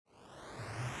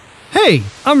Hey,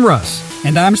 I'm Russ.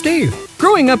 And I'm Steve.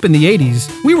 Growing up in the 80s,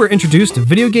 we were introduced to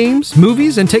video games,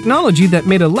 movies, and technology that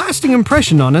made a lasting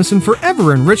impression on us and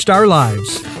forever enriched our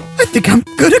lives. I think I'm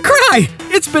gonna cry.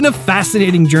 It's been a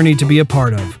fascinating journey to be a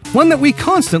part of, one that we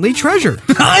constantly treasure.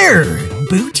 Higher,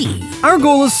 booty. Our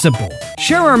goal is simple: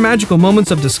 share our magical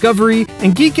moments of discovery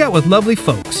and geek out with lovely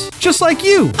folks, just like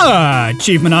you.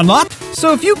 Achievement unlocked.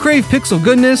 So if you crave pixel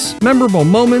goodness, memorable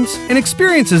moments, and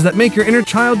experiences that make your inner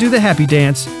child do the happy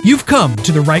dance, you've come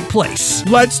to the right place.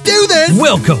 Let's do this.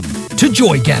 Welcome to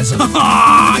Joygasm.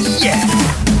 Ah, yeah.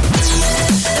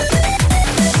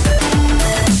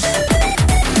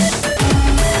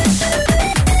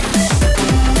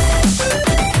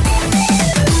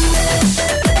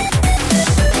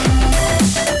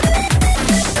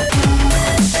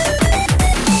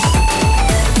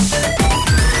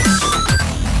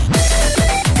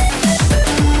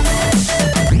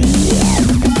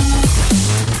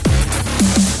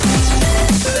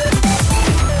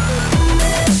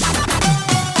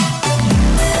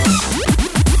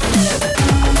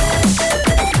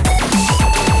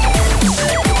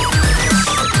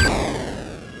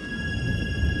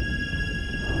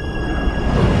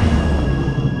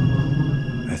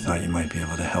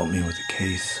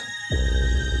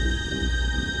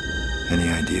 Any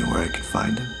idea where I could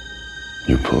find him?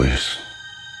 You police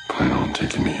plan on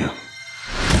taking me in?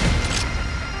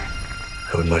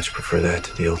 I would much prefer that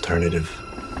to the alternative.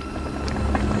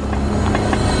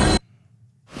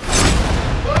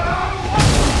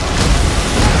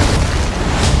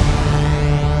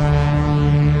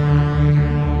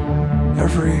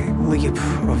 Every leap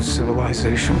of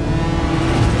civilization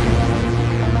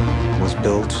was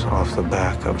built off the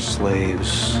back of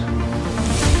slaves.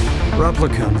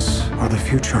 Replicants are the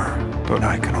future, but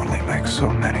I can only make so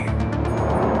many.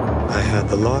 I had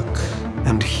the lock,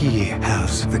 and he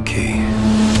has the key.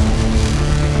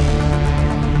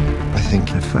 I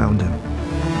think I found him.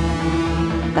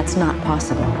 That's not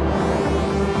possible.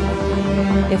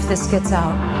 If this gets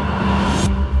out,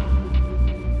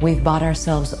 we've bought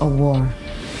ourselves a war.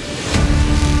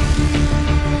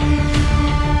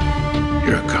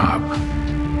 You're a cop.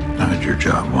 I did your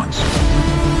job once.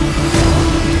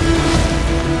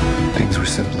 Things were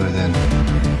simpler then.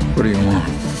 What do you want?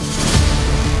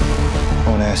 I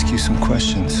want to ask you some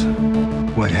questions.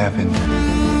 What happened?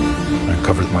 I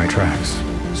covered my tracks,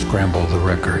 scrambled the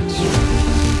records.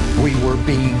 We were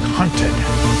being hunted.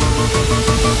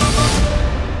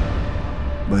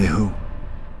 By who?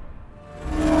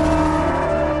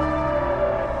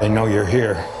 They know you're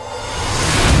here.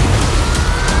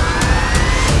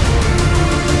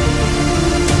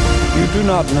 You do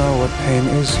not know what pain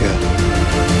is yet.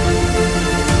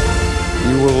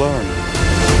 You will learn.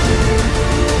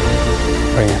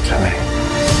 Bring it to me.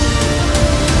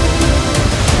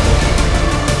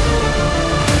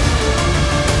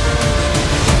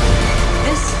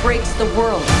 This breaks the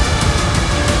world.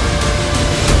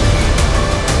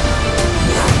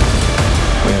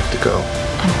 We have to go.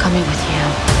 I'm coming with you.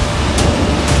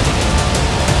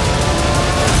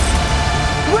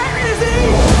 Where is he?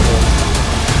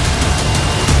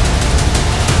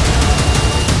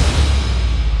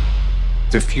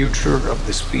 The future of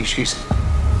the species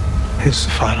is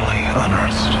finally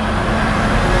unearthed.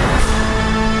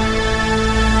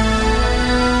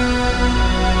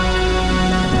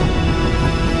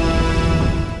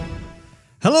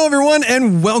 Hello, everyone,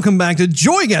 and welcome back to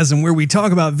Joygasm, where we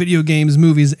talk about video games,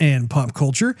 movies, and pop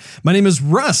culture. My name is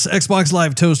Russ, Xbox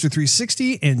Live Toaster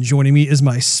 360, and joining me is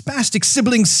my spastic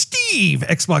sibling, Steve,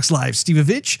 Xbox Live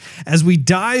Stevevich, as we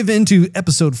dive into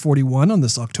episode 41 on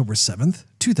this October 7th,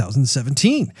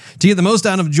 2017. To get the most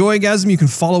out of Joygasm, you can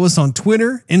follow us on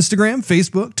Twitter, Instagram,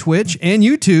 Facebook, Twitch, and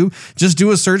YouTube. Just do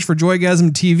a search for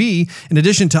Joygasm TV. In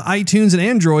addition to iTunes and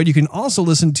Android, you can also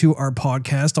listen to our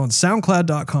podcast on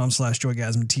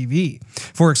SoundCloud.com/Joygasm TV.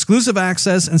 For exclusive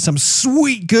access and some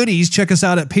sweet goodies, check us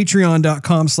out at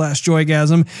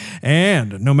Patreon.com/Joygasm.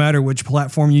 And no matter which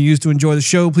platform you use to enjoy the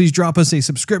show, please drop us a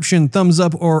subscription, thumbs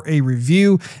up, or a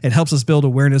review. It helps us build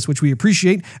awareness, which we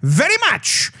appreciate very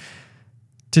much.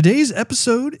 Today's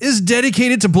episode is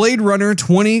dedicated to Blade Runner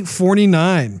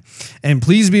 2049. And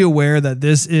please be aware that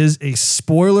this is a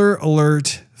spoiler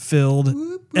alert filled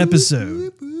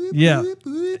episode. Yeah,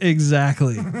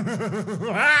 exactly.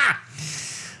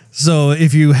 So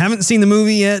if you haven't seen the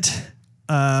movie yet,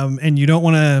 and you don't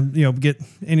want to, get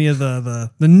any of the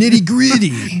nitty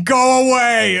gritty, Go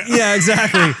away. yeah,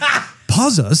 exactly.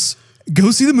 Pause us,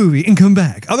 go see the movie, and come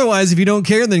back. Otherwise, if you don't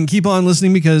care, then keep on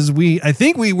listening because I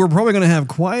think we're probably going to have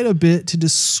quite a bit to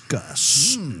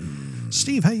discuss.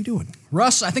 Steve, how you doing?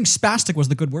 Russ, I think spastic was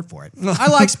the good word for it. I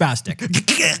like spastic.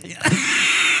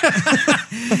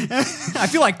 I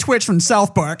feel like Twitch from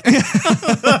South Park.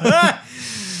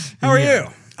 How are you?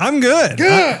 I'm good.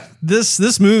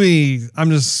 This movie,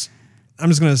 I'm just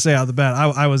gonna say out the bat,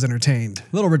 I was entertained.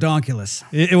 A little redonkulous.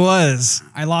 It was.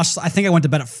 I think I went to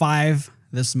bed at 5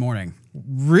 this morning.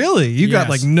 Really? You got Yes.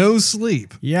 like no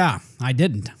sleep. Yeah, I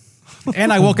didn't.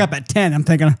 And I woke up at 10. I'm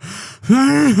thinking, am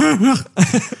I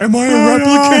a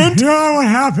replicant? No, what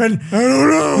happened? I don't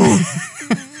know.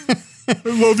 I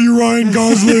love you, Ryan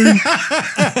Gosling.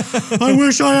 I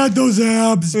wish I had those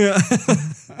abs. Yeah.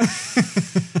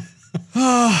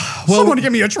 Someone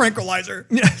give me a tranquilizer.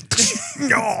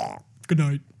 Good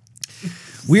night.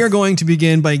 We are going to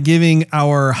begin by giving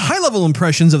our high-level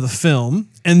impressions of the film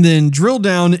and then drill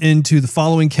down into the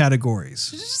following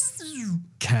categories.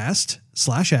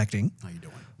 Cast/acting. How you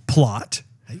doing? Plot.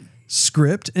 Hey.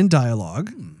 Script and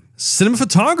dialogue.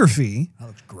 Cinematography. That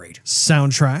looks great.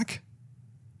 Soundtrack.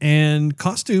 And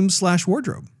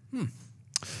costume/wardrobe.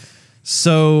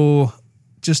 So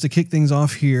just to kick things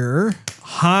off here,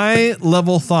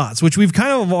 high-level thoughts, which we've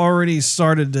kind of already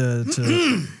started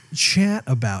to chat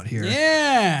about here.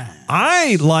 Yeah.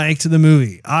 I liked the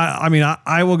movie. I mean,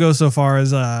 I will go so far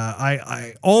as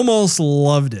I almost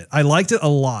loved it. I liked it a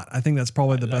lot. I think that's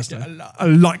probably the best. I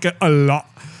like it a lot.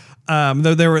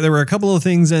 There were a couple of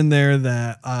things in there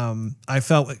that I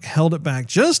felt like held it back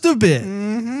just a bit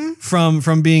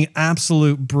from being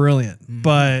absolute brilliant.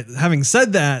 But having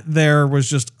said that, there was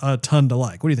just a ton to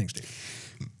like. What do you think, Steve?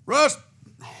 Russ,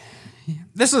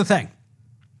 this is the thing.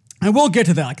 And we'll get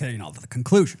to the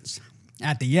conclusions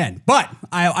at the end. But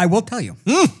I will tell you.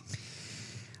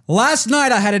 Last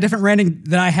night I had a different rating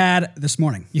than I had this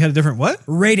morning. You had a different what?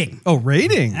 Rating. Oh,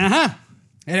 rating. Uh-huh.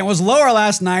 And it was lower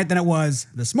last night than it was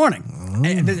this morning.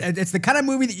 And it's the kind of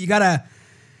movie that you gotta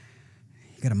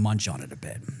munch on it a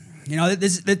bit. You know,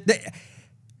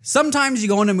 sometimes you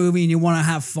go into a movie and you want to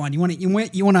have fun. You want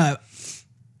to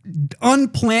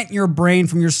unplant your brain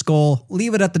from your skull,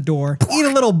 leave it at the door, eat a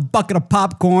little bucket of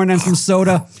popcorn and some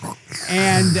soda,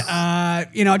 and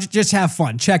just have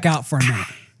fun. Check out for a minute.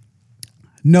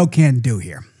 No can do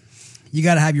here. You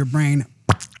got to have your brain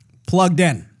plugged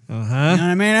in. You know what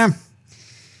I mean?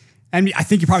 And I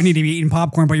think you probably need to be eating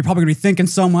popcorn, but you're probably going to be thinking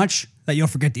so much that you'll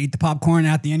forget to eat the popcorn.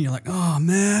 And at the end, you're like, oh,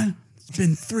 man, it's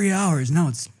been 3 hours. Now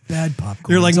it's bad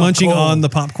popcorn. You're like It's so munching cold. on the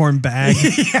popcorn bag.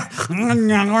 This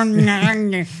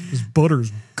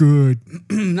butter's good.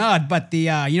 No, but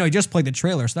you just played the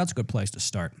trailer, so that's a good place to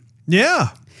start. Yeah.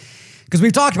 Because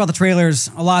we've talked about the trailers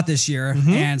a lot this year,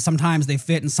 and sometimes they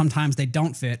fit and sometimes they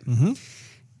don't fit.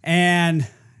 And,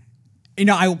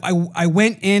 I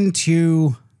went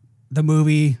into the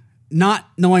movie not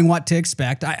knowing what to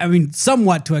expect. I mean,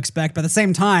 somewhat to expect, but at the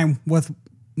same time, with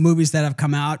movies that have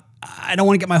come out, I don't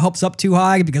want to get my hopes up too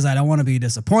high because I don't want to be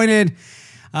disappointed.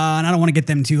 And I don't want to get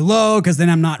them too low because then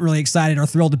I'm not really excited or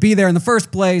thrilled to be there in the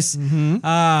first place.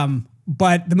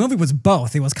 But the movie was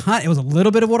both. It was a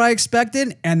little bit of what I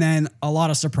expected and then a lot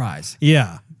of surprise.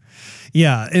 Yeah.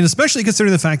 Yeah. And especially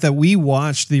considering the fact that we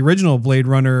watched the original Blade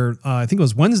Runner, I think it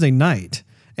was Wednesday night.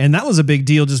 And that was a big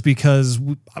deal just because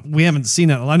we haven't seen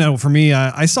it. I know for me,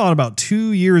 I saw it about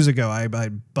 2 years ago. I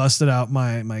busted out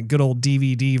my good old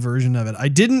DVD version of it. I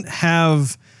didn't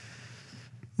have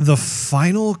the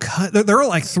final cut. There are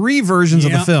like 3 versions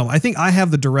of the film. I think I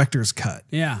have the director's cut.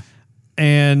 Yeah.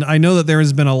 And I know that there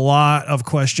has been a lot of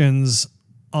questions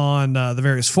on the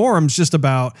various forums just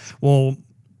about, well,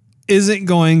 is it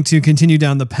going to continue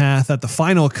down the path that the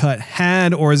final cut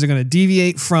had, or is it going to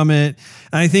deviate from it?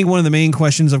 And I think one of the main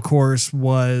questions, of course,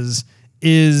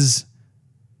 is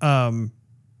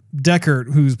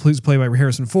Deckard, who's played by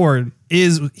Harrison Ford,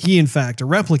 is he in fact a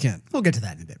replicant? We'll get to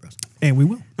that in a bit, Rose. And we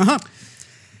will.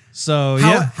 So,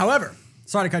 However,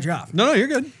 sorry to cut you off. No, you're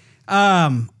good.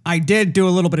 I did do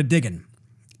a little bit of digging.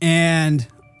 And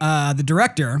the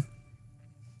director...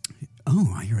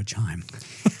 Oh, I hear a chime.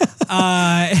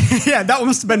 Yeah, that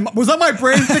must have been... Was that my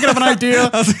brain thinking of an idea?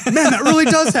 Man, that really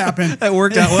does happen. That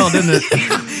worked out well, didn't it?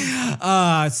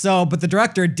 But the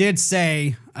director did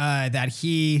say that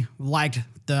he liked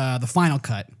the final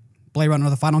cut, Blade Runner,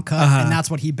 the final cut, and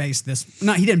that's what he based this...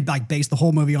 No, he didn't base the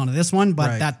whole movie onto this one,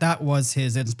 but that was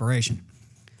his inspiration.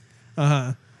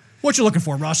 What you looking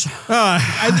for, Russ?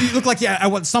 You look like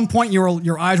at some point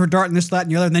your eyes were darting this, that,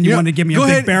 and the other, and then you wanted to give me a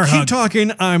big bear hug. Keep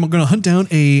talking. I'm going to hunt down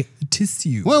a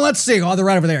tissue. Well, let's see. Oh, they're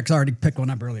right over there because I already picked one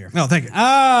up earlier. Oh, thank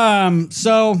you.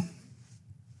 So,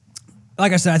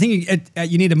 like I said, I think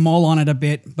you need to mull on it a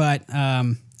bit, but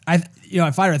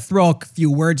if I were to throw a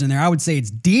few words in there, I would say it's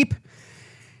deep,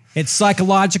 it's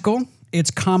psychological,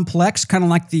 it's complex, kind of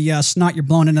like the snot you're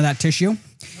blowing into that tissue.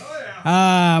 Oh,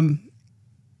 yeah.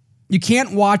 You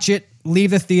can't watch it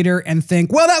leave the theater and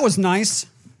think, well, that was nice,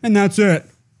 and that's it.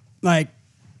 Like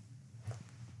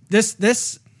this,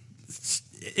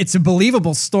 it's a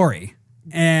believable story,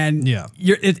 and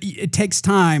it takes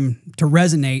time to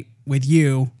resonate with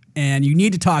you, and you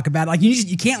need to talk about it. Like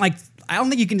you can't like. I don't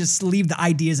think you can just leave the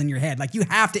ideas in your head. Like you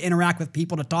have to interact with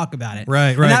people to talk about it.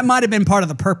 Right. And that might have been part of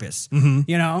the purpose,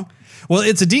 you know? Well,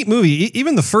 it's a deep movie.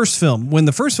 Even the first film, when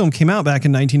the first film came out back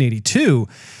in 1982,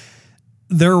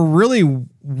 there really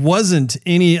wasn't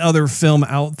any other film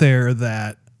out there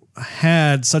that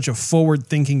had such a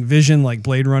forward-thinking vision like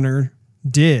Blade Runner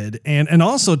did. And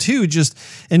also too, just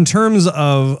in terms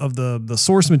of the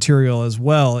source material as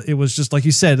well, it was just like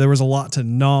you said, there was a lot to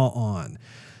gnaw on.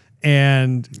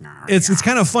 And it's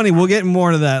kind of funny. We'll get more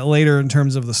to that later in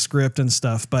terms of the script and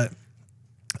stuff. But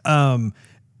a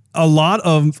lot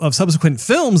of subsequent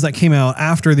films that came out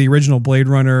after the original Blade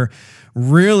Runner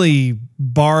really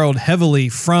borrowed heavily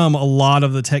from a lot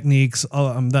of the techniques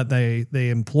that they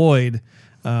employed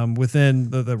within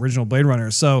the original Blade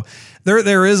Runner. So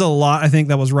there is a lot, I think,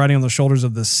 that was riding on the shoulders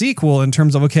of the sequel in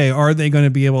terms of, okay, are they going to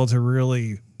be able to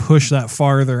really push that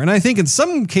farther? And I think in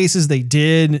some cases they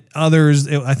did. Others,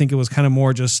 I think it was kind of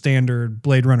more just standard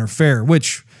Blade Runner fare,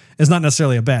 which is not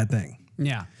necessarily a bad thing.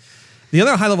 Yeah. The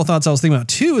other high-level thoughts I was thinking about,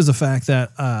 too, is the fact that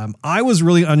I was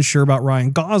really unsure about Ryan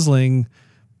Gosling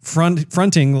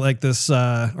fronting like this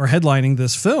or headlining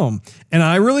this film. And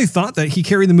I really thought that he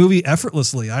carried the movie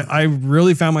effortlessly. I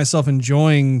really found myself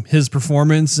enjoying his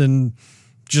performance and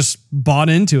just bought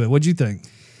into it. What'd you think?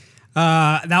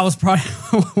 That was probably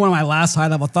one of my last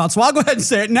high-level thoughts. So I'll go ahead and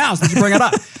say it now since you bring it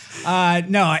up.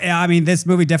 No, I mean, this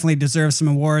movie definitely deserves some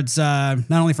awards,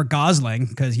 not only for Gosling,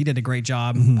 because he did a great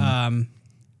job,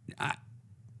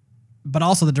 but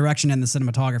also the direction and the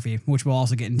cinematography, which we'll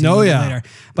also get into later.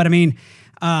 But I mean,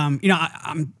 in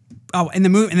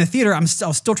the theater, I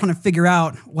was still trying to figure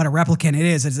out what a replicant it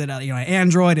is. Is it an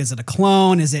android? Is it a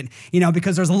clone? Is it,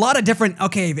 because there's a lot of different,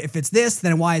 okay, if it's this,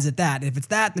 then why is it that? If it's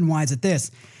that, then why is it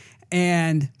this?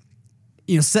 And,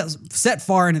 set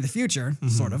far into the future,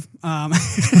 sort of. Kinda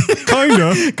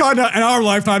in our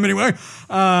lifetime anyway.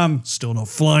 Still no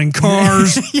flying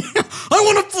cars. I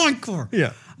want a flying car.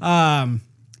 Yeah.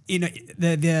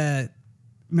 The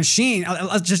machine.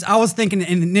 I was thinking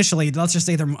initially. Let's just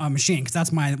say they're a machine, because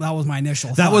that was my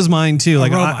initial. That thought. was mine too.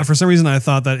 Like for some reason, I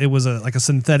thought that it was a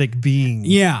synthetic being.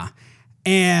 Yeah,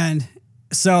 and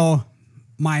so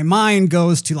my mind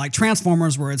goes to like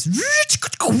Transformers, where it's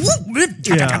or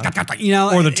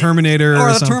the Terminator, or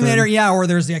the something. Terminator. Yeah, or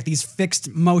there's like these fixed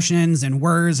motions and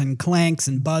whirs and clanks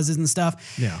and buzzes and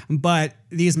stuff. Yeah, but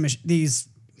these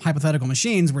hypothetical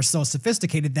machines were so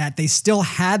sophisticated that they still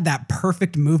had that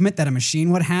perfect movement that a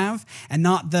machine would have, and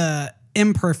not the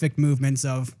imperfect movements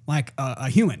of like a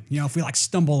human. If we like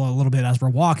stumble a little bit as we're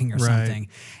walking or something.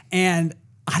 And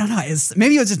I don't know,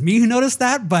 maybe it was just me who noticed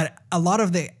that, but a lot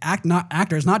of the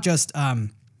actors, not just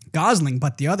Gosling,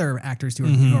 but the other actors who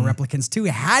are replicants too,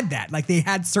 had that. Like they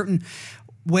had certain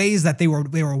ways that they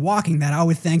were walking that I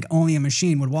would think only a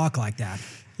machine would walk like that.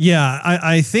 Yeah,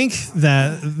 I think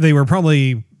that they were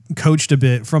probably coached a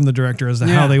bit from the director as to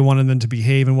how they wanted them to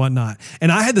behave and whatnot.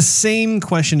 And I had the same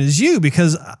question as you,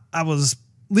 because I was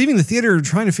leaving the theater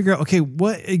trying to figure out, okay,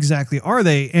 what exactly are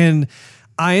they? And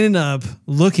I ended up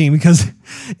looking, because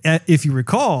if you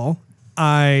recall,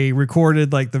 I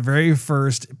recorded like the very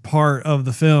first part of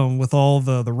the film with all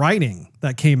the writing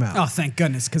that came out. Oh, thank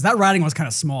goodness, because that writing was kind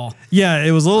of small. Yeah,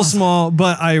 it was a little small,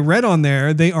 but I read on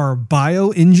there they are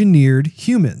bioengineered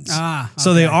humans.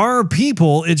 So they are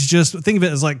people. It's just, think of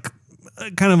it as like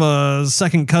kind of a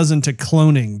second cousin to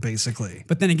cloning, basically.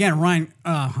 But then again, Ryan,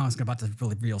 I was about to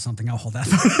really reveal something. I'll hold that.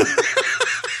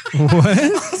 What? I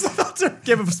was about to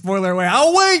give a spoiler away.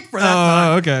 I'll wait for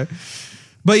that. Oh, okay.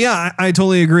 But yeah, I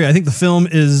totally agree. I think the film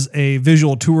is a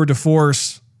visual tour de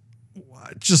force,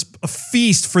 just a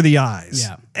feast for the eyes.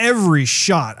 Yeah. Every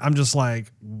shot, I'm just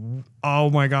like,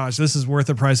 oh my gosh, this is worth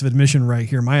the price of admission right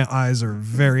here. My eyes are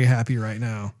very happy right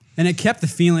now. And it kept the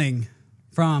feeling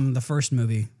from the first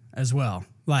movie as well.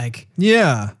 Like,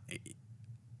 yeah.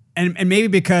 And maybe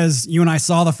because you and I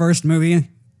saw the first movie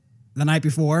the night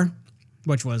before,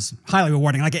 which was highly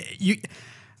rewarding.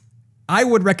 I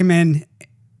would recommend,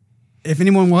 if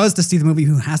anyone was to see the movie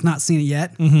who has not seen it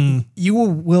yet, you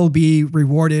will be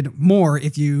rewarded more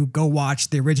if you go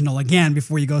watch the original again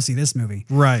before you go see this movie.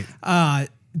 Right.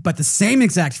 But the same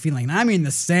exact feeling, I mean the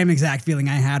same exact feeling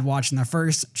I had watching the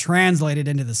first, translated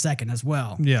into the second as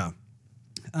well. Yeah.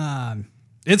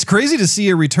 It's crazy to see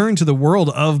a return to the world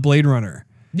of Blade Runner.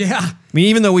 Yeah. I mean,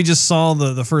 even though we just saw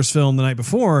the first film the night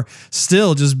before,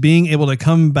 still just being able to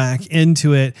come back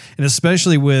into it, and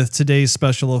especially with today's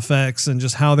special effects and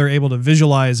just how they're able to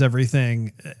visualize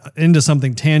everything into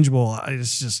something tangible,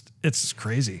 it's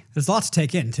crazy. There's a lot to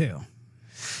take in too.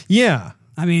 Yeah.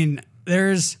 I mean,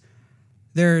 there's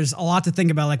a lot to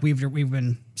think about, like we've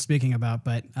been speaking about,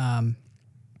 but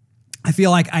I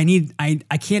feel like I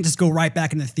can't just go right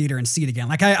back in the theater and see it again.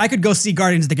 Like I could go see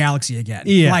Guardians of the Galaxy again.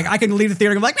 Yeah. Like I can leave the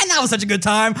theater and be like, man, that was such a good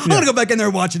time. I'm gonna go back in there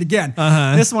and watch it again.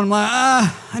 This one I'm like,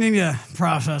 I need to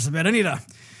process a bit. I need to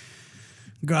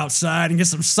go outside and get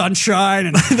some sunshine.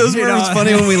 And Those were always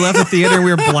funny when we left the theater and we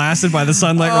were blasted by the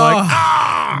sunlight. We're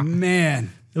like,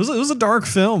 man. It was a dark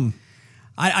film.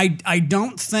 I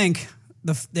don't think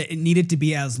that it needed to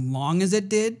be as long as it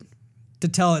did to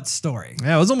tell its story.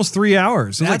 Yeah, it was almost 3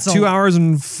 hours. It was That's like 2 hours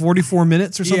and 44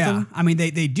 minutes or something. Yeah, I mean,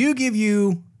 they do give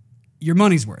you your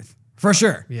money's worth, for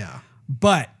sure. Yeah.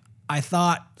 But I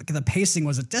thought the pacing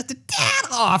was just a tad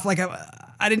off. Like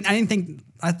I didn't think,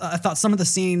 I thought some of the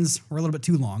scenes were a little bit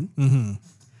too long. Mm-hmm.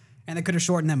 And they could have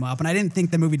shortened them up. And I didn't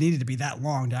think the movie needed to be that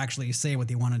long to actually say what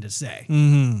they wanted to say.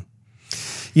 Mm-hmm.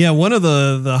 Yeah, one of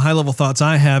the high level thoughts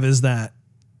I have is that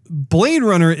Blade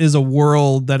Runner is a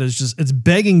world that is just, it's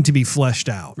begging to be fleshed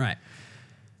out. Right.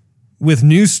 With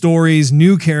new stories,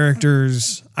 new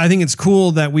characters. I think it's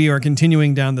cool that we are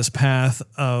continuing down this path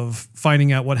of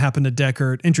finding out what happened to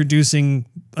Deckard, introducing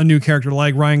a new character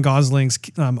like Ryan Gosling's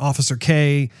Officer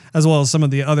K, as well as some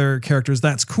of the other characters.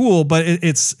 That's cool, but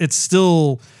it's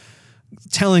still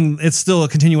it's still a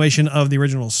continuation of the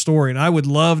original story. And I would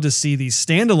love to see these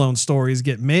standalone stories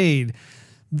get made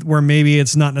where maybe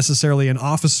it's not necessarily an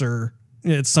officer,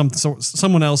 it's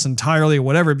someone else entirely or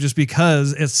whatever, just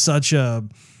because it's such a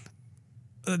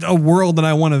world that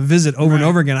I want to visit over and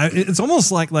over again. It's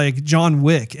almost like John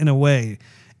Wick in a way.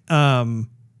 Not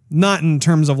in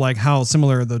terms of like how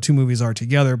similar the two movies are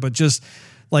together, but just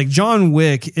like John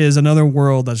Wick is another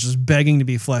world that's just begging to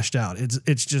be fleshed out.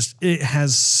 It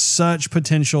has such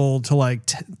potential to like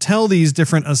tell these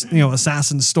different,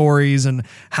 assassin stories and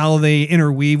how they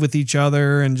interweave with each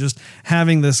other, and just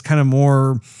having this kind of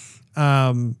more,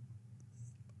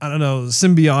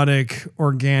 symbiotic,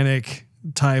 organic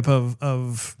type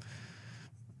of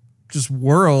just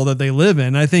world that they live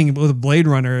in. I think with Blade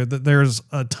Runner that there's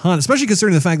a ton, especially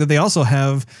considering the fact that they also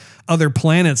have other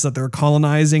planets that they're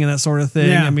colonizing and that sort of thing.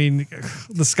 Yeah. I mean,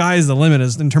 the sky's the limit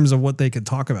in terms of what they could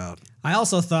talk about. I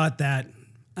also thought that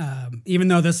even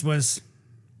though this was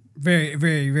very,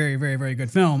 very, very, very, very good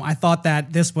film, I thought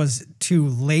that this was too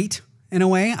late in a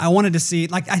way. I wanted to see,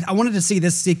 I wanted to see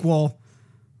this sequel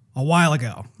a while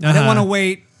ago. I didn't want to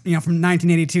wait, from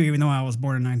 1982, even though I was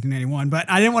born in 1981, but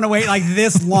I didn't want to wait like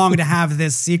this long to have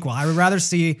this sequel. I would rather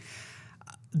see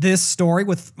this story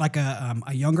with like a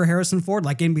younger Harrison Ford,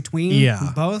 like in between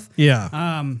both.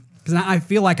 Yeah. Because I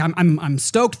feel like I'm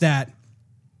stoked that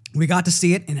we got to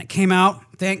see it and it came out.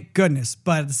 Thank goodness.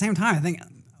 But at the same time, I think,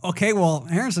 okay, well,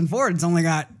 Harrison Ford's only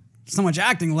got so much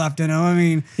acting left in him. I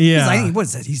mean, what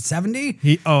is it? He's 70?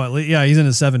 He's in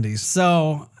his 70s.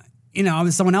 So,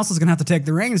 someone else is going to have to take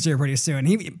the reins here pretty soon.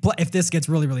 If this gets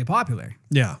really, really popular.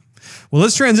 Yeah. Well,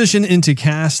 let's transition into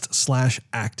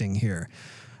cast/acting here.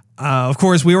 Of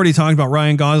course, we already talked about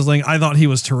Ryan Gosling. I thought he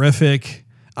was terrific.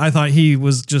 I thought he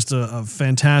was just a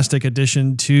fantastic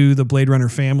addition to the Blade Runner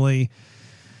family.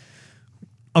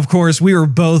 Of course, we were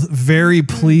both very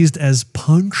pleased as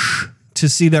punch to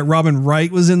see that Robin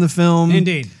Wright was in the film.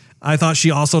 Indeed. I thought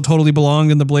she also totally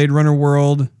belonged in the Blade Runner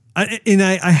world. I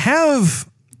have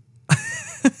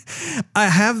I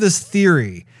have this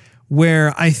theory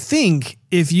where I think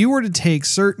if you were to take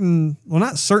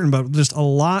not certain, but just a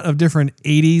lot of different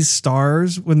 80s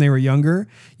stars when they were younger,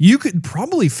 you could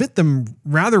probably fit them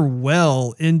rather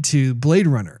well into Blade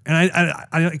Runner. And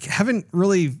I haven't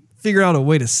really figured out a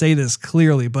way to say this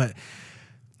clearly, but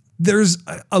there's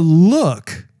a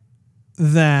look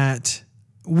that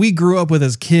we grew up with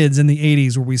as kids in the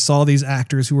 80s where we saw these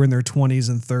actors who were in their 20s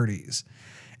and 30s.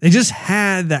 They just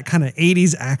had that kind of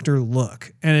 80s actor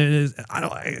look. And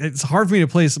it's hard for me to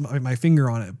place my finger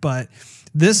on it, but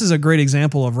this is a great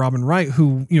example of Robin Wright,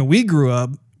 who, we grew up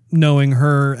knowing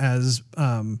her as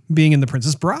being in The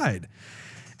Princess Bride.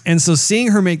 And so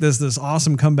seeing her make this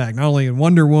awesome comeback, not only in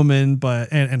Wonder Woman,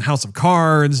 but and House of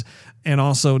Cards, and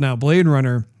also now Blade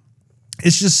Runner,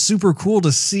 it's just super cool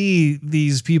to see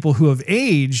these people who have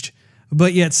aged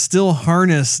but yet still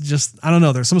harness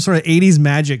there's some sort of 80s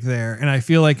magic there. And I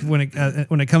feel like when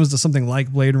it comes to something like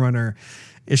Blade Runner,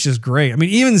 it's just great. I mean,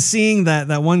 even seeing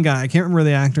that one guy, I can't remember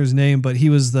the actor's name, but he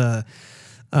was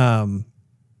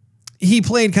he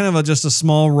played kind of just a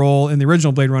small role in the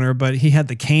original Blade Runner, but he had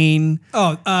the cane.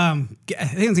 Oh, I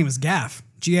think his name was Gaff.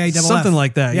 G-A-F-F. Something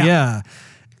like that, yeah.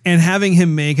 And having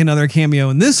him make another cameo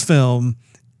in this film,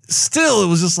 still, it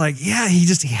was just like, yeah, he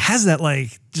has that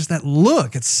like, just that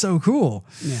look. It's so cool.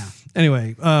 Yeah.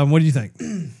 Anyway, what do you think?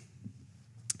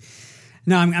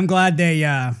 No, I'm glad they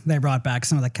brought back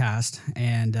some of the cast,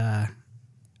 and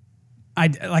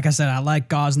like I said, I like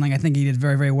Gosling. I think he did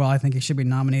very, very well. I think he should be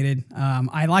nominated.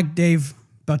 I like Dave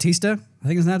Bautista. I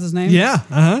think that's his name. Yeah.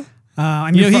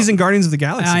 I mean, he's in Guardians of the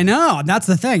Galaxy. I know, that's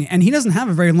the thing, and he doesn't have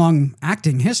a very long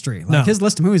acting history. Like his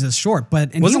list of movies is short,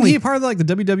 but wasn't he a part of like the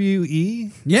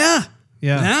WWE?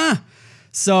 Yeah.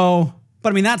 So, but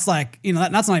I mean, that's like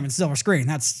that's not even silver screen.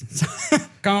 That's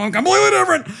completely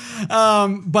different.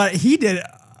 But he did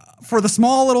for the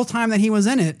small little time that he was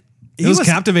in it. It was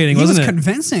captivating, wasn't it? He was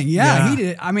convincing. Yeah, he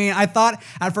did. I mean, I thought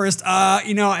at first,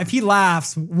 if he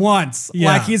laughs once,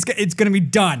 like it's going to be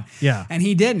done. Yeah. And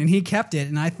he didn't, and he kept it.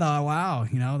 And I thought, wow,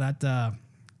 that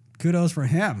kudos for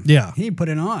him. Yeah. He put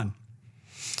it on.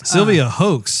 Sylvia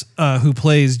Hoeks, who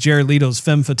plays Jared Leto's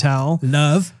femme fatale.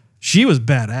 Love. She was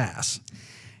badass.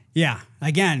 Yeah.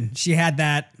 Again, she had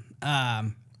that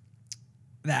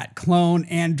that clone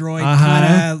android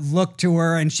kind of look to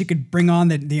her, and she could bring on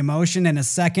the emotion in a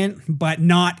second, but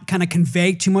not kind of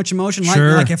convey too much emotion.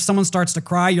 Like if someone starts to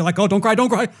cry, you're like, oh, don't cry.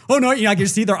 Oh no, you can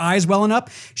see their eyes welling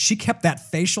up. She kept that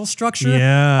facial structure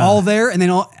all there, and then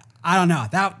I don't know.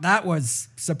 That was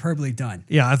superbly done.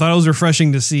 Yeah, I thought it was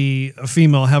refreshing to see a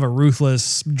female have a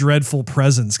ruthless, dreadful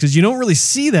presence, because you don't really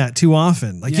see that too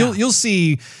often. Like you'll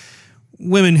see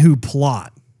women who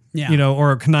plot. Yeah.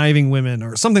 Or conniving women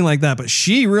or something like that. But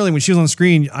she really, when she was on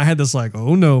screen, I had this like,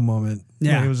 oh no moment.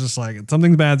 Yeah. It was just like,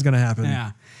 something bad's going to happen.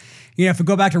 Yeah. If we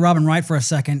go back to Robin Wright for a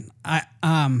second, I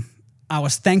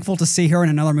was thankful to see her in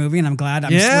another movie, and I'm glad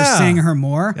we're seeing her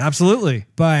more. Absolutely.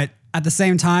 But at the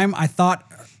same time, I thought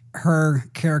her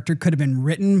character could have been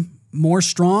written more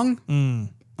strong.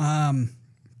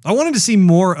 I wanted to see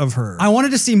more of her. I wanted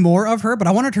to see more of her, but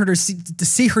I wanted her to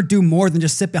see her do more than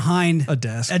just sit behind a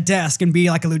desk and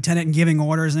be like a lieutenant and giving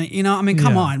orders. And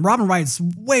come on, Robin Wright's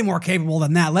way more capable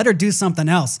than that. Let her do something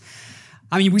else.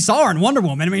 I mean, we saw her in Wonder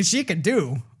Woman. I mean, she could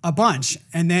do a bunch.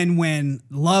 And then when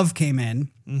Love came in,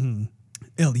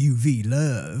 L-U-V,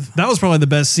 Love. That was probably the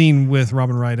best scene with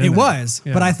Robin Wright. It was,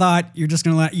 but I thought you're just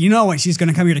gonna she's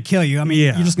gonna come here to kill you. I mean,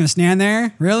 you're just gonna stand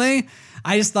there, really?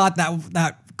 I just thought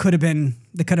that could have been.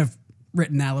 They could have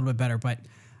written that a little bit better, but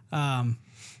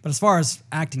as far as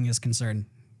acting is concerned,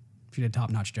 she did a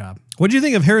top-notch job. What do you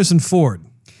think of Harrison Ford?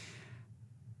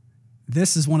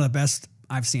 This is one of the best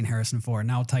I've seen Harrison Ford,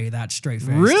 and I'll tell you that straight face.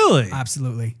 Really?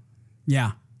 Absolutely.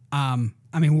 Yeah. I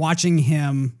mean, watching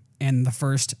him in the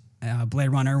first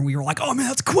Blade Runner, we were like, oh man,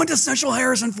 that's quintessential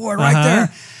Harrison Ford right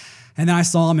there. And then I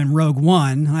saw him in Rogue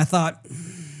One, and I thought...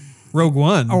 Rogue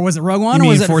One? Or was it Rogue One? You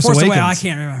or was mean it Force Awakens? I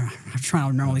can't remember. I'm trying to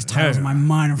remember all these titles in my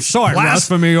mind. I'm sorry,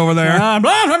 blasphemy over there.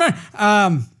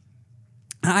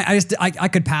 I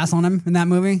could pass on him in that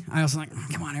movie. I was like,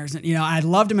 come on, Harrison. I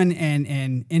loved him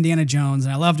in Indiana Jones,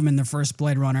 and I loved him in the first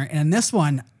Blade Runner. And in this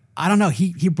one, I don't know.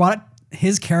 He brought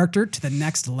his character to the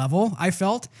next level, I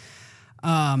felt.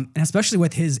 And especially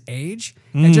with his age,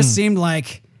 it just seemed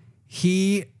like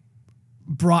he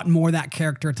brought more of that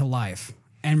character to life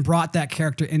and brought that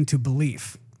character into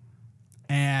belief.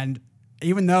 And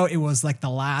even though it was like the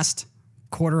last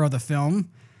quarter of the film,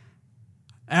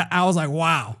 I was like,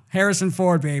 wow, Harrison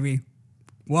Ford, baby,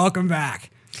 welcome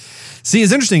back. See,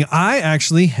 it's interesting. I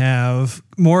actually have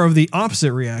more of the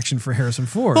opposite reaction for Harrison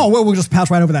Ford. Oh, well, we'll just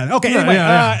pass right over that. Okay, anyway.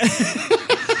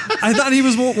 I thought he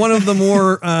was one of the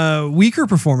more weaker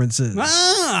performances.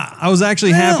 I was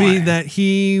actually happy that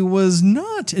he was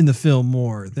not in the film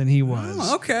more than he was.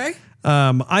 Oh, okay.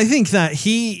 I think that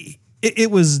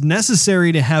it was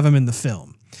necessary to have him in the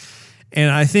film. And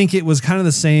I think it was kind of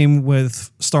the same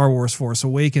with Star Wars Force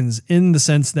Awakens in the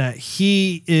sense that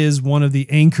he is one of the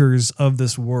anchors of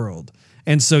this world.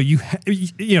 And so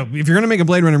if you're going to make a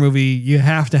Blade Runner movie, you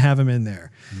have to have him in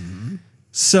there. Mm-hmm.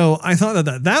 So I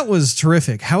thought that was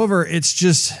terrific. However, it's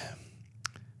just,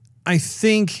 I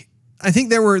think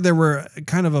there were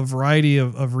kind of a variety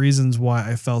of reasons why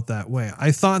I felt that way.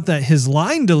 I thought that his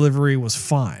line delivery was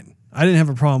fine. I didn't have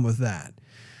a problem with that.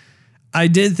 I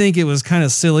did think it was kind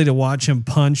of silly to watch him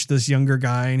punch this younger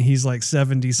guy, and he's like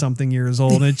 70 something years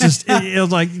old. And it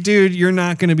was like, dude, you're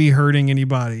not going to be hurting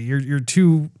anybody. You're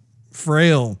too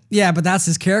frail. Yeah, but that's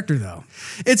his character though.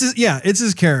 It's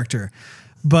his character.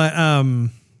 But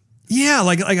Yeah,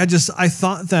 I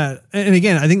thought that, and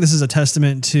again, I think this is a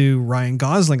testament to Ryan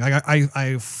Gosling.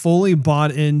 I fully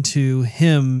bought into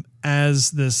him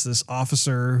as this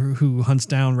officer who hunts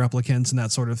down replicants and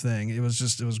that sort of thing. It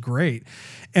was great.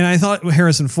 And I thought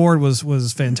Harrison Ford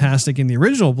was fantastic in the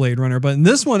original Blade Runner, but in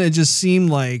this one, it just seemed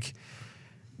like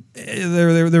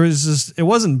there was just, it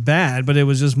wasn't bad, but it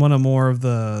was just one of more of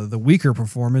the weaker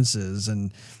performances.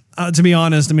 And to be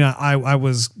honest, I mean, I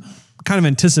was kind of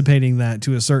anticipating that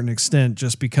to a certain extent,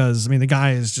 just because, I mean, the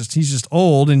guy he's just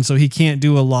old, and so he can't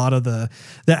do a lot of the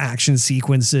action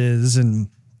sequences and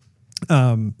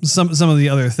some of the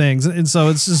other things. And so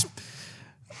it's just,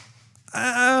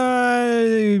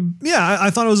 I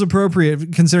thought it was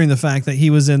appropriate considering the fact that he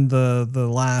was in the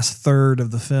last third of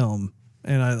the film.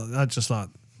 And I just thought,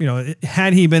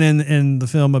 had he been in the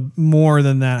film more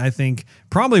than that, I think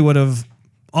probably would have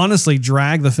honestly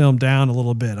dragged the film down a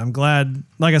little bit. I'm glad,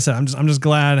 like I said, I'm just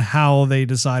glad how they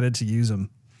decided to use him.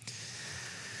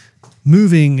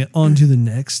 Moving on to the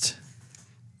next.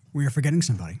 We are forgetting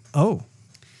somebody. Oh.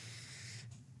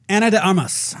 Ana de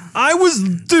Armas. I'm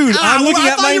looking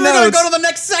at my you were notes. going to go to the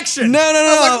next section. No. I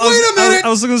was like, wait a minute. I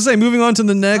was going to say, moving on to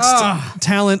the next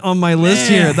talent on my list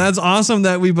here. That's awesome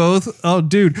that we both,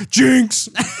 Jinx.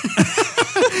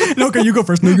 Okay, you go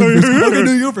first. No,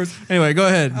 you go first. Anyway, go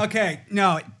ahead.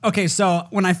 Okay, so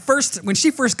when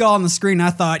she first got on the screen, I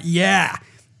thought, yeah,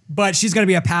 but she's going to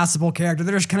be a passable character.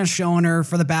 They're just kind of showing her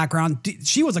for the background.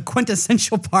 She was a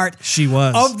quintessential part She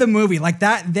was. of the movie. Like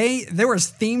that, there was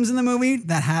themes in the movie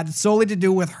that had solely to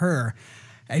do with her.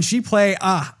 And she played,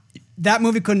 that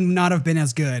movie could not have been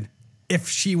as good if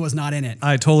she was not in it.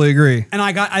 I totally agree. And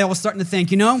I was starting to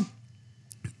think,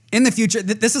 in the future,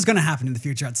 this is going to happen in the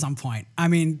future at some point. I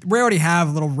mean, we already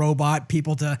have little robot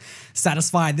people to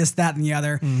satisfy this, that, and the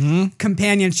other. Mm-hmm.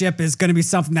 Companionship is going to be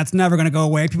something that's never going to go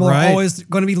away. People are always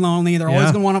going to be lonely. They're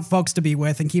always going to want folks to be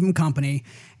with and keep them company.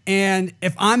 And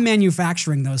if I'm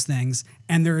manufacturing those things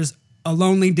and there's a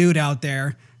lonely dude out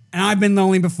there, and I've been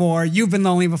lonely before, you've been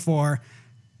lonely before,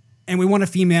 and we want a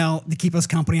female to keep us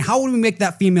company, how would we make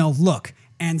that female look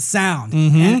and sound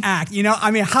and act?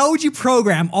 How would you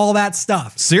program all that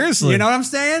stuff? Seriously. You know what I'm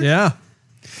saying? Yeah.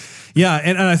 Yeah,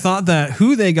 and I thought that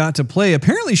who they got to play,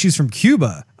 apparently she's from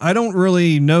Cuba. I don't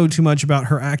really know too much about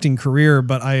her acting career,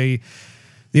 but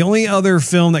the only other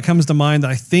film that comes to mind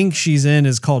that I think she's in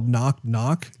is called Knock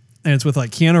Knock, and it's with like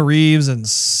Keanu Reeves and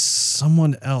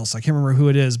someone else. I can't remember who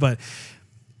it is, but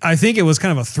I think it was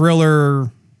kind of a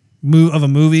thriller of a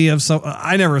movie of some.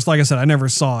 I never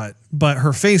saw it, but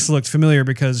her face looked familiar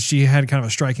because she had kind of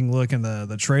a striking look in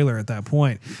the trailer at that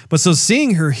point. But so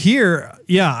seeing her here,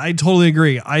 yeah, I totally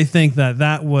agree. I think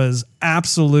that was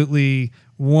absolutely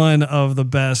one of the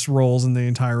best roles in the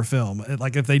entire film.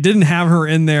 Like if they didn't have her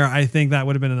in there, I think that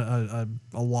would have been a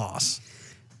loss.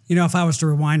 If I was to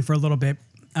rewind for a little bit,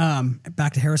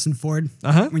 back to Harrison Ford,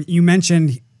 Uh-huh. when you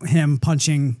mentioned him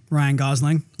punching Ryan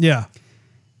Gosling, Yeah.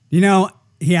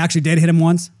 he actually did hit him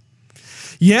once.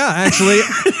 Yeah, actually,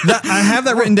 I have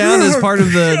that written down as part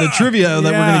of the trivia that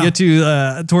we're going to get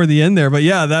to toward the end there. But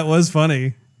yeah, that was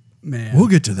funny. Man. We'll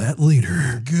get to that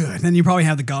later. Good. Then you probably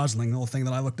have the Gosling little thing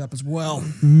that I looked up as well.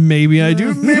 Maybe I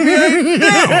do. Maybe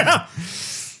I don't.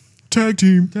 Tag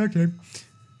team.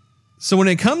 So when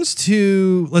it comes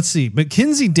to, let's see,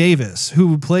 Mackenzie Davis,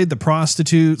 who played the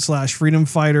prostitute / freedom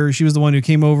fighter, she was the one who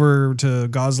came over to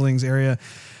Gosling's area.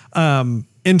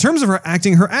 In terms of her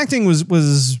acting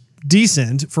was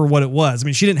decent for what it was. I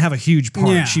mean, she didn't have a huge part.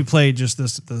 Yeah. She played just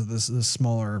this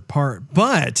smaller part,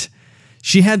 but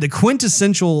she had the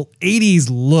quintessential 80s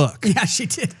look. Yeah, she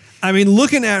did. I mean,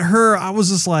 looking at her, I was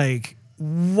just like,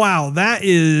 wow, that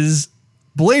is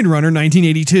Blade Runner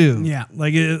 1982. Yeah.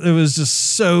 Like it was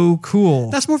just so cool.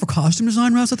 That's more for costume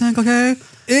design, Russ, I think, okay?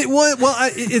 It was,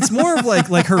 it's more of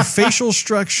like her facial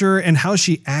structure and how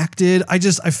she acted. I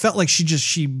felt like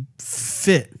she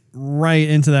fit right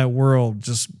into that world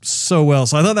just so well.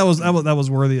 So I thought that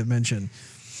was worthy of mention.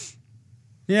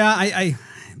 Yeah, I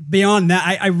beyond that,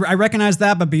 I recognize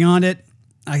that, but beyond it,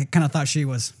 I kind of thought she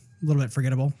was a little bit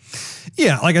forgettable.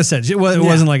 Yeah, like I said, it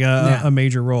wasn't like a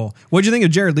major role. What'd you think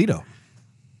of Jared Leto?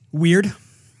 Weird.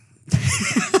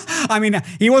 I mean,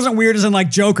 he wasn't weird as in like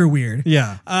Joker weird.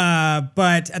 Yeah.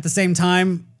 But at the same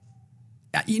time,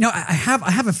 I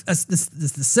have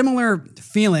this similar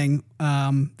feeling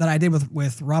that I did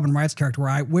with Robin Wright's character, where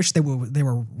I wish they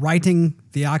were writing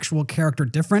the actual character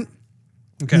different.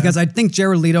 Okay. Because I think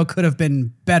Jared Leto could have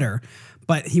been better,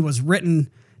 but he was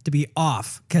written to be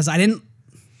off. Because I didn't.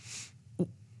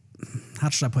 How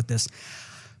should I put this?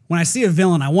 When I see a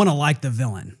villain, I want to like the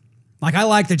villain. Like I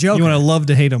like the Joker. You want to love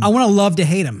to hate him. I want to love to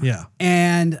hate him. Yeah.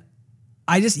 And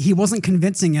he wasn't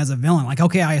convincing as a villain. Like,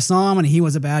 okay, I saw him and he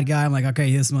was a bad guy. I'm like, okay,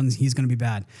 he's going to be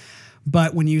bad.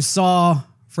 But when you saw,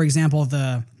 for example,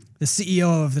 the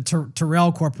CEO of the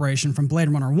Tyrell Corporation from Blade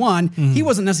Runner 1, he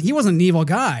wasn't an evil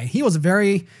guy. He was a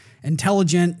very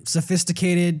intelligent,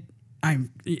 sophisticated. I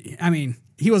mean,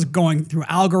 he was going through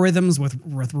algorithms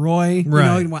with Roy,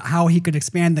 right. You know, how he could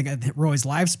expand Roy's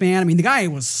lifespan. I mean, the guy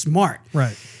was smart.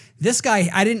 Right. This guy,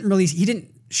 he didn't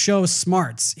show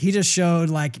smarts. He just showed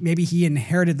like maybe he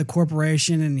inherited the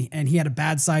corporation and he had a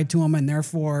bad side to him, and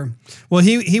therefore. Well,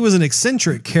 he was an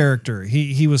eccentric character.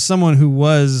 He was someone who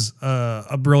was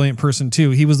a brilliant person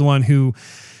too. He was the one who,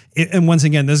 and once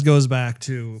again, this goes back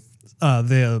to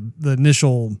the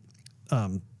initial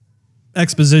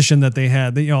exposition that they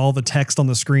had, all the text on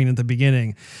the screen at the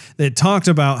beginning that talked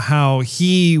about how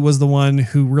he was the one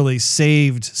who really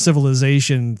saved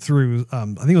civilization through, I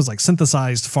think it was like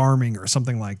synthesized farming or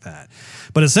something like that.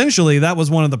 But essentially that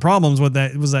was one of the problems with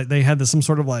that, was that they had some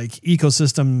sort of like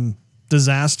ecosystem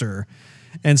disaster.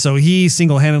 And so he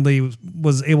single-handedly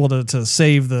was able to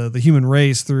save the human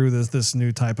race through this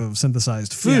new type of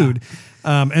synthesized food,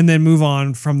 and then move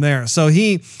on from there. So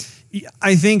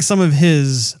I think some of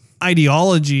his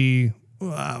ideology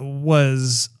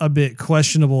was a bit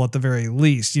questionable at the very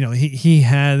least. He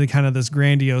had kind of this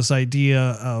grandiose idea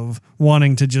of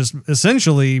wanting to just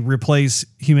essentially replace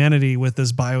humanity with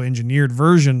this bioengineered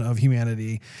version of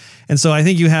humanity. And so I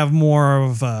think you have more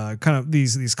of kind of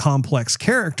these complex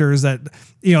characters that,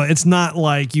 it's not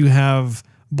like you have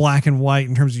black and white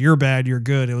in terms of you're bad, you're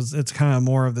good. It's kind of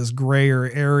more of this grayer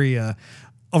area.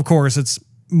 Of course, it's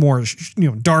more,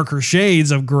 darker shades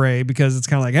of gray, because it's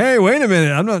kind of like, hey, wait a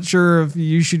minute, I'm not sure if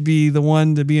you should be the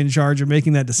one to be in charge of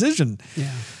making that decision. Yeah.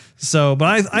 So,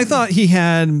 but I thought he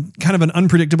had kind of an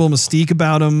unpredictable mystique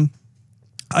about him.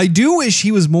 I do wish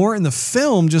he was more in the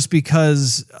film, just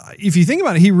because if you think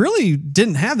about it, he really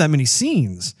didn't have that many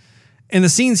scenes. And the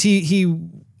scenes he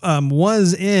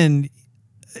was in,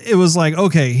 it was like,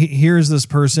 okay, here's this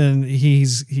person. He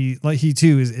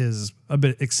too is a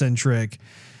bit eccentric.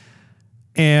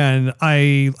 And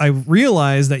I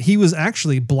realized that he was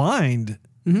actually blind.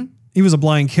 Mm-hmm. He was a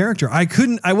blind character.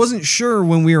 I wasn't sure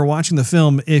when we were watching the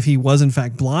film if he was in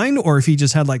fact blind or if he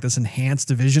just had like this enhanced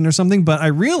vision or something. But I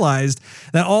realized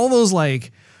that all those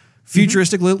like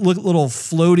futuristic little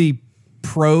floaty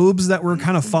probes that were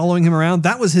kind of following him around,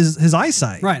 that was his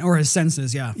eyesight. Right. Or his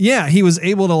senses. Yeah. Yeah. He was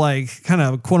able to like kind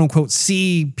of quote unquote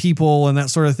see people and that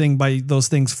sort of thing by those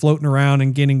things floating around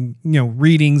and getting,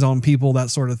 readings on people, that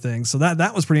sort of thing. So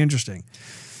that was pretty interesting.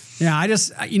 Yeah. I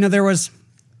just, there was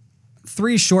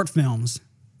 3 short films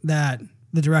that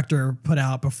the director put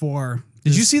out before.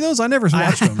 Did you see those? I never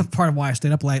watched them. Part of why I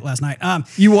stayed up late last night.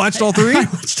 You watched all 3? I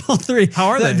watched all 3. How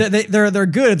are they? They're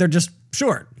good. They're just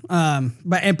short.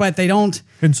 But they don't.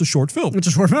 It's a short film. It's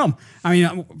a short film. I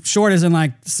mean, short is in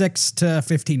like 6 to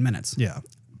 15 minutes. Yeah.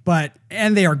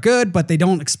 And they are good, but they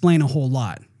don't explain a whole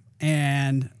lot.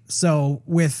 And so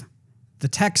with the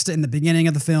text in the beginning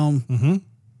of the film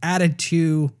added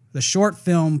to the short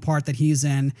film part that he's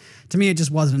in, to me, it just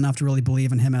wasn't enough to really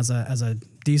believe in him as a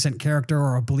decent character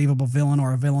or a believable villain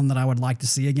or a villain that I would like to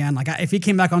see again. Like if he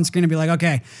came back on screen and be like,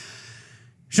 okay,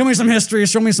 show me some history,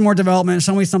 show me some more development,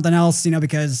 show me something else,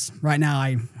 because right now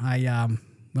I'm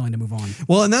willing to move on.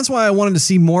 Well, and that's why I wanted to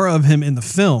see more of him in the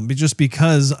film, just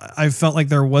because I felt like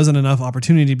there wasn't enough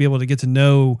opportunity to be able to get to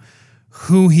know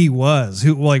who he was,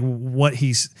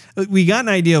 we got an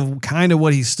idea of kind of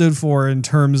what he stood for in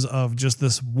terms of just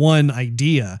this one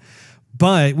idea,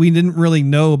 but we didn't really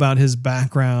know about his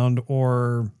background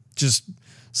or just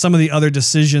some of the other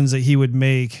decisions that he would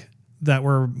make that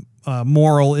were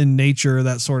moral in nature,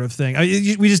 that sort of thing.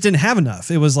 We just didn't have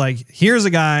enough. It was like, here's a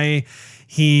guy,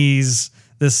 he's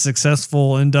this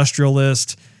successful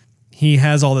industrialist, he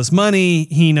has all this money,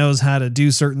 he knows how to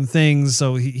do certain things,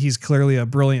 so he's clearly a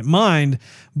brilliant mind,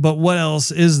 but what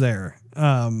else is there?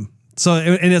 And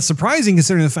it's surprising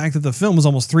considering the fact that the film was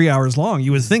almost 3 hours long.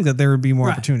 You would think that there would be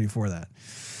more opportunity for that.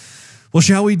 Well,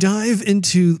 shall we dive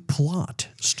into plot,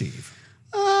 Steve?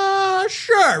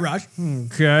 Sure, Raj.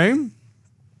 Okay.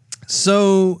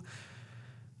 So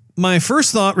my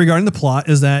first thought regarding the plot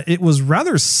is that it was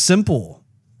rather simple.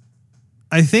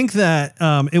 I think that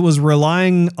it was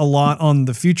relying a lot on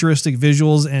the futuristic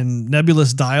visuals and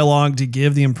nebulous dialogue to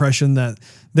give the impression that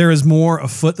there is more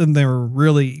afoot than there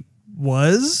really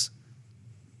was.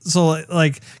 So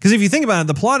because if you think about it,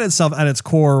 the plot itself at its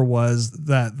core was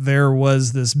that there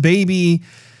was this baby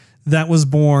that was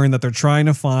born that they're trying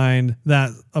to find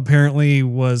that apparently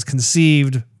was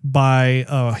conceived by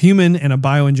a human and a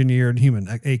bioengineered human,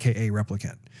 aka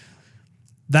replicant.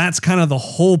 That's kind of the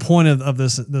whole point of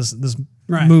this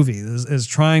movie is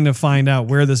trying to find out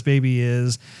where this baby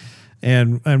is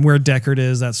and where Deckard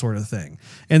is, that sort of thing.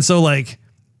 And so like,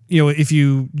 you know, if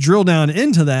you drill down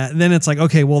into that, then it's like,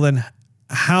 okay, well then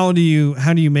how do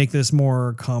you make this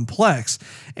more complex?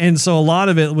 And so a lot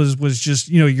of it was just,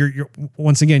 you know, you're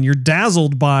once again, you're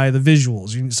dazzled by the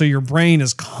visuals. So your brain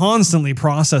is constantly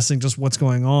processing just what's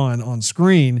going on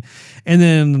screen. And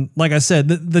then, like I said,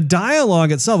 the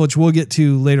dialogue itself, which we'll get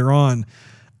to later on,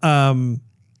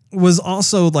 was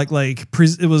also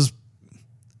it was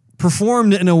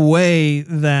performed in a way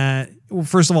that,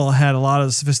 first of all, had a lot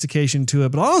of sophistication to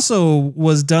it, but also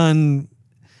was done.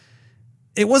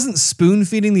 It wasn't spoon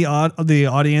feeding the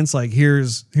audience. Like,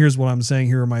 here's what I'm saying.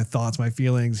 Here are my thoughts, my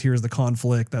feelings. Here's the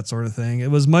conflict, that sort of thing. It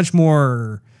was much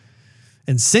more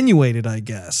insinuated, I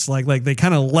guess. Like they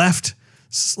kind of left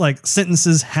like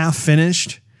sentences half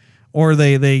finished, or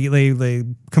they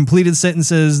completed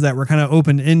sentences that were kind of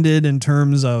open ended in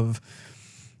terms of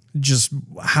just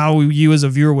how you as a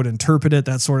viewer would interpret it,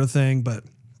 that sort of thing. But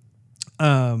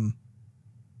I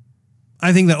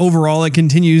think that overall it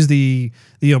continues the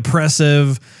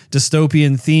oppressive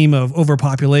dystopian theme of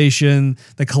overpopulation,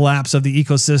 the collapse of the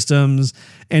ecosystems,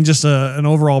 and just an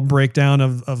overall breakdown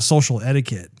of social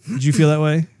etiquette. Did you feel that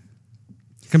way?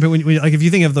 Like if you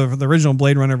think of the original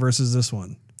Blade Runner versus this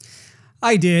one.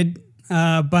 I did,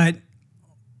 but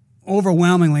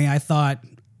overwhelmingly I thought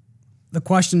the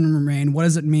question remained, what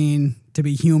does it mean to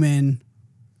be human,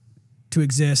 to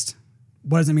exist?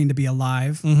 What does it mean to be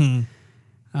alive? Mm-hmm.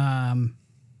 And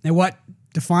what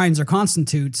defines or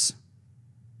constitutes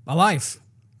a life,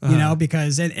 you know,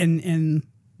 because in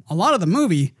a lot of the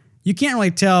movie, you can't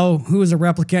really tell who is a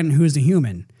replicant and who is a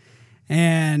human.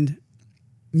 And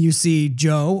you see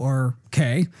Joe, or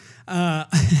K,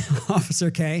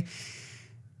 Officer K,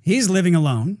 he's living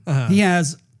alone. He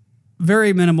has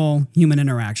very minimal human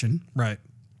interaction. Right.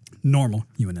 Normal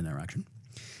human interaction.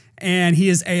 And he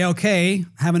is A-OK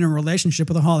having a relationship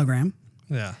with a hologram.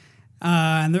 Yeah.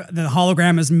 And the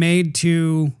hologram is made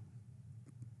to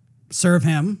serve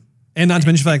him. And not to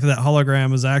mention the fact that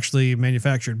hologram was actually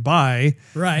manufactured by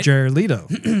Jared Leto.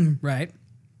 Right.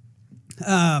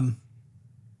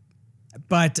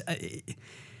 But I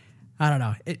don't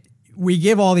know. We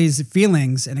give all these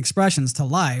feelings and expressions to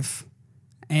life,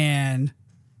 and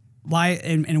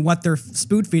what they're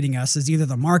spoon feeding us is either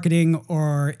the marketing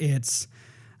or it's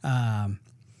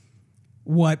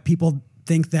what people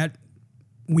think that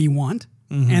we want,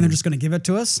 and they're just going to give it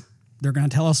to us. They're going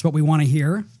to tell us what we want to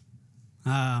hear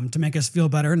to make us feel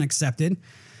better and accepted.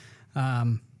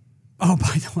 Oh,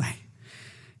 by the way,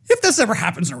 if this ever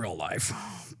happens in real life,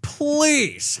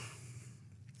 please,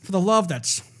 for the love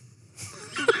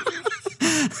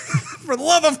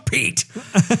of Pete,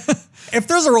 if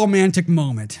there's a romantic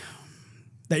moment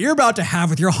that you're about to have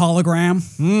with your hologram,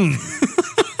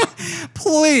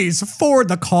 please forward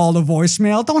the call to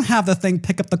voicemail. Don't have the thing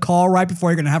pick up the call right before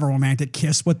you're going to have a romantic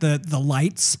kiss with the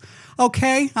lights.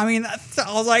 Okay? I mean, I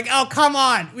was like, oh, come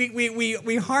on.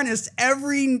 We harnessed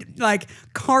every like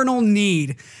carnal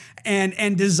need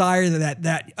and desire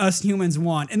that us humans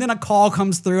want. And then a call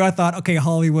comes through. I thought, okay,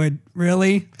 Hollywood,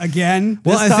 really? Again?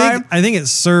 Well, I think it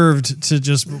served to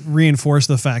just reinforce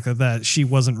the fact that she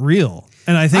wasn't real.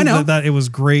 And I think that it was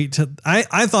great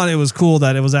I thought it was cool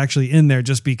that it was actually in there,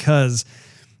 just because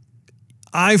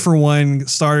I, for one,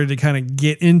 started to kind of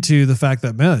get into the fact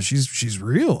that, man, she's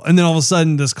real. And then all of a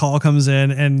sudden this call comes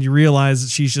in and you realize that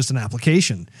she's just an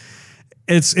application.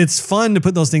 It's fun to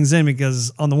put those things in,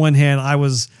 because on the one hand, I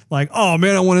was like, oh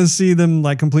man, I want to see them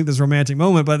like complete this romantic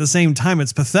moment. But at the same time,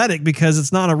 it's pathetic because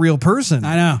it's not a real person.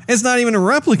 I know. It's not even a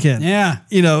replicant. Yeah.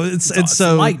 You know, it's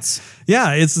so lights.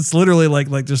 Yeah. It's literally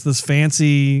like just this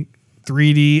fancy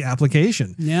 3D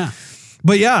application. Yeah.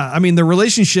 But yeah, I mean, the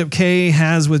relationship Kay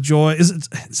has with Joy,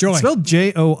 it's Joy. spelled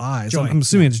J-O-I. So Joy. I'm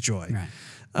assuming it's Joy. Right.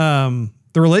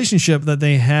 The relationship that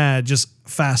they had just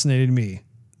fascinated me.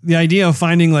 The idea of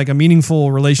finding like a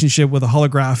meaningful relationship with a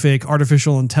holographic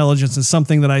artificial intelligence is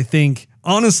something that I think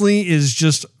honestly is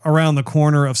just around the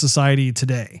corner of society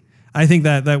today. I think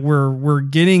that we're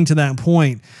getting to that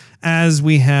point as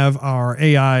we have our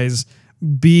AIs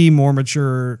be more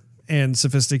mature and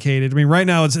sophisticated. I mean, right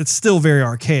now it's still very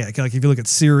archaic. Like if you look at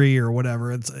Siri or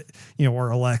whatever, it's, you know, or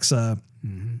Alexa,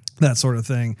 that sort of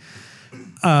thing.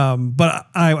 But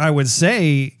I would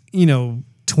say, you know,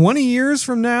 20 years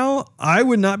from now, I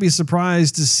would not be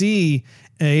surprised to see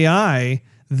AI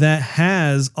that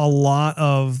has a lot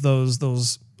of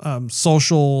those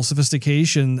social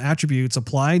sophistication attributes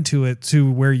applied to it, to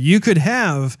where you could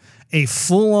have a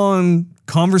full-on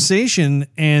conversation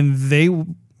and they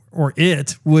or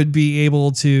it would be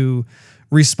able to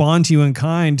respond to you in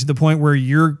kind to the point where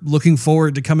you're looking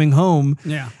forward to coming home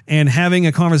and having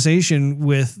a conversation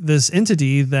with this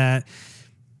entity that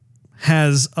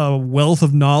has a wealth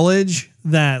of knowledge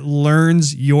that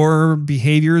learns your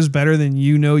behaviors better than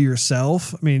you know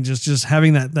yourself. I mean, just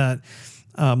having that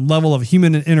level of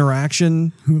human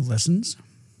interaction. Who listens?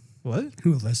 What?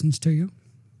 Who listens to you?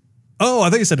 Oh,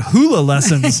 I think you said hula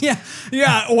lessons. Yeah.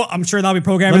 Well, I'm sure that'll be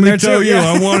programmed in Let there me tell too. you,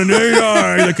 I want an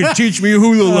AI that could teach me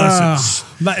hula lessons.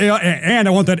 And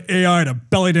I want that AI to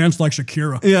belly dance like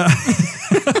Shakira. Yeah.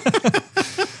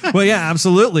 Well, yeah,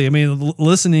 absolutely. I mean,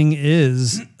 listening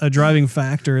is a driving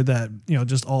factor that,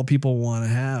 just all people want to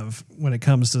have when it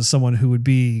comes to someone who would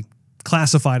be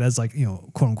classified as like,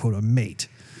 quote unquote, a mate.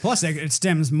 Plus, it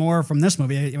stems more from this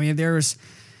movie. I mean, there's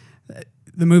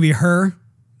the movie Her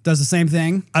does the same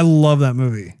thing. I love that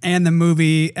movie. And the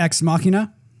movie Ex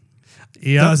Machina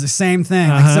does the same thing.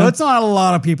 So it's on a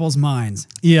lot of people's minds.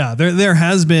 Yeah, there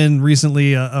has been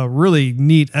recently a really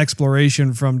neat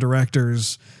exploration from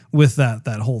directors with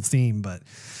that whole theme, but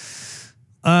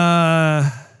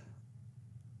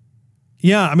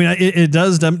yeah, I mean,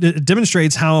 it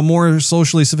demonstrates how a more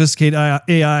socially sophisticated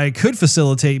AI could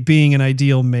facilitate being an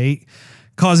ideal mate,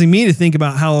 causing me to think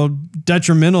about how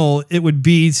detrimental it would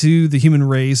be to the human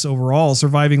race overall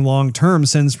surviving long term,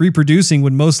 since reproducing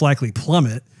would most likely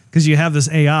plummet because you have this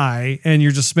AI and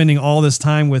you're just spending all this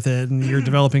time with it and you're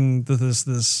developing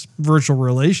this virtual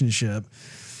relationship.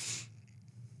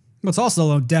 It's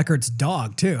also Deckard's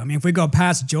dog, too. I mean, if we go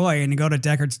past Joy and you go to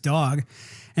Deckard's dog,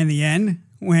 in the end,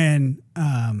 when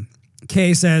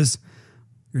Kay says,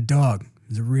 "Your dog,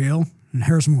 is it real?" And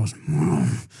Harrison goes, "Why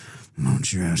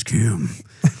don't you ask him?"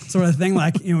 Sort of thing,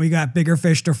 like, we got bigger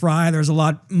fish to fry. There's a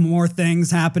lot more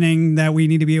things happening that we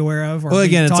need to be aware of or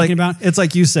talking about. It's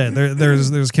like you said,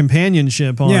 there's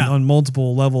companionship on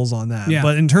multiple levels on that. Yeah.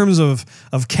 But in terms of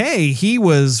Kay, he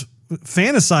was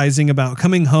fantasizing about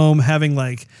coming home, having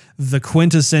like the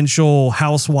quintessential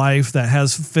housewife that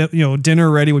has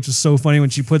dinner ready, which is so funny when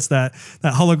she puts that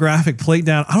holographic plate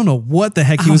down. I don't know what the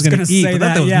heck he was going to eat, but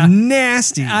that was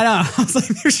nasty. I know. I was like,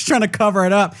 they're just trying to cover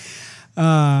it up.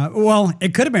 Well,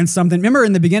 it could have been something. Remember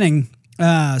in the beginning,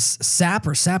 Sap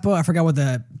or Sapo, I forgot what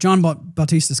John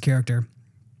Bautista's character,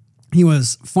 he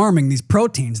was farming these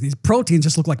proteins. These proteins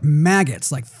just look like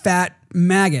maggots, like fat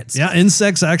maggots. Yeah,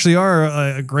 insects actually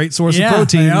are a great source of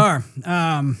protein. They are.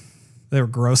 They were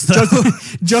gross though.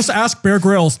 Just ask Bear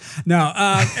Grylls. No.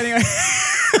 Anyway,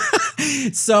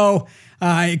 so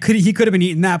he could have been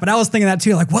eating that, but I was thinking that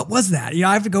too. Like, what was that?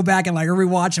 I have to go back and like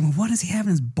rewatch him. What does he have in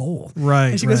his bowl?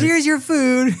 Right. And she goes, "Here's your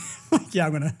food." Yeah,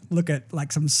 I'm gonna look at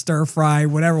like some stir fry,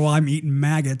 whatever, while I'm eating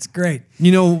maggots. Great.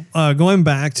 Going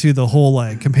back to the whole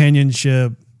like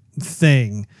companionship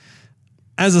thing.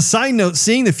 As a side note,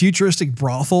 seeing the futuristic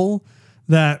brothel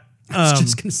that I was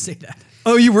just gonna say that.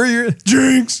 Oh, you were your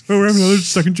Jinx. Oh, we're having another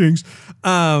second Jinx.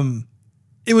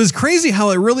 It was crazy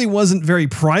how it really wasn't very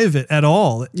private at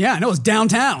all. Yeah, no, it was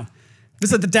downtown. This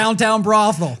is at the downtown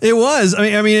brothel. It was.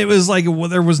 I mean, it was like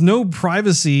there was no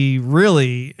privacy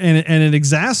really, and it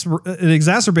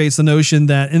exacerbates the notion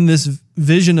that in this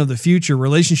vision of the future,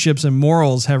 relationships and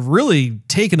morals have really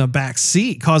taken a back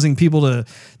seat, causing people to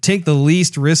take the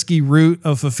least risky route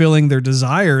of fulfilling their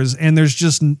desires, and it's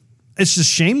just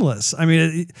shameless. I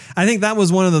mean, I think that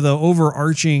was one of the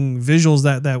overarching visuals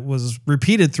that was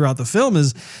repeated throughout the film.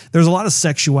 Is there's a lot of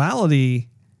sexuality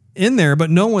in there, but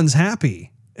no one's happy.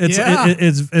 It's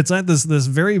at this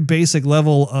very basic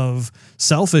level of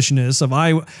selfishness of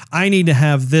I need to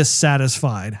have this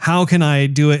satisfied. How can I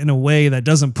do it in a way that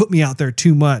doesn't put me out there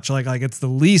too much? Like it's the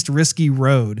least risky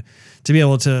road to be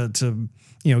able to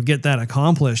get that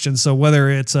accomplished. And so whether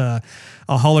it's a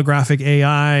holographic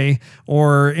AI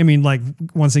or, I mean, like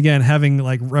once again, having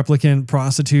like replicant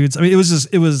prostitutes. I mean, it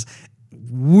was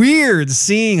weird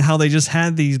seeing how they just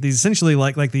had these essentially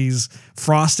like these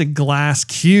frosted glass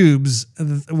cubes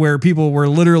where people were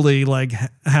literally like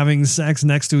having sex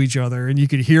next to each other and you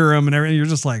could hear them and everything. You're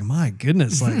just like, my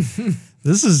goodness, like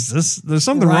there's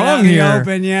something wrong here.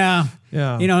 Open, yeah.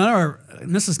 Yeah.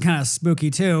 This is kind of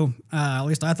spooky too. At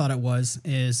least I thought it was.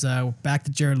 Is back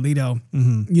to Jared Leto.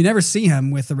 Mm-hmm. You never see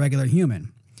him with a regular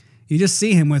human. You just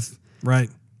see him with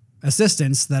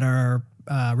assistants that are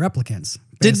replicants.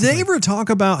 Did they ever talk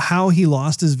about how he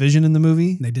lost his vision in the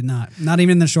movie? They did not. Not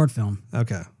even in the short film.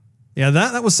 Okay. Yeah,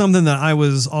 that was something that I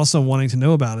was also wanting to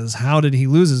know about, is how did he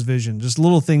lose his vision? Just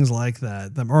little things like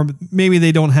that. Or maybe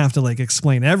they don't have to like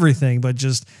explain everything, but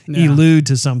just allude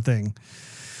to something.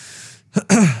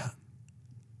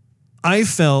 I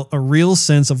felt a real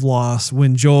sense of loss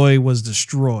when Joy was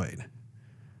destroyed.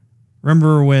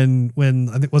 Remember when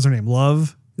I think, what's her name?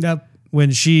 Love? Yep.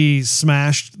 when she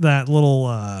smashed that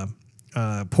little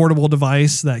portable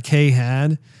device that Kay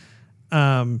had.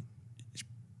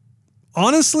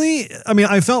 Honestly, I mean,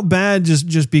 I felt bad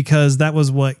just because that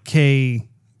was what Kay,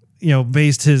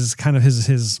 based his kind of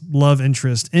his love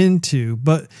interest into,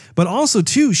 but also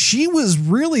too, she was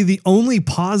really the only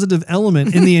positive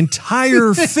element in the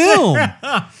entire film.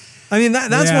 I mean,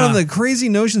 that's one of the crazy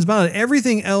notions about it.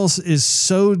 Everything else is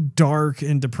so dark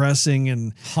and depressing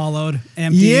and hollowed,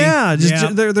 empty. Yeah,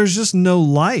 there's just no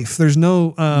life. There's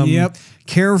no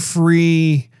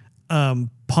carefree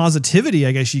positivity,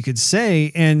 I guess you could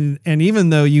say. And even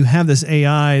though you have this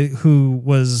AI who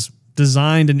was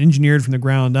designed and engineered from the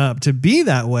ground up to be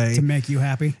that way, to make you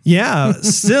happy. Yeah.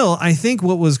 Still, I think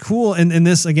what was cool, and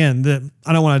this again,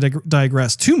 I don't want to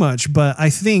digress too much, but I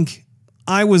think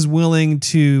I was willing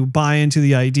to buy into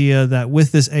the idea that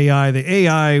with this AI, the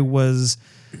AI was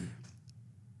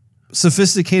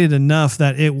sophisticated enough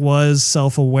that it was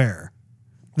self-aware,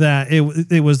 that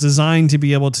it was designed to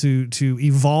be able to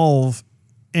evolve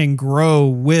and grow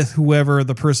with whoever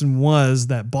the person was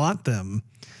that bought them.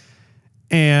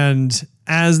 And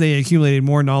as they accumulated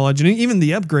more knowledge and even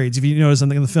the upgrades, if you notice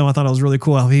something in the film, I thought it was really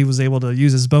cool how he was able to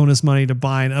use his bonus money to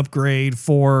buy an upgrade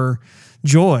for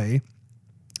Joy.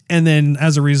 And then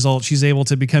as a result, she's able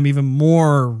to become even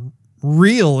more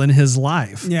real in his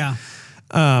life. Yeah.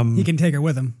 He can take her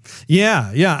with him.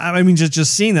 Yeah. Yeah. I mean,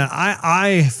 just seeing that,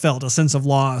 I felt a sense of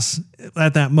loss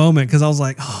at that moment because I was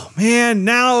like, oh man,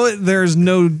 now there's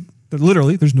no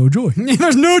joy. There's no joy.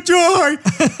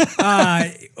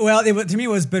 Well, to me, it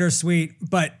was bittersweet,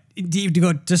 but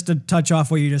just to touch off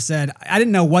what you just said, I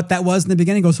didn't know what that was in the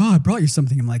beginning. He goes, oh, I brought you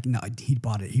something. I'm like, no, he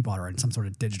bought it. He bought her in some sort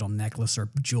of digital necklace or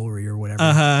jewelry or whatever.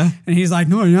 And he's like,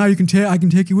 no, now I can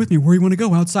take you with me where you want to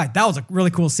go outside. That was a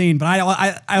really cool scene. But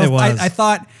I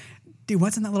thought, dude,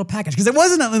 what's in that little package? Because it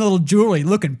wasn't a little jewelry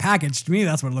looking package. To me,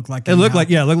 that's what it looked like. It looked like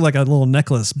a little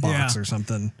necklace box or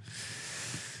something.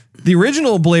 The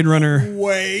original Blade Runner.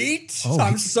 Wait.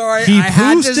 I'm sorry. He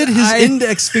posted his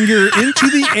index finger into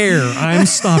the air. I'm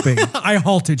stopping. I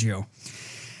halted you.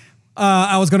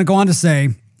 I was going to go on to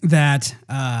say that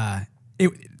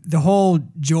the whole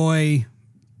Joy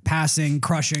passing,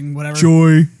 crushing, whatever.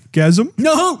 Joy-gasm?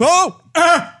 No.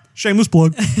 Oh! Shameless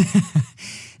plug.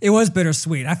 It was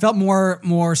bittersweet. I felt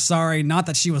more sorry, not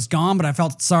that she was gone, but I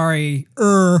felt sorry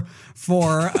for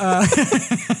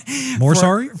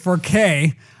for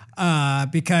Kay.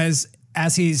 Because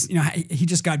as he's, he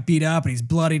just got beat up and he's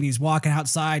bloody and he's walking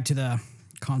outside to the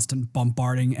constant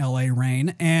bombarding LA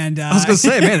rain. And I was going to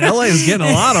say, man, LA is getting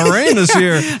a lot of rain this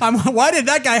year. Why did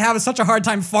that guy have such a hard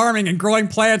time farming and growing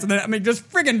plants? And then, just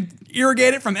friggin'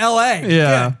 irrigate it from LA.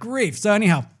 Yeah. Good grief. So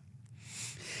anyhow,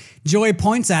 Joy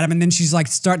points at him and then she's like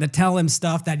starting to tell him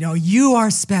stuff that, you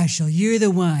are special. You're the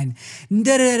one.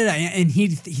 And he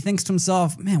thinks to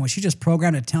himself, man, was she just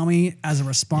programmed to tell me as a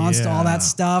response to all that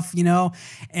stuff,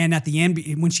 And at the end,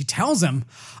 when she tells him,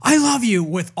 I love you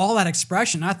with all that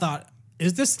expression, I thought,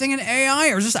 is this thing an AI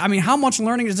or is this, how much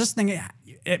learning is this thing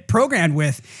programmed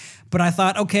with? But I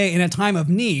thought, okay, in a time of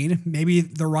need, maybe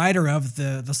the writer of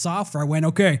the software went,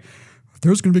 okay, if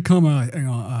there's going to become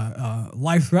a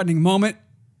life-threatening moment,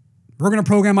 we're going to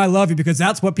program I love you because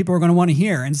that's what people are going to want to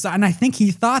hear. And I think he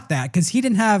thought that because he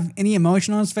didn't have any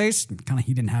emotion on his face.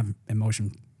 He didn't have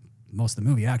emotion most of the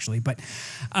movie, actually. But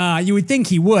you would think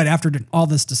he would after all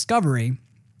this discovery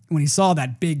when he saw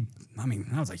that big,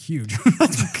 that was huge.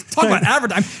 Talk about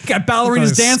advertising. Got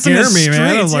ballerinas dancing in the streets.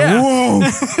 Man. I was like, whoa.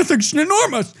 It's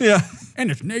enormous. Yeah. And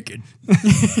it's naked.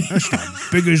 That's the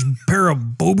biggest pair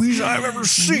of boobies I've ever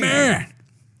seen. Man.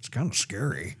 It's kind of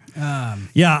scary.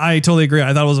 Yeah, I totally agree.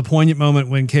 I thought it was a poignant moment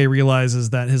when Kay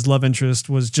realizes that his love interest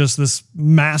was just this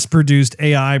mass-produced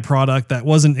AI product that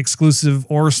wasn't exclusive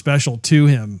or special to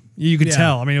him. You could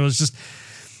tell. It was just...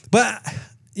 But,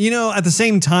 at the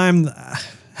same time,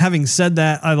 having said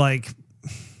that,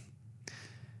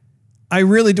 I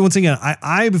really do. Once again,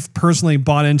 I've personally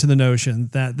bought into the notion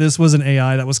that this was an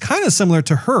AI that was kind of similar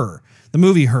to Her, the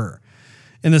movie Her,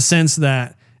 in the sense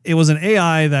that it was an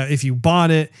AI that if you bought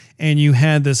it and you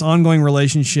had this ongoing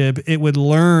relationship, it would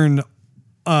learn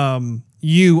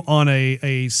you on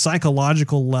a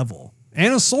psychological level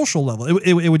and a social level.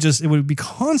 It would be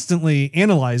constantly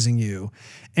analyzing you.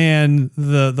 And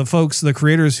the folks, the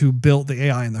creators who built the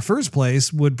AI in the first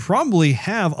place would probably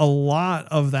have a lot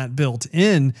of that built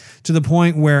in to the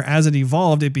point where as it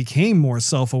evolved, it became more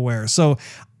self-aware. So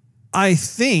I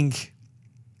think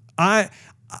I'm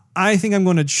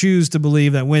going to choose to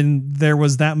believe that when there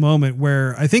was that moment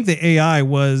where I think the AI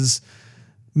was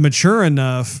mature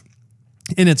enough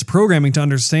in its programming to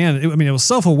understand, it was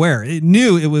self-aware. It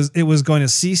knew it was going to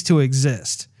cease to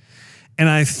exist. And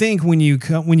I think when you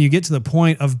get to the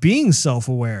point of being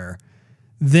self-aware,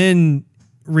 then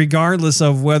regardless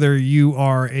of whether you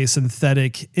are a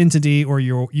synthetic entity or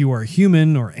you are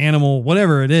human or animal,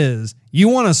 whatever it is, you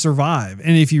want to survive.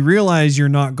 And if you realize you're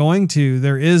not going to,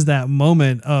 there is that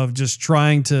moment of just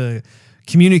trying to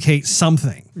communicate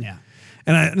something. Yeah.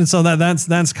 And so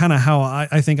that's kind of how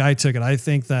I think I took it. I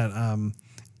think that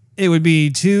it would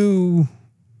be too.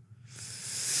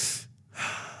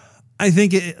 I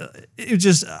think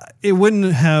it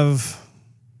wouldn't have.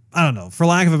 I don't know, for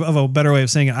lack of a better way of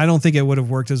saying it, I don't think it would have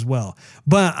worked as well.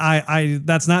 But I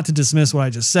that's not to dismiss what I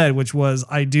just said, which was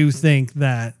I do think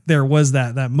that there was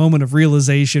that moment of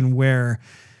realization where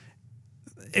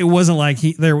it wasn't like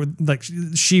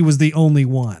she was the only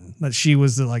one, that she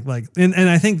was and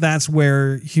I think that's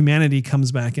where humanity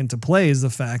comes back into play, is the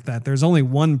fact that there's only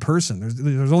one person,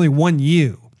 there's only one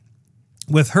you.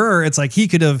 With her, it's like he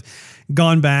could have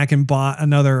gone back and bought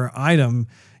another item.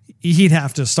 He'd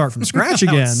have to start from scratch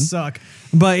again. Suck.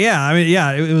 But yeah, I mean,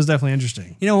 yeah, it was definitely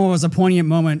interesting. You know what was a poignant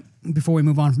moment before we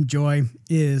move on from Joy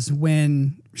is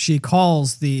when she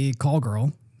calls the call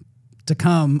girl to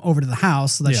come over to the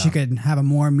house so that she could have a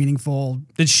more meaningful.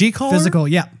 Did she call physical? her?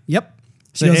 Yeah. Yep.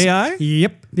 She The AI?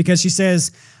 Yep. Because she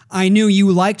says, "I knew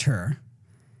you liked her."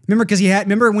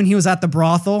 Remember when he was at the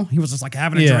brothel? He was just like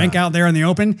having a drink out there in the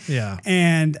open. Yeah.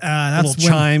 And that's little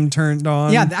chime turned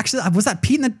on. Yeah, actually, was that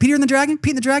Peter and the Dragon?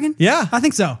 Pete and the Dragon? Yeah. I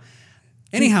think so.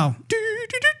 Anyhow.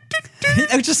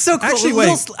 It was just so cool. Actually,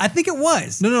 wait. I think it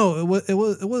was. No, it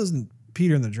wasn't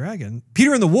Peter and the Dragon.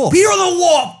 Peter and the Wolf. Peter and the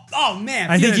Wolf. Oh,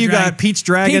 man. I think you got Pete's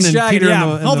Dragon and Peter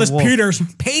and the all this Wolf. Peters.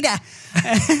 Peter.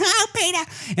 Oh, Peter.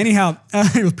 Anyhow,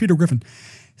 it was Peter Griffin.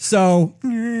 So...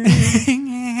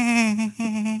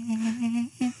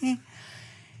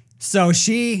 So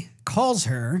she calls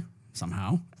her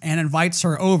somehow and invites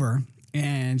her over,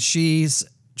 and she's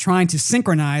trying to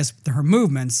synchronize her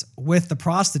movements with the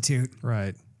prostitute.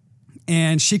 Right.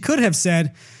 And she could have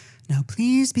said, "Now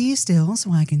please be still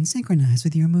so I can synchronize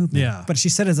with your movement." Yeah. But she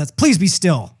said it as, "Please be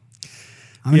still.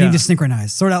 I'm gonna need to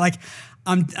synchronize." Sort of like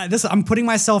I'm putting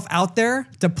myself out there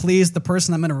to please the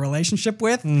person I'm in a relationship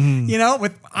with. You know,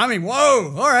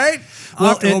 whoa, all right. I'll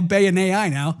have to obey an AI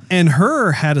now. And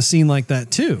her had a scene like that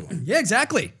too. Yeah,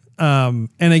 exactly. And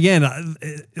again,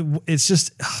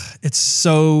 it's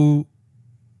so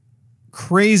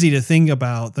crazy to think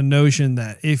about the notion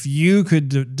that if you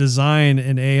could design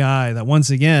an AI that once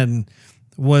again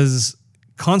was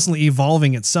constantly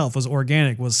evolving itself, was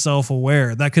organic, was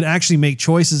self-aware, that could actually make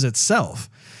choices itself.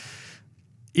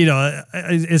 You know,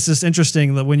 it's just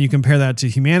interesting that when you compare that to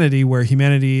humanity, where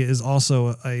humanity is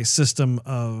also a system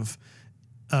of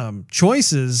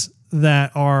choices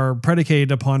that are predicated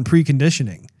upon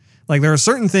preconditioning. Like there are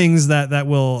certain things that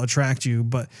will attract you,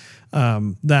 but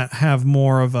that have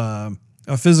more of a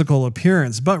physical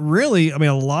appearance. But really, I mean,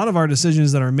 a lot of our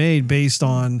decisions that are made based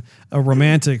on a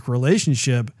romantic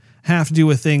relationship have to do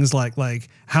with things like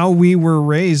how we were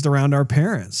raised around our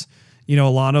parents. You know,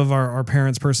 a lot of our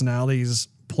parents' personalities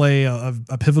play a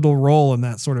pivotal role in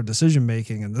that sort of decision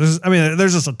making, and there's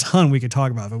just a ton we could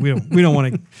talk about, but we don't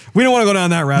want to go down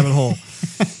that rabbit hole.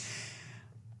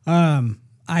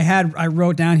 I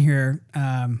wrote down here,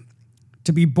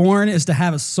 to be born is to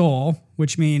have a soul,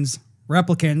 which means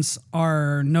replicants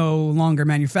are no longer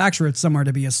manufactured somewhere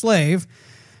to be a slave,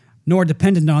 nor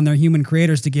dependent on their human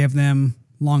creators to give them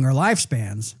longer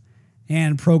lifespans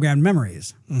and programmed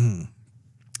memories. Mm-hmm.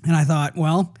 And I thought,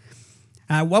 well,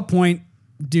 at what point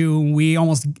do we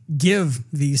almost give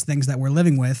these things that we're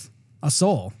living with a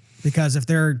soul? Because if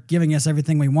they're giving us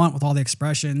everything we want with all the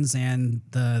expressions and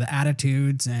the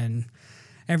attitudes and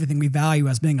everything we value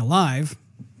as being alive,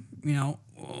 you know,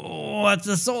 what's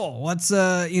a soul? What's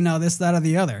this, that, or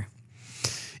the other?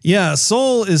 Yeah,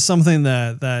 soul is something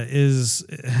that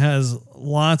has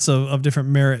lots of different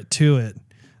merit to it,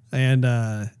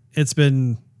 and it's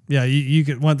been. Yeah, you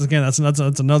could, once again,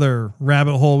 that's another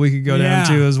rabbit hole we could go down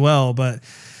to as well. But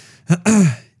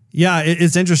yeah,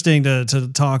 it's interesting to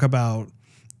talk about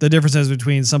the differences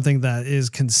between something that is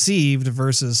conceived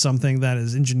versus something that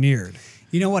is engineered.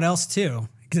 You know what else too?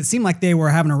 Because it seemed like they were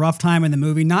having a rough time in the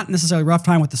movie, not necessarily a rough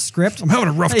time with the script. I'm having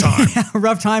a rough time. A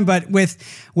rough time, but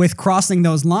with crossing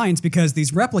those lines, because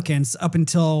these replicants up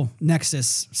until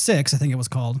Nexus 6, I think it was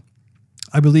called.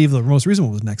 I believe the most recent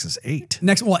one was Nexus 8.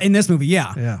 In this movie,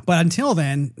 yeah. Yeah. But until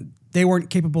then, they weren't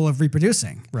capable of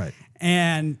reproducing. Right.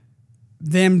 And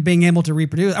them being able to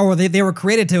reproduce, or they were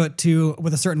created to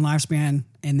with a certain lifespan,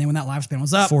 and then when that lifespan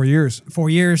was up, 4 years,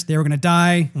 they were going to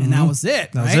die, and that was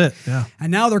it. That was it. Yeah. And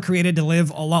now they're created to live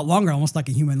a lot longer, almost like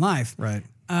a human life. Right.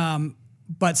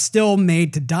 but still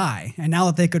made to die. And now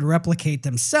that they could replicate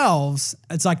themselves,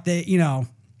 it's like they,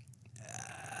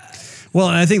 Well,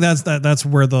 and I think that's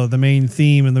where the main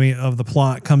theme and of the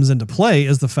plot comes into play,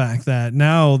 is the fact that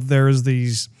now there's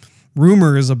these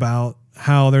rumors about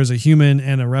how there's a human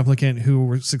and a replicant who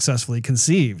were successfully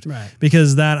conceived. Right.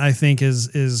 Because that, I think,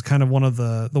 is kind of one of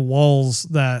the walls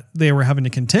that they were having to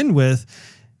contend with,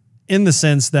 in the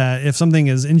sense that if something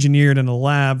is engineered in a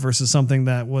lab versus something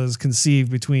that was conceived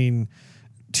between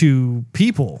two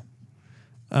people.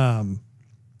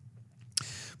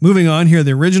 Moving on here,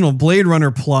 the original Blade Runner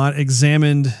plot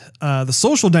examined the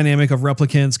social dynamic of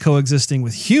replicants coexisting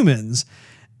with humans,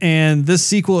 and this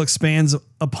sequel expands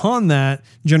upon that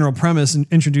general premise,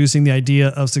 introducing the idea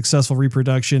of successful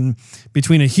reproduction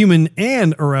between a human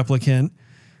and a replicant,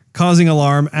 causing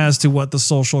alarm as to what the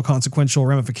social consequential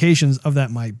ramifications of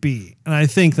that might be. And I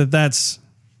think that that's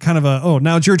kind of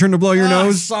now it's your turn to blow your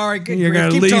nose. Sorry, good You're grief.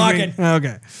 gonna Keep leave talking. me.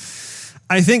 Okay.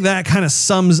 I think that kind of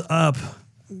sums up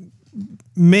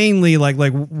mainly like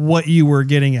what you were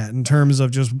getting at in terms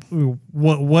of just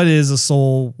what is a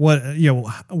soul, what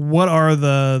are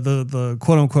the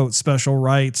quote unquote special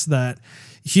rights that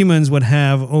humans would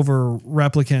have over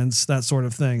replicants, that sort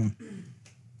of thing.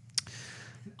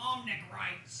 Omnic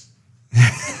rights.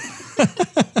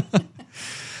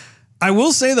 I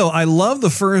will say though, I love the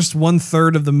first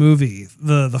 1/3 of the movie,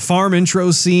 the farm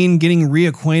intro scene, getting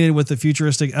reacquainted with the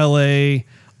futuristic LA,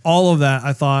 all of that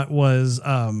I thought was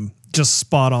just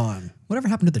spot on. Whatever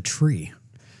happened to the tree?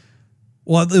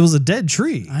 Well, it was a dead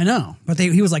tree. I know, but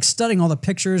he was like studying all the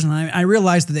pictures, and I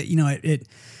realized that it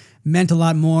meant a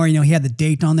lot more. He had the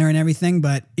date on there and everything,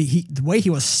 but the way he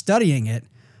was studying it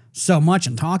so much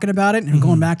and talking about it and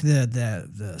going back to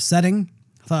the setting,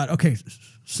 I thought, okay,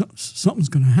 something's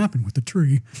going to happen with the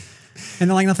tree, and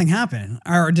then like nothing happened.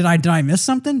 Or did I miss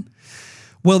something?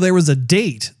 Well, there was a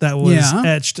date that was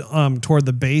etched toward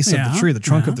the base of the tree, the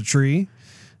trunk of the tree.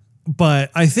 But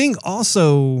I think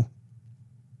also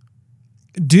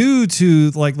due to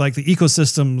like the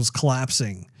ecosystems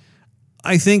collapsing,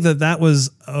 I think that was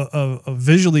a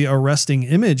visually arresting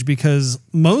image, because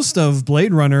most of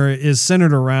Blade Runner is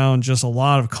centered around just a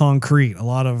lot of concrete, a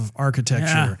lot of architecture.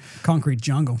 Yeah, concrete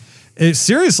jungle.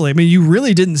 Seriously, I mean, you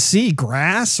really didn't see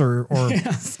grass or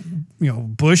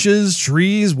bushes,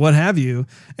 trees, what have you.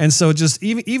 And so just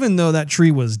even though that tree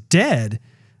was dead,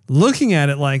 looking at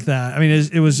it like that, I mean,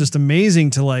 it was just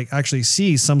amazing to like actually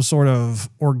see some sort of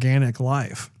organic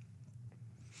life.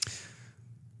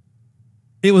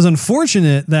 It was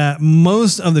unfortunate that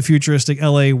most of the futuristic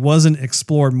LA wasn't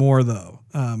explored more, though.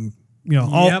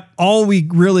 All we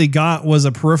really got was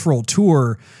a peripheral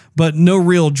tour, but no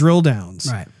real drill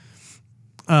downs. Right.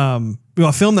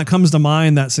 A film that comes to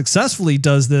mind that successfully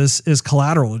does this is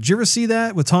Collateral. Did you ever see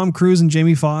that with Tom Cruise and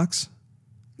Jamie Foxx?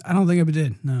 I don't think I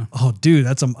did. No. Oh, dude,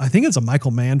 I think it's a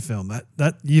Michael Mann film.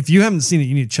 That if you haven't seen it,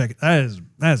 you need to check it.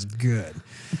 That is good.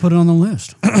 I'll put it on the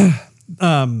list.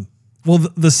 Well,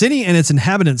 the city and its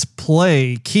inhabitants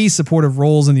play key supportive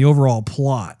roles in the overall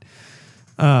plot.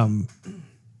 I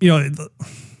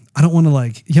don't want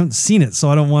to you haven't seen it, so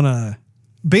I don't want to.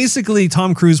 Basically,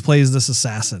 Tom Cruise plays this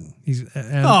assassin.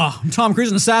 Tom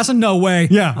Cruise, an assassin? No way.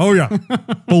 Yeah. Oh, yeah.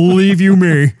 Believe you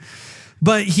me.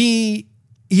 But he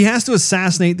has to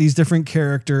assassinate these different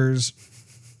characters.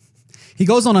 He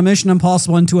goes on a Mission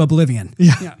Impossible into oblivion.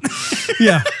 Yeah.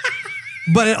 Yeah.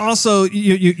 But it also,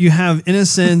 you have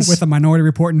innocence. With a Minority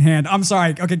Report in hand. I'm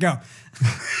sorry. Okay, go.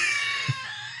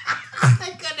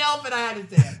 I couldn't help it. I had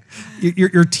to say it.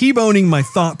 You're T-boning my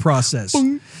thought process.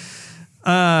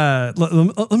 Let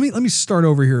me start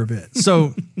over here a bit.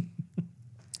 So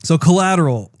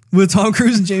Collateral with Tom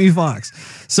Cruise and Jamie Foxx.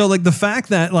 So like the fact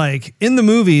that like in the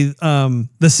movie,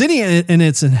 the city and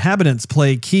its inhabitants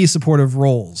play key supportive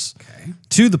roles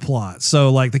to the plot.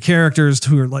 So like the characters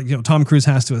who are like, Tom Cruise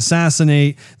has to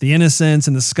assassinate, the innocents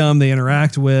and the scum they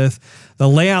interact with, the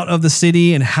layout of the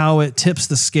city and how it tips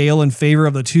the scale in favor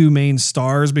of the two main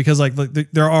stars. Because like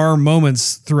there are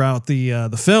moments throughout the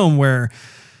film where,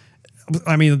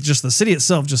 I mean, just the city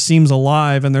itself just seems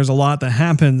alive, and there's a lot that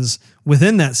happens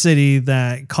within that city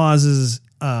that causes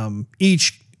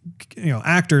each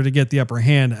actor to get the upper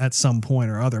hand at some point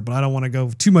or other. But I don't want to go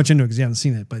too much into it because you haven't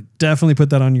seen it. But definitely put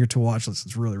that on your to watch list.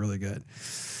 It's really, really good.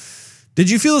 Did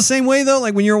you feel the same way though?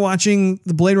 Like when you were watching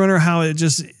the Blade Runner, how it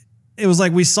was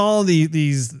like we saw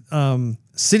these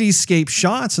cityscape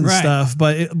shots and stuff,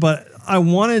 but I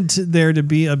wanted there to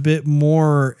be a bit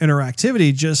more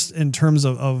interactivity just in terms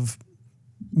of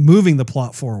moving the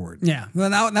plot forward. Yeah, well,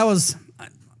 that was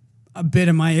a bit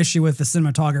of my issue with the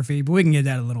cinematography, but we can get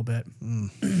that a little bit.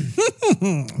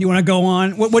 You want to go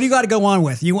on? What do you got to go on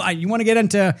with? You want to get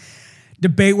into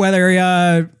debate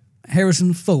whether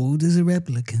Harrison Ford is a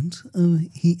replicant or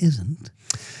he isn't.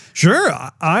 Sure,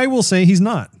 I will say he's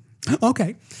not.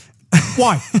 Okay.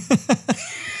 Why?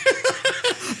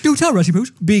 Do tell, Rusty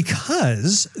Boots.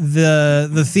 Because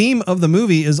the theme of the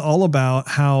movie is all about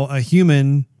how a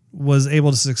human was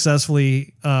able to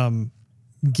successfully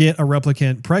get a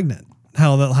replicant pregnant.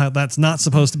 How that's not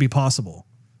supposed to be possible.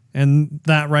 And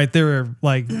that right there,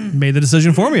 like, made the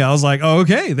decision for me. I was like, oh,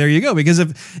 okay, there you go. Because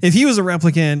if he was a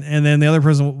replicant and then the other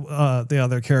person, the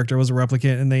other character was a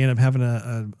replicant and they end up having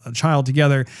a child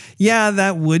together, yeah,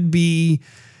 that would be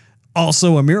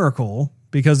also a miracle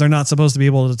because they're not supposed to be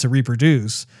able to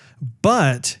reproduce.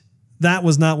 But that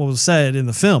was not what was said in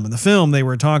the film. In the film, they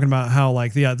were talking about how,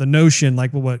 like, the notion,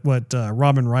 like what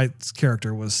Robin Wright's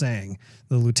character was saying,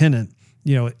 the lieutenant,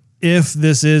 you know, if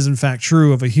this is in fact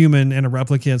true of a human and a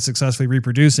replicant successfully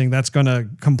reproducing, that's going to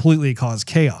completely cause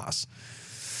chaos.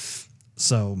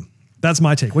 So that's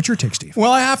my take. What's your take, Steve?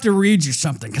 Well, I have to read you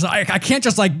something because I can't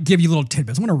just like give you little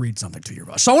tidbits. I want to read something to you,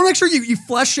 Russ. So I want to make sure you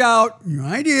flesh out your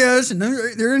ideas and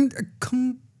they're in a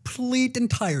complete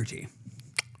entirety.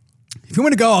 If you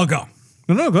want to go, I'll go.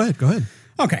 No, go ahead. Go ahead.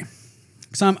 Okay.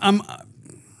 So I'm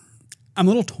a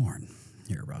little torn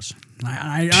here, Russ.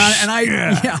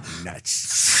 Yeah.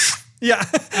 Nuts. Yeah.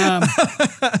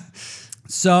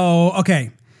 So, okay.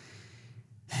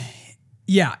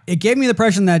 Yeah, it gave me the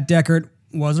impression that Deckard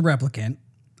was a replicant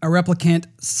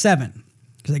 7,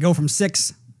 because they go from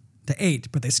 6 to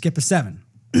 8, but they skip a 7.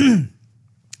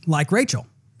 Like Rachel.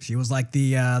 She was like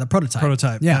the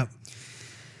prototype. Yeah.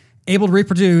 Able to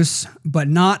reproduce, but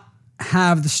not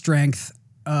have the strength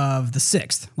of the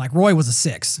 6th. Like Roy was a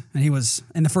 6, and he was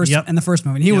in the first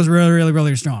movie. And he was really, really,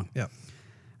 really strong. Yep.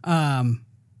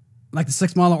 Like the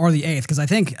 6th model or the 8th, because I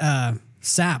think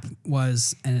Sap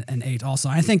was an 8 also.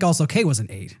 I think also K was an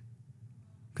 8.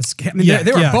 Because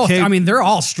they were both. K, I mean, they're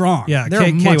all strong. Yeah, they're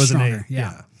K much was stronger. an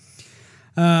 8.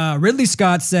 Yeah. Ridley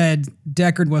Scott said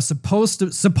Deckard was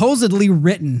supposedly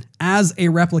written as a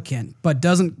replicant, but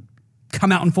doesn't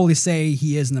come out and fully say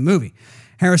he is in the movie.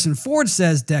 Harrison Ford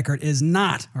says Deckard is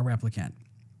not a replicant.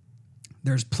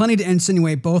 There's plenty to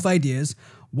insinuate both ideas.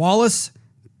 Wallace,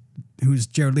 who's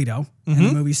Jared Leto in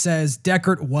the movie, says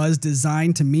Deckard was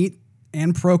designed to meet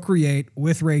and procreate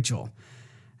with Rachel.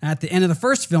 At the end of the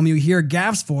first film, you hear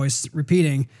Gaff's voice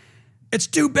repeating, "It's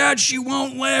too bad she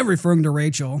won't live," referring to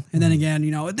Rachel. And then again,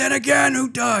 then again, who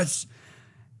does?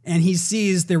 And he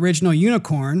sees the original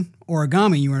unicorn,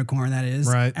 origami unicorn that is,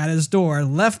 right, at his door,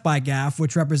 left by Gaff,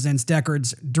 which represents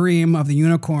Deckard's dream of the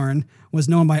unicorn was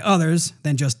known by others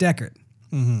than just Deckard.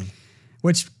 Mm-hmm.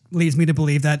 Which leads me to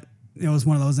believe that it was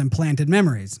one of those implanted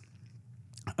memories.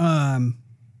 And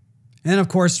then, of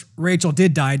course, Rachel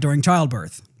did die during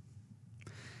childbirth.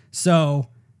 So,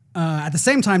 at the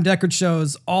same time, Deckard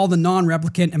shows all the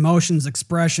non-replicant emotions,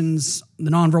 expressions,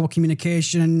 the nonverbal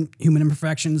communication, human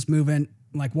imperfections, movement,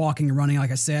 like walking and running,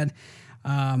 like I said,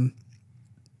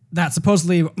 that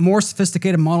supposedly more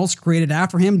sophisticated models created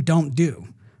after him don't do.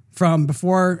 From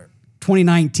before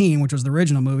 2019, which was the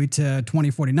original movie, to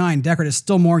 2049, Deckard is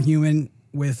still more human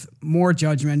with more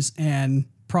judgments and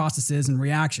processes and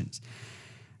reactions.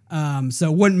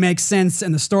 So it wouldn't make sense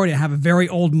in the story to have a very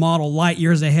old model light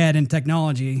years ahead in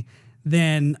technology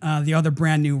than the other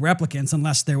brand new replicants,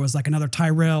 unless there was like another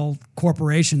Tyrell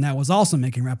corporation that was also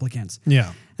making replicants.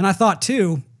 Yeah. And I thought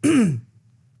too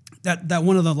that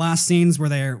one of the last scenes where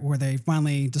they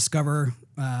finally discover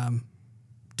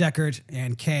Deckard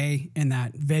and Kay in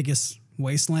that Vegas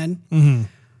wasteland. Mm-hmm.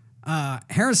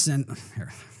 Harrison,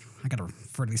 I gotta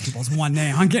refer to these people as one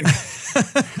name. I'm getting.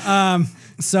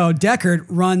 So Deckard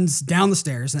runs down the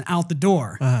stairs and out the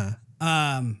door.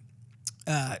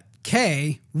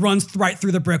 Kay runs right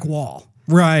through the brick wall.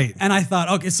 Right. And I thought,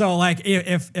 okay, so like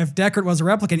if Deckard was a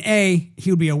replicant, he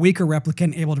would be a weaker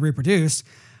replicant able to reproduce.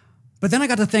 But then I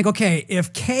got to think, okay,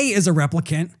 if Kay is a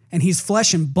replicant and he's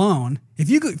flesh and bone,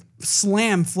 if you could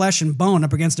slam flesh and bone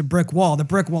up against a brick wall, the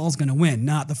brick wall is going to win,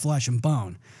 not the flesh and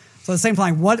bone. So at the same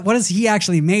time, what is he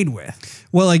actually made with?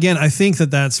 Well, again, I think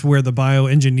that's where the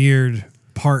bioengineered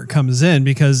part comes in,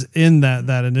 because in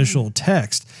that initial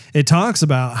text, it talks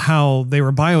about how they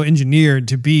were bioengineered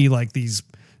to be like these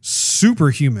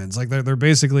superhumans. Like they're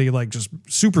basically like just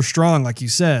super strong, like you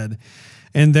said,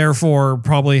 and therefore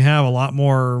probably have a lot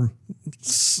more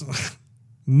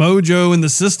mojo in the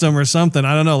system or something.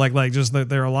 I don't know, like just that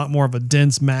they're a lot more of a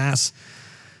dense mass.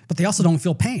 But they also don't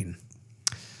feel pain.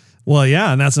 Well,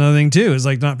 yeah, and that's another thing too, is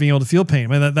like not being able to feel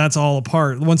pain. I mean, that's all a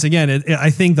part. Once again, I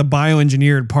think the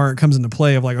bioengineered part comes into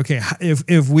play of like, okay,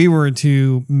 if we were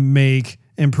to make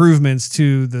improvements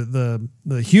to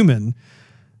the human,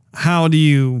 how do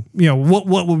you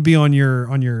what would be on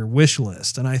your wish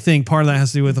list? And I think part of that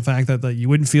has to do with the fact that you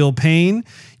wouldn't feel pain.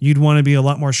 You'd want to be a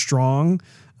lot more strong.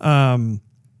 And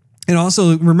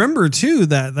also remember too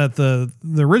that the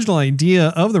original idea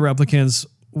of the replicants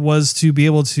was to be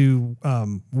able to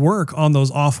work on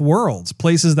those off worlds,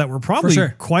 places that were probably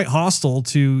quite hostile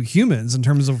to humans in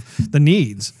terms of the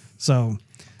needs. So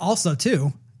also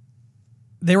too,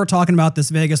 they were talking about this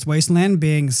Vegas wasteland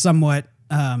being somewhat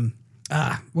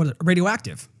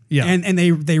radioactive. Yeah. And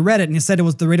they read it and it said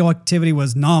the radioactivity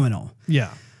was nominal.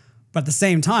 Yeah. But at the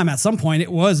same time, at some point,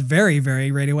 it was very,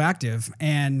 very radioactive.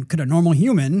 And could a normal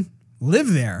human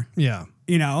live there? Yeah.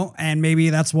 And maybe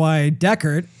that's why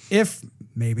Deckard, if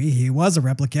maybe he was a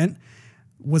replicant,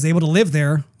 was able to live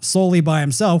there solely by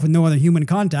himself with no other human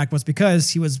contact, was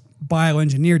because he was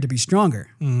bioengineered to be stronger.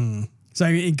 So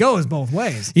it goes both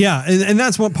ways. Yeah, and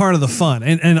that's what part of the fun.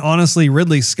 And honestly,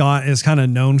 Ridley Scott is kind of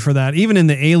known for that, even in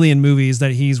the Alien movies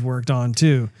that he's worked on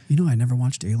too. I never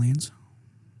watched Aliens.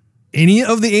 Any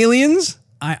of the Aliens?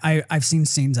 I've seen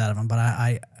scenes out of them, but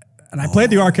I played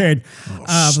the arcade.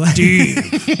 Steve.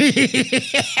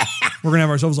 We're going to have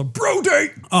ourselves a bro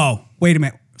date. Oh, wait a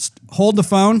minute. Hold the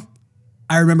phone.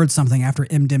 I remembered something after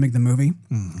Dimmick the movie.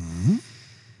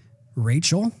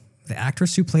 Rachel, the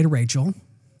actress who played Rachel.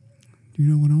 Do you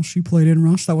know what else she played in,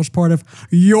 Rush? That was part of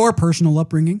your personal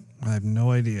upbringing. I have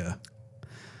no idea.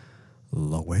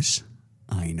 Lois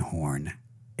Einhorn,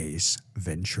 Ace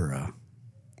Ventura.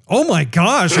 Oh my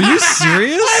gosh, are you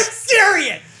serious? I'm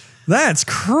serious. That's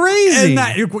crazy.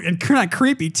 And kind of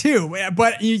creepy too,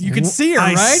 but you can see her,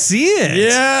 right? I see it.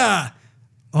 Yeah.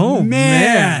 Oh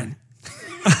man.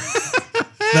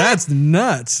 That's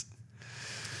nuts.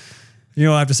 You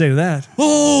know what I have to say to that?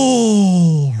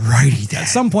 Oh, righty then. At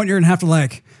some point, you're going to have to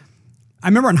I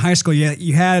remember in high school,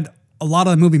 you had a lot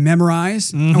of the movie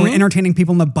memorized, and we're entertaining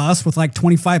people on the bus with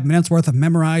 25 minutes worth of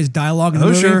memorized dialogue in the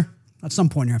movie. Sure. At some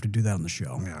point, you have to do that on the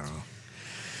show. Yeah.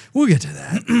 We'll get to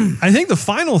that. I think the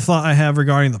final thought I have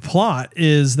regarding the plot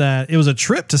is that it was a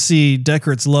trip to see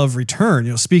Deckard's love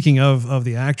return. Speaking of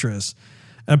the actress,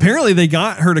 apparently they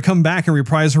got her to come back and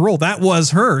reprise her role. That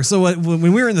was her. So when we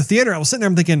were in the theater, I was sitting there,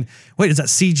 I'm thinking, wait, is that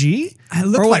CG?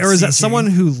 Or is that someone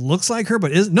who looks like her?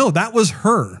 But no, that was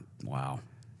her. Wow.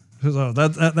 So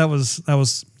that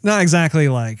was not exactly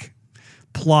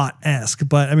plot-esque,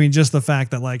 but I mean, just the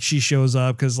fact that she shows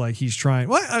up because he's trying.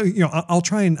 Well, I'll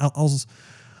try and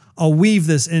I'll weave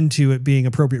this into it being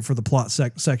appropriate for the plot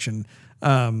section.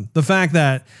 The fact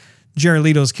that Jared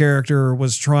Leto's character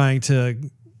was trying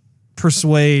to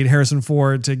persuade Harrison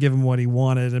Ford to give him what he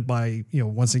wanted by,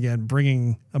 once again,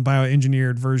 bringing a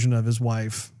bioengineered version of his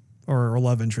wife or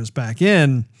love interest back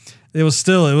in. It was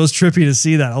trippy to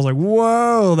see that. I was like,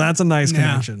 whoa, that's a nice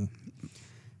connection.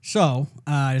 So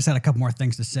I just had a couple more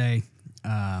things to say.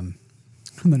 And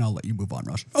then I'll let you move on,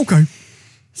 Rush. Okay.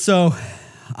 So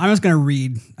I'm just going to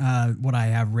read what I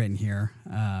have written here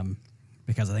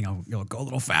because I think it'll go a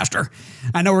little faster.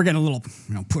 I know we're getting a little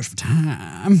push for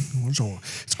time.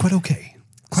 It's quite okay.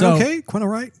 Quite okay? Quite all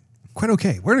right? Quite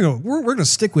okay. We're gonna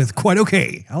stick with quite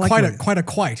okay. I like quite a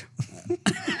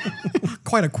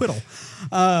quite a quittal.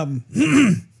 I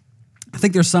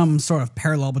think there's some sort of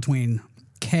parallel between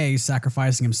Kay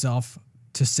sacrificing himself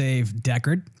to save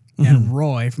Deckard and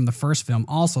Roy from the first film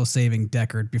also saving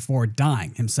Deckard before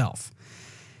dying himself.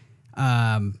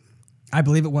 I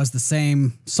believe it was the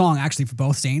same song actually for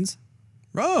both scenes.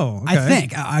 Oh, okay. I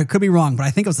think. I could be wrong, but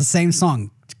I think it was the same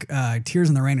song, Tears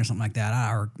in the Rain or something like that.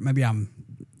 Or maybe I'm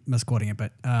misquoting it,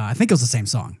 but I think it was the same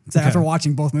song. So after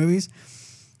watching both movies.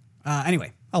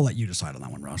 Anyway, I'll let you decide on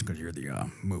that one, Ross, because you're the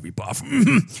movie buff.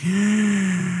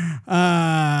 But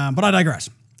I digress.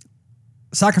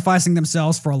 Sacrificing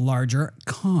themselves for a larger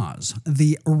cause,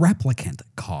 the replicant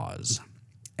cause.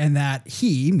 And that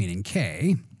he, meaning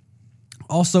Kay,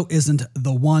 also isn't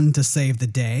the one to save the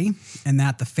day, and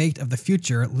that the fate of the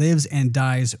future lives and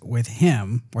dies with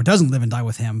him, or doesn't live and die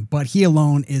with him, but he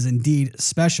alone is indeed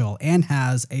special and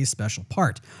has a special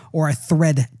part, or a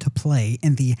thread to play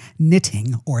in the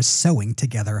knitting or sewing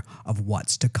together of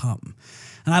what's to come.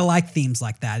 And I like themes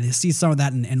like that. You see some of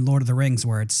that in Lord of the Rings,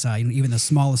 where it's even the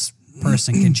smallest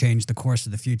person can change the course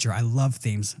of the future. I love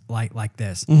themes like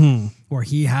this, where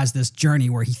he has this journey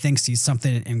where he thinks he's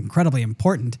something incredibly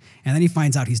important, and then he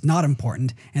finds out he's not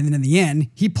important, and then in the end,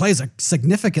 he plays a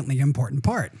significantly important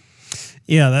part.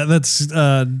 Yeah, that's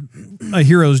a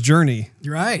hero's journey.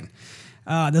 You're right.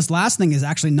 This last thing is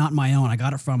actually not my own. I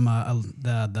got it from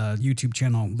the YouTube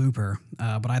channel Looper,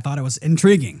 but I thought it was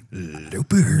intriguing.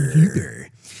 Looper.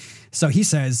 So he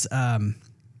says...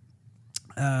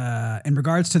 in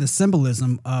regards to the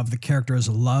symbolism of the characters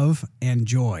love and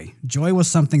joy. Joy was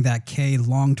something that Kay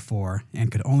longed for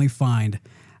and could only find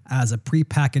as a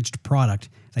prepackaged product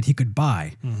that he could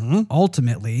buy.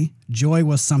 Ultimately, joy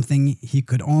was something he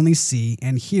could only see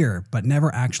and hear, but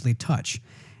never actually touch.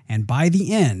 And by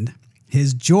the end,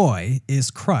 his joy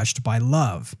is crushed by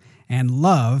love. And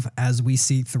love, as we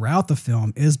see throughout the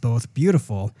film, is both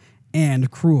beautiful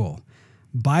and cruel.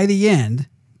 By the end,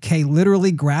 Kay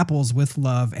literally grapples with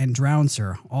love and drowns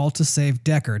her, all to save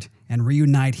Deckard and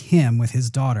reunite him with his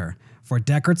daughter. For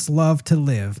Deckard's love to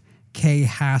live, Kay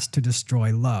has to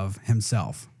destroy love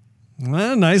himself.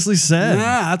 Well, nicely said.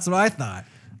 Yeah, that's what I thought.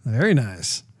 Very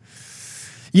nice.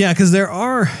 Yeah, because there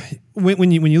are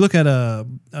when you look at a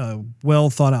well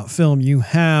thought out film, you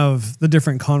have the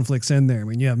different conflicts in there. I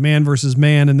mean, you have man versus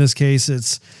man. In this case,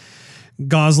 it's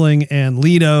Gosling and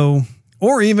Leto,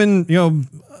 or even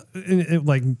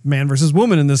like man versus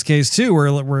woman in this case too,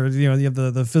 where you have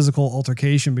the physical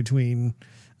altercation between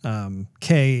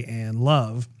Kay and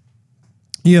Love.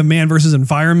 You have man versus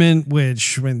environment,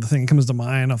 which the thing that comes to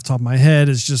mind off the top of my head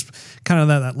is just kind of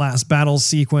that last battle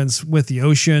sequence with the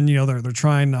ocean. They're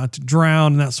trying not to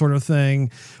drown and that sort of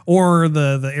thing, or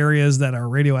the areas that are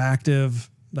radioactive,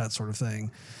 that sort of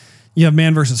thing. You have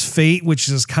man versus fate, which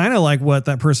is kind of like what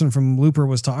that person from Looper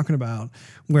was talking about,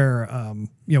 where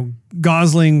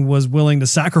Gosling was willing to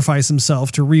sacrifice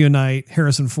himself to reunite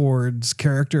Harrison Ford's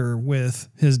character with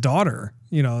his daughter.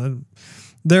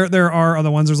 There are other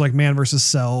ones. There's like man versus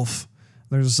self.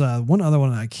 There's one other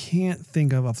one I can't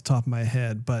think of off the top of my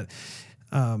head, but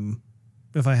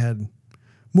if I had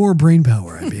more brain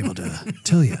power, I'd be able to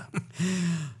tell you.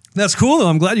 That's cool, though.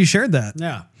 I'm glad you shared that.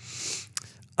 Yeah.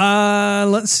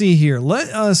 Let's see here. Let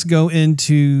us go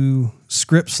into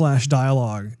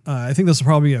script/dialogue. I think this will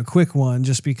probably be a quick one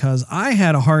just because I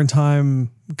had a hard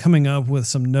time coming up with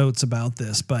some notes about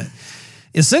this, but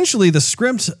essentially, the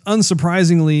script,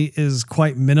 unsurprisingly, is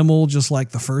quite minimal, just like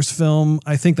the first film.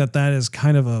 I think that is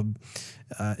kind of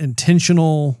a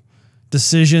intentional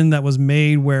decision that was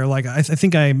made where, like, I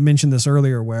think I mentioned this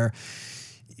earlier, where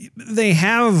they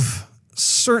have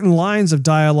certain lines of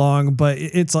dialogue, but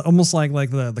it's almost like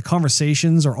the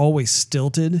conversations are always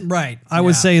stilted. Right. I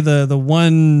would say the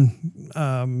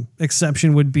one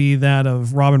exception would be that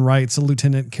of Robin Wright's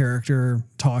lieutenant character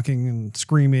talking and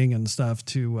screaming and stuff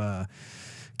to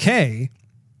Kay.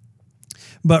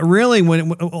 But really,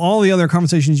 when all the other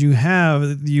conversations you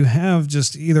have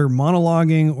just either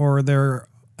monologuing or there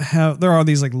are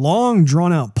these like long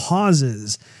drawn out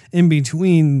pauses in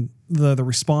between the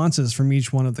responses from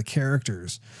each one of the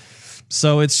characters.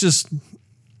 So it's just,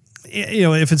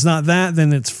 if it's not that,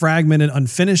 then it's fragmented,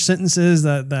 unfinished sentences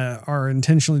that are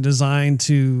intentionally designed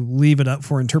to leave it up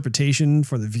for interpretation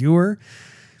for the viewer.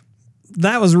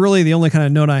 That was really the only kind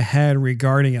of note I had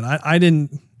regarding it. I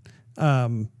didn't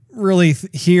really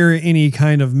hear any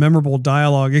kind of memorable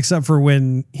dialogue except for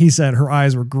when he said her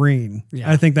eyes were green.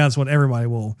 Yeah. I think that's what everybody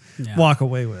will walk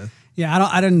away with. Yeah,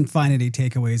 I didn't find any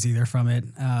takeaways either from it.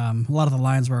 A lot of the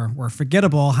lines were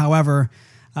forgettable. However,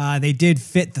 they did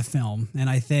fit the film, and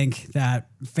I think that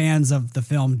fans of the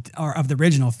film or of the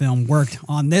original film worked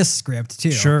on this script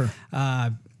too. Sure.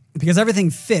 Because everything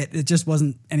fit. It just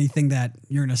wasn't anything that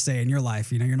you're going to say in your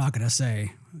life. You're not going to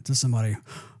say to somebody,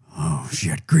 "Oh, she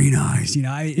had green eyes."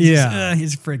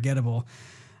 It's forgettable.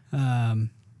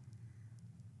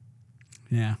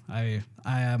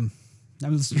 I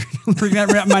was looking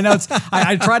at my notes.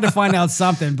 I tried to find out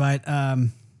something, but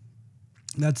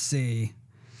let's see.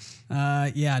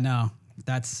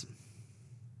 That's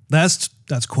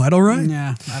quite all right.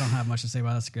 Yeah, I don't have much to say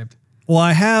about that script. Well,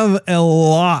 I have a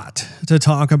lot to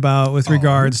talk about with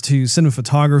regards to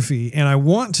cinematography, and I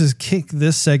want to kick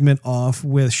this segment off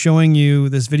with showing you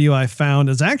this video I found.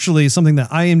 It's actually something that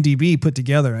IMDb put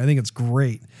together. I think it's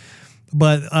great.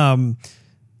 But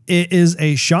it is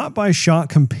a shot-by-shot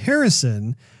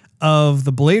comparison of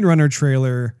the Blade Runner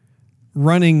trailer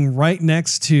running right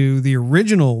next to the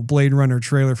original Blade Runner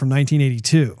trailer from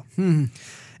 1982.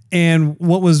 And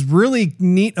what was really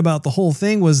neat about the whole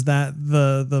thing was that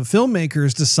the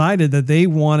filmmakers decided that they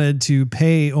wanted to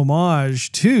pay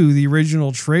homage to the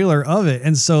original trailer of it.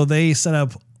 And so they set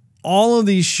up all of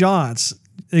these shots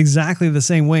exactly the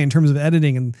same way in terms of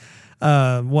editing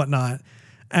and whatnot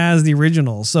as the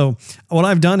original. So what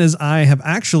I've done is I have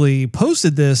actually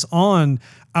posted this on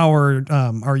our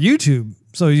YouTube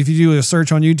So if you do a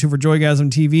search on YouTube for Joygasm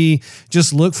TV,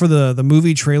 just look for the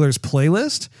movie trailers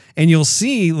playlist, and you'll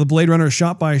see the Blade Runner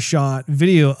shot-by-shot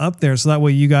video up there. So that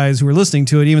way you guys who are listening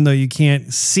to it, even though you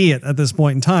can't see it at this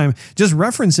point in time, just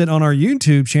reference it on our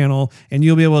YouTube channel, and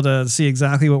you'll be able to see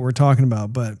exactly what we're talking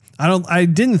about. But I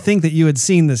didn't think that you had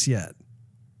seen this yet.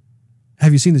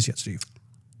 Have you seen this yet, Steve?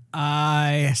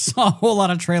 I saw a whole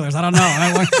lot of trailers. I don't know.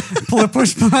 I went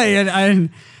push play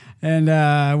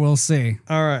and we'll see.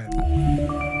 All right.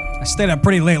 I stayed up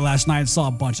pretty late last night and saw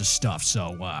a bunch of stuff.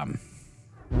 So,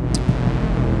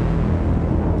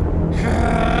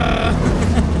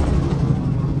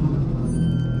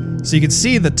 So you can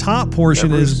see the top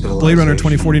portion Every is Blade Runner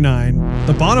civilization 2049.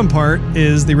 The bottom part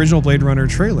is the original Blade Runner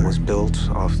trailer. was built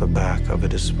off the back of a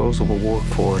disposable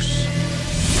workforce.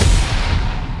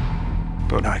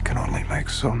 But I can only make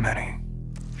so many.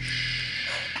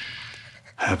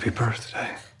 Happy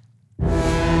birthday.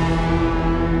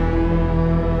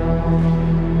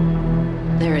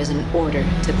 There is an order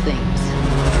to things.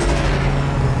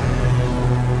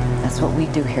 That's what we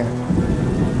do here.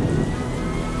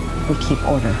 We keep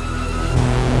order.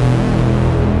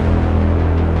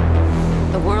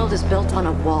 The world is built on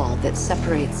a wall that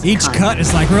separates each kind. cut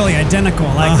is like really identical.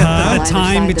 Like the Either time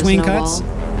side, there's between no cuts.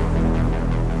 wall.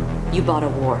 You bought a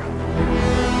war.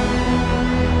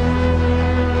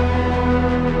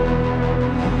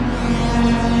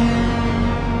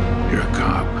 You're a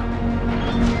cop.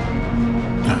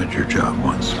 I did your job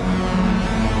once.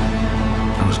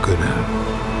 I was good at it.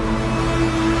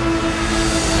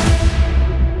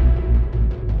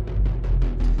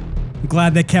 I'm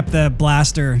glad they kept the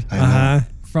blaster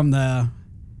from the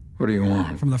What do you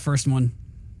want? from the first one.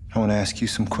 I want to ask you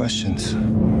some questions.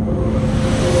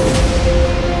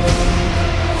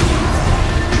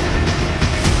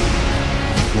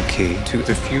 The key to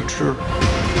the future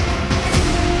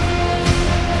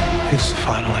is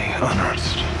finally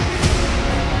unearthed.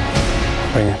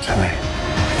 Bring it to me.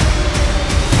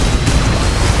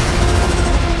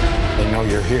 They know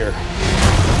you're here.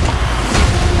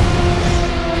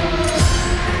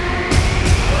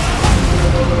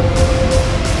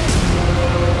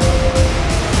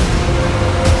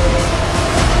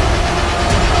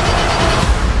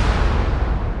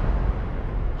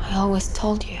 I always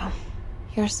told you,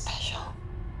 you're special.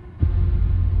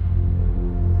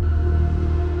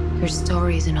 Your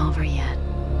story isn't over yet.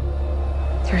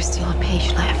 There's still a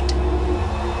page left.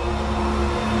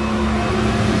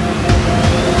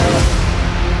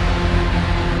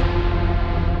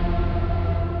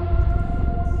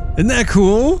 Isn't that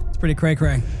cool? It's pretty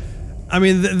cray-cray. I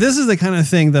mean, this is the kind of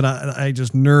thing that I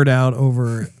just nerd out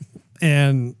over.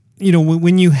 And, you know,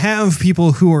 when you have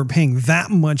people who are paying that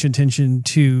much attention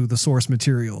to the source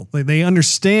material, like they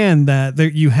understand that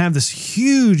you have this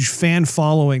huge fan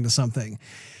following to something.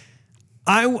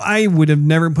 I would have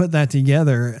never put that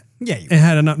together. Yeah, you It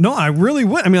had enough. No, I really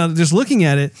would. I mean, just looking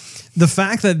at it, the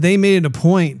fact that they made it a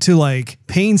point to like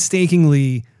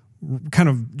painstakingly kind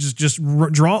of just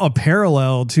draw a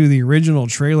parallel to the original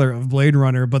trailer of Blade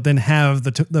Runner, but then have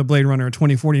the Blade Runner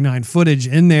 2049 footage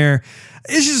in there.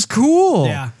 It's just cool.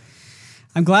 Yeah.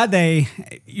 I'm glad they,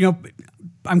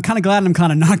 I'm kind of glad and I'm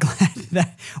kind of not glad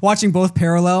that watching both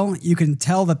parallel, you can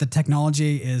tell that the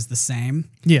technology is the same.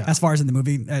 Yeah. As far as in the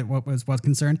movie, what was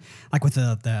concerned, like with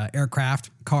the aircraft,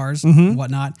 cars, and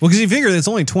whatnot. Well, because you figure it's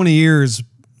only 20 years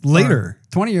later.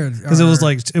 20 years. Because it was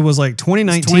like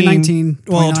 2019. 2019.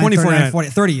 Well,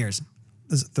 2049. 30 years.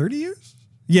 Is it 30 years?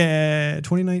 Yeah,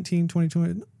 2019,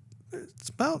 2020. It's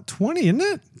about 20, isn't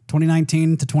it?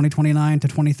 2019 to 2029 to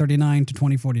 2039 to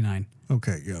 2049.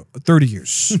 Okay, yeah, 30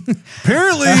 years.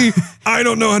 Apparently, I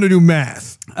don't know how to do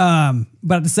math.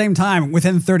 But at the same time,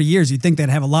 within 30 years, you'd think they'd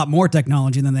have a lot more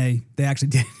technology than they actually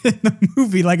did in the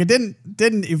movie. Like it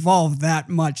didn't evolve that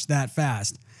much that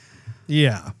fast.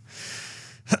 Yeah.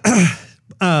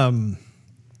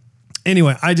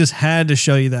 Anyway, I just had to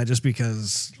show you that just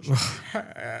because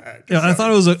I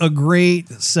thought it was a great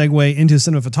segue into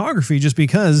cinematography just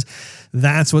because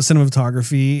that's what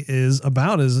cinematography is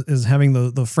about is having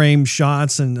the frame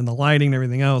shots and the lighting and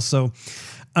everything else. So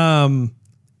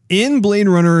in Blade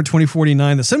Runner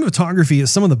 2049, the cinematography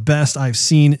is some of the best I've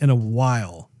seen in a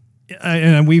while.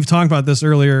 And we've talked about this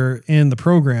earlier in the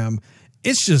program.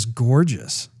 It's just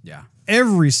gorgeous. Yeah.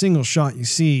 Every single shot you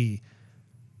see,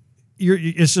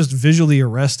 it's just visually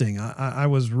arresting. I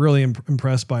was really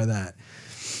impressed by that.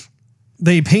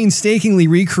 They painstakingly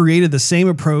recreated the same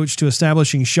approach to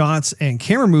establishing shots and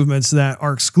camera movements that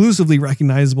are exclusively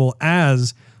recognizable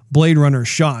as Blade Runner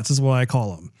shots, is what I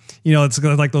call them. You know, it's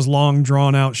like those long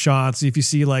drawn out shots. If you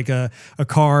see like a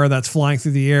car that's flying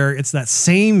through the air, it's that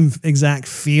same exact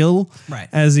feel Right.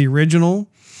 as the original.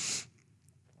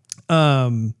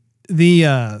 The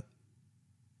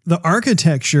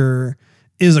architecture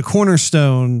is a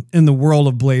cornerstone in the world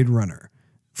of Blade Runner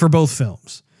for both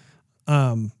films.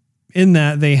 In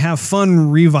that they have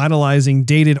fun revitalizing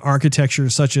dated architecture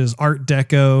such as Art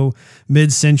Deco,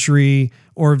 mid-century,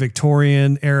 or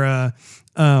Victorian era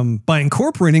by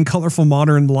incorporating colorful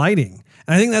modern lighting.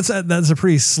 And I think that's a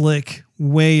pretty slick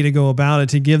way to go about it,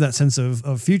 to give that sense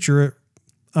of future,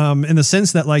 in the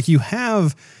sense that like you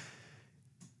have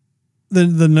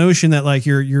the notion that like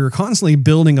you're constantly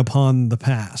building upon the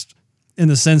past, in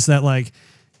the sense that like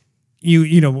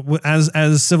you know,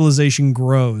 as civilization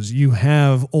grows, you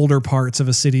have older parts of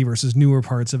a city versus newer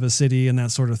parts of a city and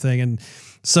that sort of thing. And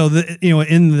so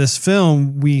in this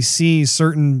film, we see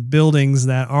certain buildings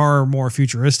that are more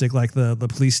futuristic, like the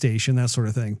police station, that sort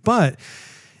of thing. But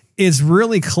it's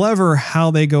really clever how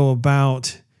they go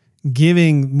about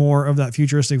giving more of that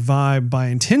futuristic vibe by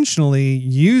intentionally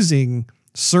using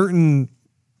certain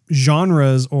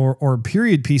genres or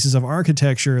period pieces of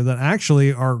architecture that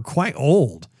actually are quite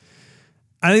old.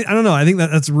 I don't know. I think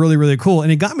that's really, really cool.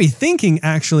 And it got me thinking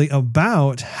actually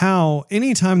about how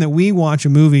anytime that we watch a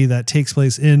movie that takes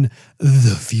place in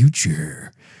the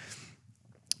future,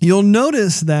 you'll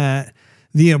notice that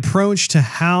the approach to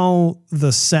how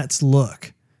the sets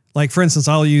look, like for instance,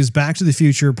 I'll use Back to the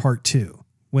Future Part 2,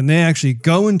 when they actually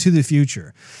go into the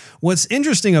future. What's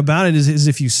interesting about it is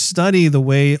if you study the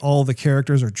way all the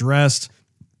characters are dressed,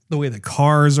 the way the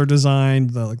cars are designed,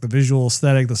 the visual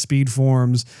aesthetic, the speed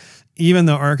forms, even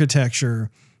the architecture,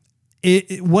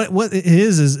 what it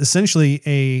is essentially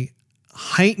a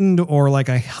heightened or like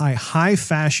a high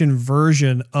fashion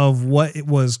version of what it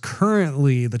was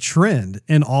currently the trend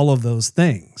in all of those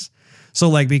things. So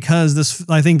like, because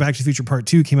I think Back to the Future Part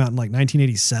 2 came out in like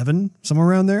 1987, somewhere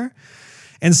around there.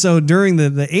 And so during the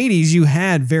 80s, you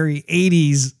had very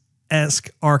 80s-esque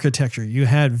architecture. You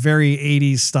had very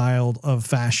 80s styled of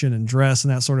fashion and dress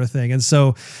and that sort of thing. And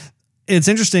so it's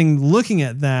interesting looking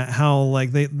at that, how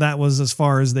like that was as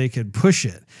far as they could push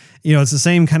it. You know, it's the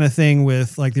same kind of thing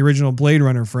with like the original Blade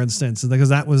Runner, for instance, because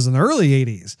that was in the early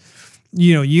 80s.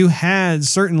 You know, you had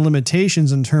certain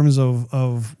limitations in terms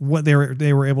of what they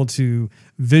were able to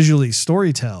visually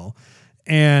storytell.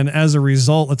 And as a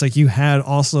result, it's like you had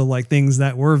also like things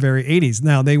that were very 80s.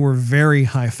 Now, they were very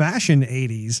high fashion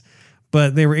 80s,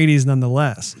 but they were 80s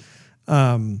nonetheless.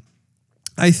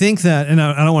 I think that, and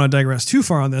I don't want to digress too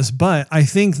far on this, but I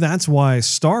think that's why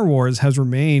Star Wars has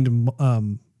remained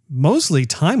mostly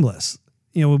timeless.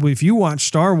 You know, if you watch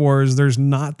Star Wars, there's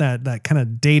not that kind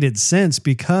of dated sense,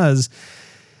 because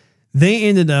they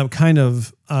ended up kind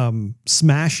of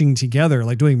smashing together,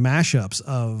 like doing mashups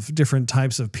of different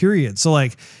types of periods. So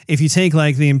like if you take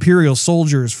like the Imperial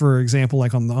soldiers, for example,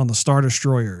 like on the Star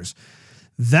Destroyers,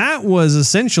 that was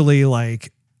essentially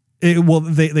like,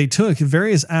 they took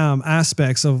various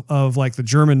aspects of like the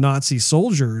German Nazi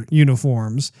soldier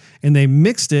uniforms, and they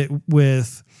mixed it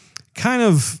with kind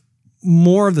of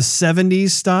more of the 70s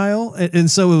style.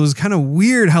 And so it was kind of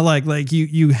weird how like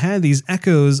you had these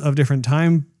echoes of different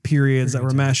time periods that were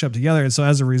mashed up together. And so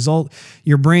as a result,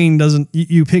 your brain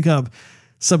you pick up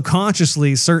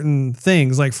subconsciously certain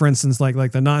things. Like for instance, like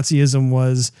the Nazism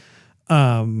was,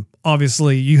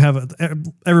 obviously you have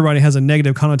everybody has a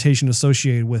negative connotation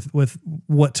associated with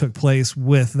what took place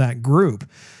with that group.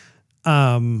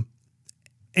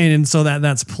 And so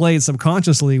that's played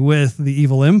subconsciously with the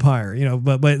evil empire, you know,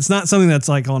 but it's not something that's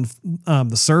like on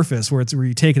the surface where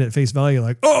you take it at face value,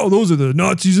 like, oh, those are the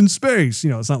Nazis in space.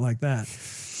 You know, it's not like that.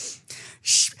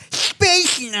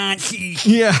 Space Nazis.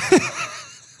 Yeah.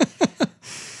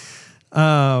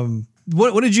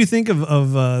 What did you think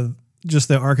of just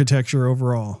the architecture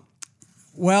overall?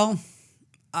 Well,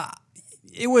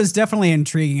 it was definitely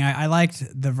intriguing. I liked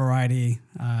the variety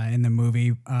in the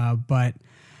movie, but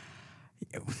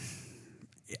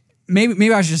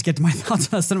maybe I should just get to my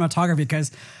thoughts on the cinematography,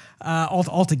 because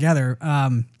altogether,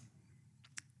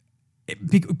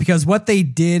 because what they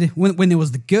did when there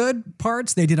was the good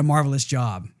parts, they did a marvelous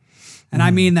job, and I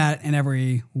mean that in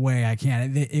every way I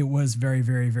can. It was very,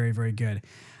 very, very, very good.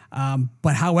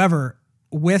 But however,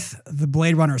 with the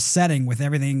Blade Runner setting, with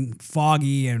everything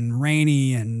foggy and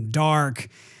rainy and dark,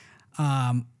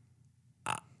 I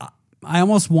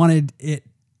almost wanted it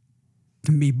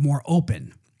to be more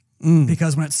open,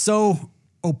 because when it's so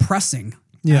oppressing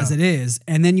as it is,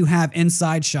 and then you have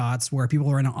inside shots where people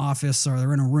are in an office or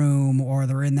they're in a room or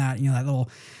they're in that, that little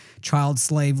child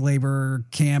slave labor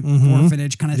camp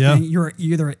orphanage kind of thing. You're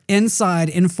either inside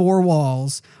in four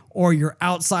walls or you're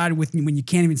outside when you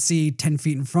can't even see 10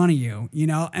 feet in front of you, you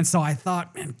know? And so I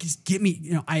thought, man, just get me,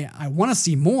 you know, I want to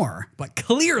see more, but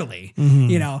clearly,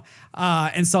 you know?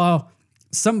 And so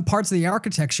some parts of the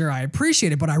architecture I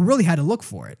appreciated, but I really had to look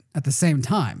for it at the same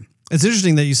time. It's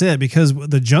interesting that you say that because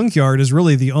the junkyard is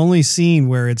really the only scene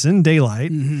where it's in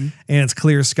daylight and it's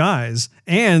clear skies.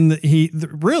 And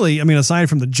really, I mean, aside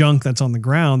from the junk that's on the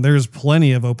ground, there's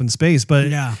plenty of open space. But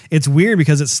it's weird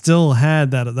because it still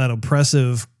had that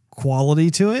oppressive quality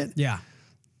to it. Yeah.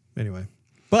 Anyway.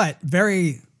 But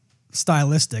very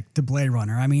stylistic to Blade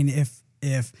Runner. I mean,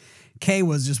 if Kay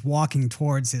was just walking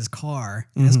towards his car,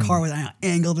 and his car was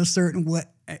angled a certain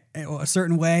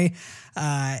way,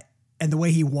 and the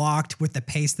way he walked with the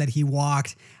pace that he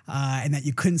walked, and that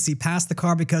you couldn't see past the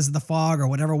car because of the fog or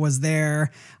whatever was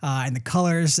there, and the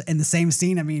colors in the same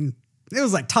scene. I mean, it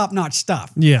was like top-notch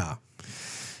stuff. Yeah.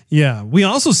 Yeah. We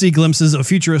also see glimpses of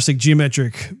futuristic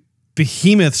geometric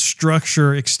behemoth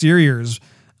structure exteriors,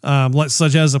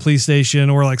 such as the police station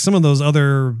or like some of those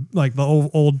other, like the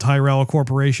old Tyrell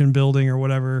Corporation building or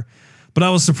whatever. But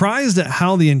I was surprised at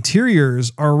how the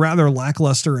interiors are rather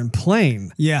lackluster and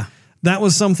plain. Yeah. That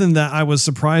was something that I was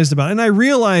surprised about. And I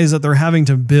realized that they're having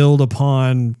to build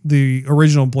upon the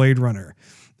original Blade Runner.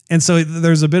 And so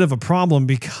there's a bit of a problem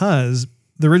because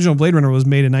the original Blade Runner was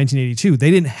made in 1982. They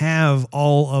didn't have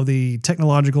all of the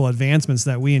technological advancements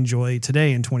that we enjoy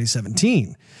today in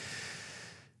 2017.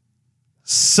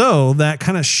 So that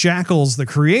kind of shackles the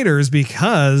creators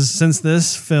because since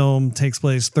this film takes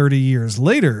place 30 years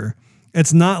later,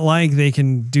 it's not like they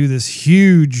can do this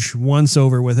huge once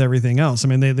over with everything else. I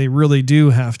mean, they really do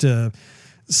have to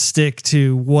stick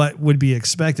to what would be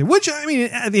expected, which, I mean,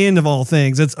 at the end of all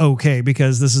things, it's okay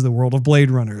because this is the world of Blade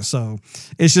Runner. So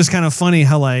it's just kind of funny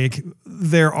how like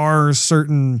there are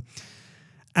certain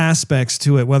aspects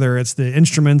to it, whether it's the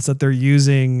instruments that they're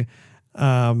using,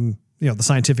 you know, the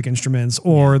scientific instruments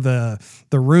or the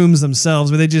rooms themselves,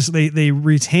 but they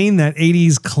retain that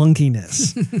 80s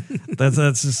clunkiness. That's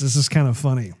just, this is kind of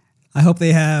funny. I hope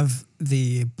they have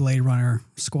the Blade Runner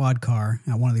squad car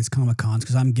at one of these Comic-Cons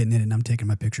because I'm getting in it and I'm taking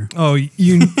my picture. Oh, I'm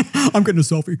getting a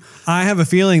selfie. I have a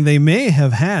feeling they may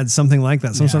have had something like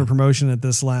that, some sort of promotion at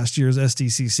this last year's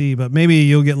SDCC, but maybe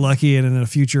you'll get lucky and in a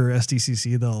future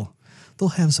SDCC they'll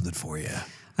have something for you.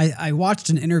 I watched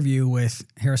an interview with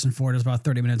Harrison Ford. It was about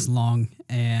 30 minutes long,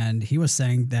 and he was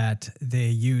saying that they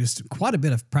used quite a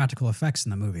bit of practical effects in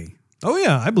the movie. Oh,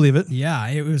 yeah, I believe it. Yeah,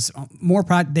 it was more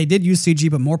they did use CG,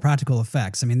 but more practical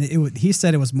effects. I mean, he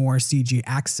said it was more CG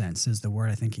accents is the word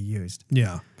I think he used.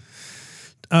 Yeah.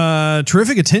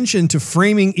 Terrific attention to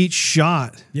framing each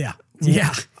shot. Yeah.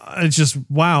 Yeah. It's just,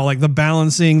 wow, like the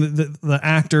balancing the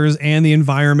actors and the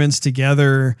environments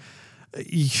together.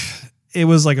 It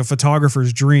was like a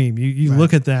photographer's dream. You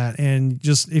look at that and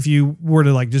just, if you were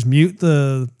to like just mute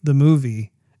the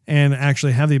movie and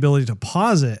actually have the ability to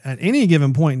pause it at any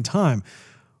given point in time,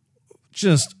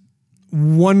 just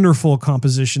wonderful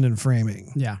composition and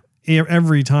framing. Yeah.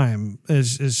 Every time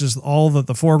it's just all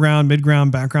the foreground,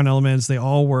 midground, background elements, they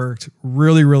all worked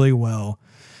really, really well.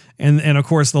 And of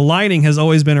course the lighting has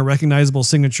always been a recognizable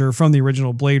signature from the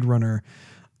original Blade Runner.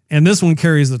 And this one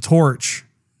carries the torch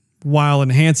while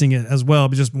enhancing it as well.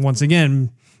 But just once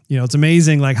again, you know, it's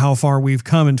amazing like how far we've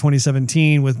come in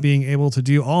 2017 with being able to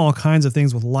do all kinds of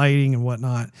things with lighting and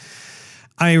whatnot.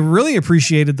 I really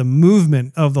appreciated the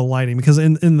movement of the lighting because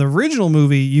in the original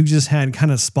movie, you just had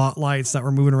kind of spotlights that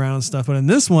were moving around and stuff. But in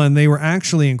this one, they were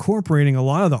actually incorporating a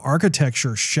lot of the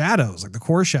architecture shadows, like the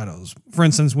core shadows. For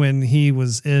instance, when he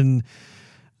was in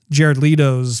Jared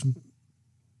Leto's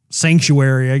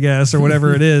sanctuary, I guess, or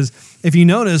whatever it is, if you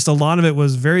noticed, a lot of it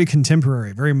was very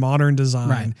contemporary, very modern design.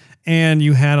 Right. And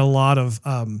you had a lot of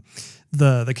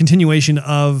the continuation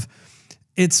of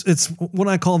it's what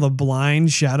I call the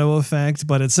blind shadow effect,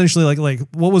 but essentially like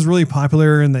what was really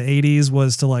popular in the 80s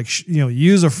was to like,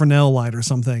 use a Fresnel light or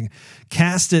something,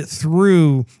 cast it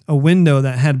through a window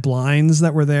that had blinds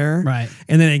that were there. Right.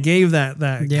 And then it gave that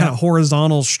kind of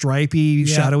horizontal stripy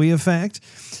shadowy effect.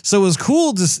 So it was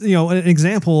cool to, an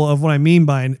example of what I mean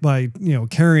by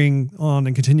carrying on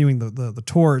and continuing the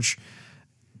torch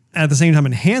at the same time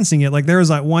enhancing it. Like there was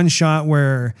that one shot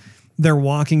where they're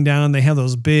walking down, they have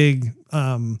those big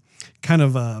kind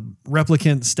of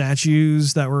replicant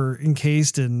statues that were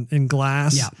encased in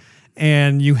glass. Yeah.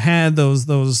 And you had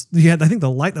you had, I think,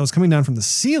 the light that was coming down from the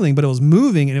ceiling, but it was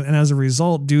moving. And as a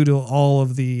result, due to all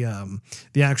of the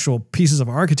actual pieces of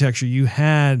architecture, you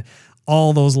had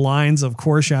all those lines of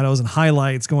core shadows and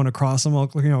highlights going across them,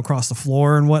 across the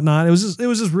floor and whatnot. It was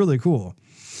just really cool.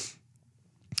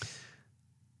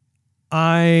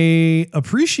 I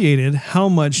appreciated how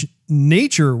much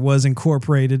nature was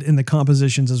incorporated in the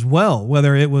compositions as well,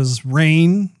 whether it was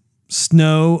rain,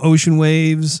 snow, ocean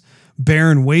waves,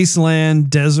 barren wasteland,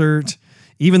 desert,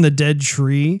 even the dead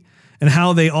tree, and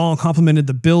how they all complemented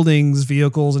the buildings,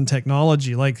 vehicles, and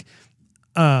technology. Like,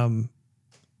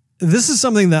 this is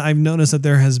something that I've noticed that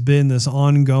there has been this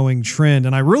ongoing trend,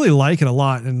 and I really like it a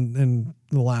lot in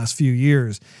the last few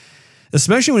years,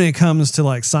 especially when it comes to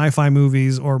like sci-fi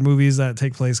movies or movies that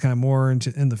take place kind of more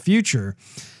in the future.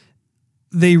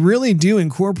 They really do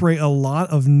incorporate a lot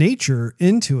of nature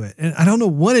into it. And I don't know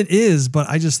what it is, but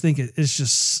I just think it's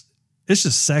just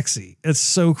sexy. It's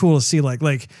so cool to see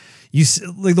like you see,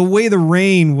 like the way the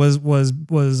rain was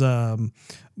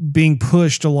being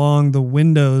pushed along the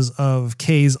windows of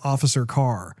Kay's officer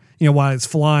car, you know, while it's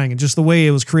flying, and just the way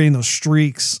it was creating those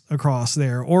streaks across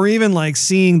there, or even like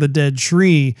seeing the dead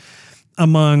tree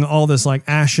among all this like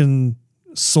ashen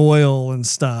soil and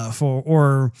stuff,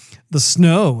 or the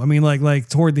snow. I mean, like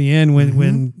toward the end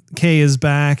when Kay is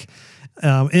back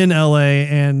in LA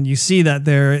and you see that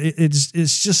there, it's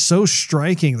just so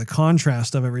striking, the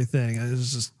contrast of everything.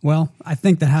 It's just, well, I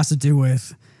think that has to do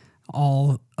with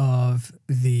all of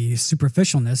the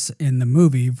superficialness in the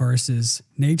movie versus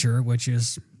nature, which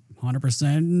is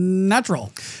 100%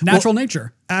 natural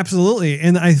nature. Absolutely.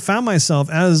 And I found myself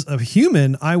as a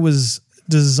human, I was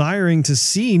desiring to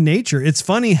see nature. It's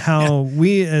funny how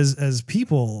we as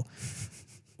people,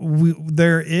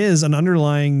 there is an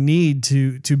underlying need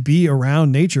to be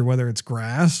around nature, whether it's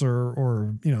grass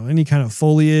or you know, any kind of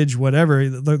foliage, whatever.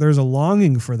 There's a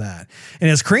longing for that. And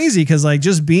it's crazy because like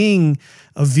just being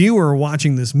a viewer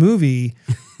watching this movie,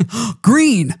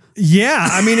 green. Yeah,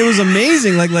 I mean, it was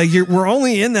amazing. We're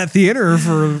only in that theater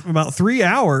for about 3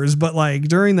 hours, but like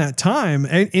during that time,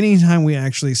 anytime we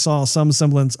actually saw some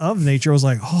semblance of nature, I was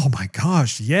like, oh my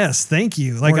gosh, yes, thank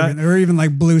you. Like, or even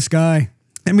like blue sky.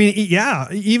 I mean,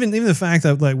 yeah, even the fact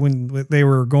that like when they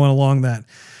were going along that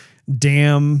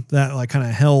dam that like kind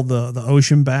of held the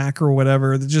ocean back or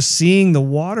whatever, just seeing the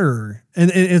water.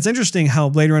 And it's interesting how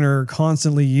Blade Runner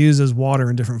constantly uses water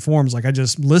in different forms. Like I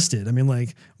just listed, I mean,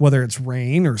 like whether it's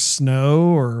rain or snow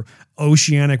or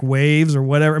oceanic waves or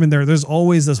whatever. I mean, there's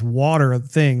always this water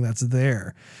thing that's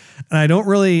there. And I don't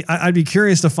really, I'd be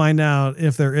curious to find out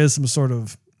if there is some sort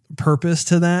of purpose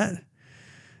to that.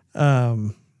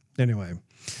 Anyway,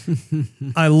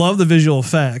 I love the visual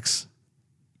effects.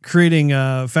 Creating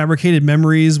fabricated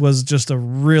memories was just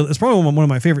it's probably one of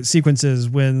my favorite sequences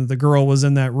when the girl was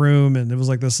in that room and it was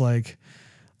like this, like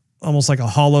almost like a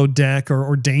hollow deck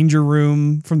or danger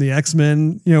room from the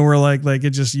X-Men, you know, where like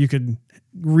it just, you could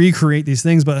recreate these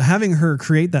things, but having her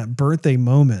create that birthday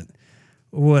moment,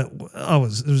 it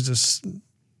was just,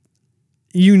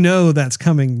 you know, that's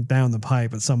coming down the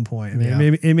pipe at some point. I mean,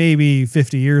 maybe it may be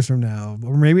 50 years from now,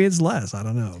 or maybe it's less. I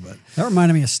don't know, but that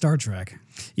reminded me of Star Trek.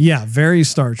 Yeah, very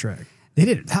Star Trek. They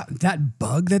did that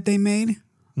bug that they made.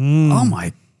 Oh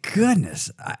my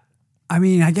goodness. I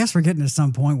mean, I guess we're getting to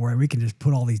some point where we can just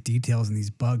put all these details in these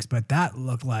bugs, but that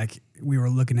looked like we were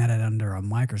looking at it under a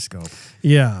microscope.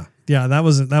 Yeah, that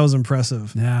was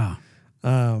impressive. Yeah.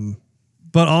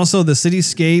 But also the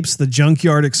cityscapes, the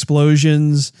junkyard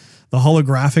explosions, the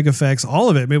holographic effects, all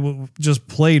of it just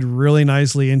played really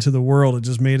nicely into the world. It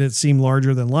just made it seem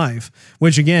larger than life,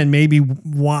 which again, maybe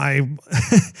why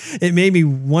it made me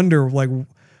wonder, like,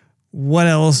 what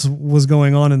else was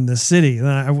going on in this city.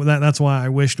 That's why I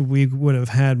wished we would have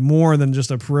had more than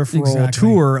just a peripheral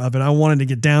tour of it. I wanted to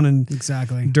get down and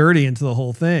dirty into the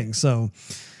whole thing. So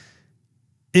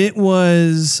it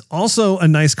was also a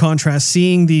nice contrast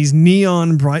seeing these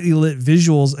neon brightly lit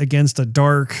visuals against a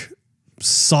dark,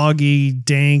 soggy,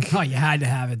 dank. Oh, you had to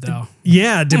have it though.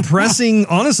 Yeah,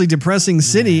 honestly depressing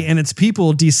city, and its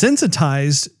people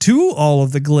desensitized to all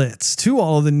of the glitz, to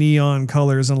all of the neon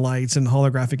colors and lights and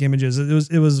holographic images.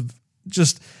 It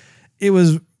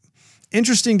was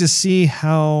interesting to see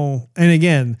how, and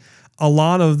again, a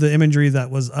lot of the imagery that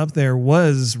was up there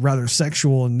was rather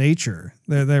sexual in nature.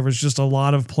 There was just a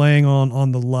lot of playing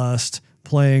on the lust,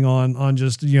 playing on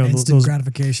just, you know, instant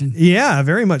gratification. Yeah,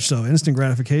 very much so. Instant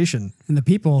gratification. And the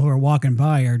people who are walking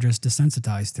by are just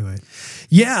desensitized to it.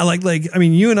 Yeah, like I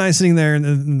mean, you and I sitting there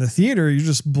in the theater, you're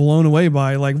just blown away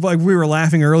by like we were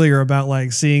laughing earlier about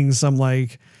like seeing some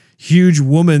like huge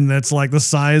woman that's like the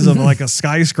size of like a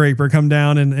skyscraper come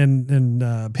down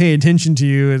and pay attention to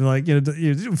you and like, you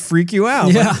know, freak you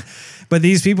out. Yeah. But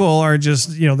these people are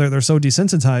just, you know, they're so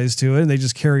desensitized to it and they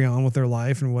just carry on with their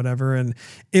life and whatever. And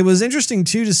it was interesting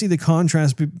too to see the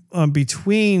contrast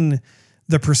between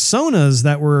the personas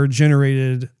that were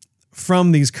generated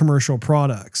from these commercial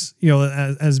products, you know,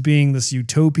 as being this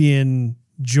utopian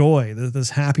joy,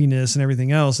 this happiness and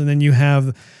everything else. And then you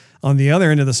have on the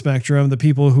other end of the spectrum, the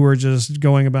people who are just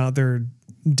going about their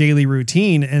daily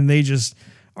routine, and they just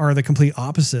are the complete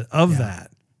opposite of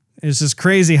that. It's just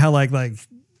crazy how like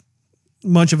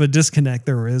much of a disconnect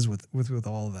there is with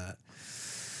all of that.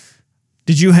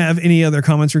 Did you have any other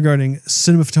comments regarding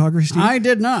cinematography, Steve? I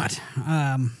did not.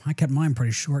 I kept mine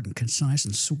pretty short and concise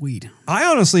and sweet. I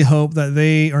honestly hope that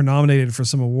they are nominated for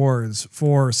some awards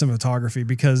for cinematography,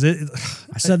 because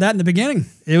I said that in the beginning.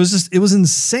 It was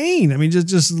insane. I mean,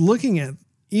 just looking at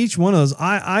each one of those,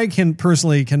 I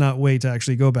cannot wait to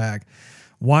actually go back,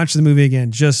 watch the movie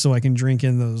again, just so I can drink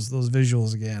in those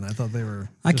visuals again. I thought they were.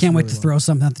 I can't wait to throw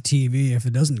something at the TV if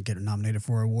it doesn't get nominated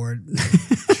for an award.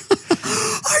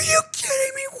 Are you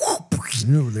kidding me?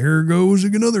 Oh, there goes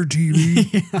another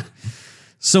TV. Yeah.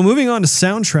 So moving on to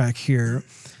soundtrack here.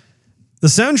 The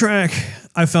soundtrack,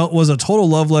 I felt, was a total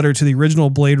love letter to the original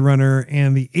Blade Runner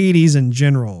and the 80s in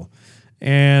general.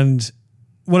 And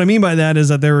what I mean by that is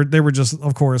that there were just,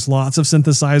 of course, lots of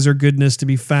synthesizer goodness to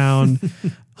be found.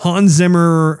 Hans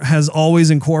Zimmer has always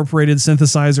incorporated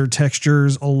synthesizer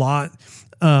textures a lot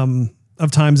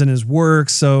of times in his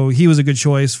work, so he was a good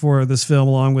choice for this film,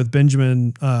 along with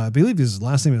Benjamin. I believe his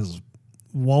last name is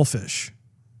Wallfish.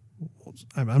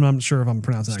 I'm not sure if I'm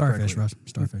pronouncing that correctly.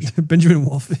 Starfish. Benjamin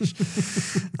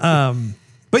Wallfish.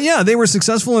 But yeah, they were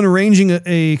successful in arranging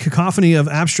a cacophony of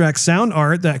abstract sound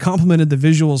art that complemented the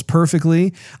visuals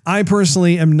perfectly. I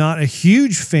personally am not a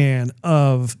huge fan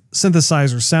of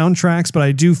synthesizer soundtracks, but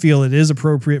I do feel it is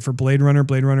appropriate for Blade Runner.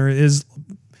 Blade Runner is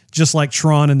just like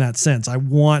Tron in that sense. I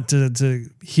want to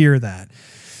hear that.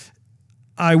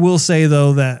 I will say,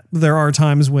 though, that there are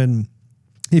times when,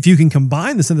 if you can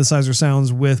combine the synthesizer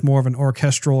sounds with more of an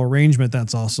orchestral arrangement,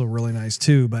 that's also really nice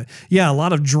too. But yeah, a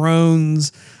lot of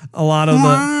drones, a lot of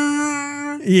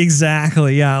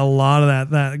exactly. Yeah. A lot of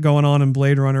that going on in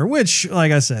Blade Runner, which,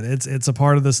 like I said, it's a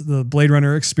part of the Blade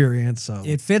Runner experience. So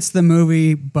it fits the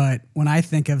movie. But when I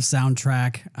think of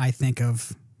soundtrack, I think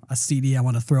of a CD I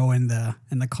want to throw in the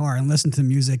car and listen to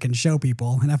music and show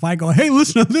people. And if I go, hey,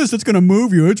 listen to this, it's going to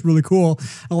move you. It's really cool.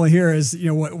 All I hear is,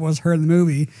 what was heard in the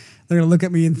movie. They're going to look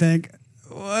at me and think,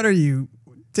 what are you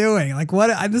doing? Like,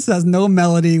 this has no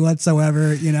melody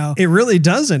whatsoever, It really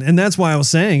doesn't. And that's why I was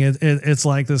saying it's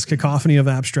like this cacophony of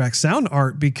abstract sound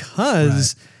art,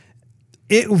 because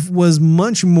it was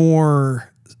much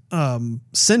more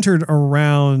centered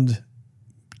around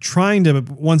trying to,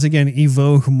 once again,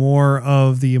 evoke more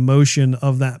of the emotion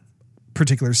of that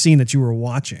particular scene that you were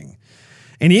watching.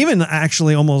 And even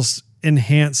actually almost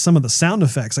enhance some of the sound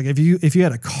effects. Like if you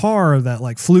had a car that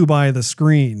like flew by the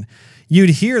screen, you'd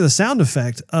hear the sound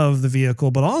effect of the vehicle,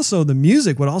 but also the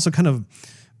music would also kind of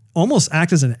almost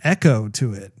act as an echo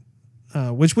to it,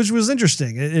 which was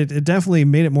interesting. It definitely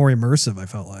made it more immersive, I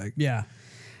felt like. Yeah.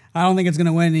 I don't think it's going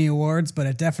to win any awards, but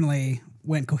it definitely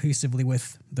went cohesively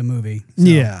with the movie. So,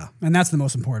 yeah. And that's the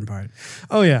most important part.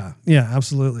 Oh, yeah. Yeah,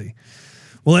 absolutely.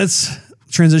 Well, let's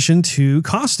transition to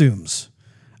costumes.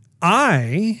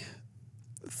 I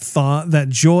thought that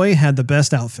Joy had the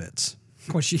best outfits.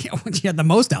 Well, she had the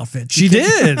most outfits. She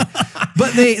did.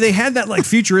 But they had that like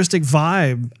futuristic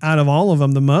vibe out of all of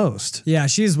them the most. Yeah,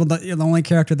 she's the only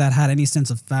character that had any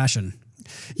sense of fashion.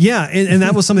 Yeah, and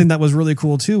that was something that was really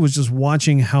cool too, was just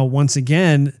watching how, once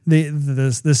again,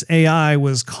 this AI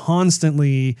was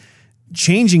constantly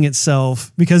changing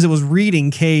itself because it was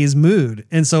reading Kay's mood.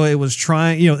 And so it was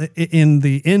trying, in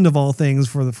the end of all things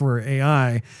for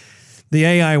AI, the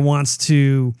AI wants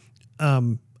to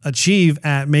achieve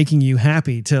at making you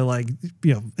happy, to like,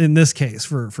 in this case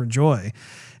for Joy.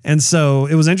 And so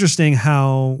it was interesting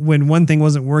how when one thing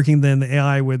wasn't working, then the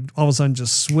AI would all of a sudden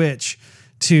just switch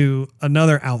to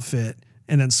another outfit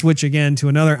and then switch again to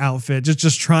another outfit,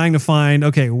 just trying to find,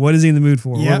 okay, what is he in the mood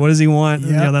for? Yep. What does he want?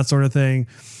 Yep. That sort of thing.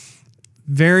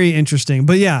 Very interesting.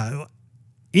 But yeah,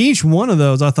 each one of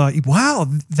those I thought, wow,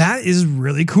 that is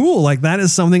really cool. Like that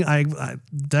is something I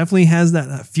definitely has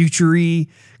that future-y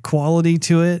quality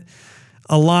to it.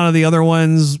 A lot of the other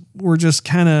ones were just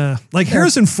kind of like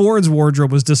Harrison Ford's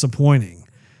wardrobe was disappointing.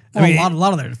 I mean, a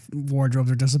lot of their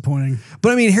wardrobes are disappointing.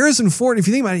 But I mean, Harrison Ford, if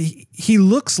you think about it, he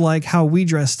looks like how we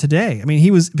dress today. I mean, he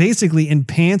was basically in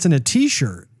pants and a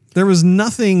t-shirt. There was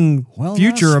nothing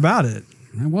future about it.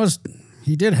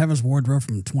 He did have his wardrobe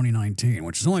from 2019,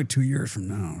 which is only 2 years from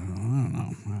now.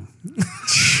 I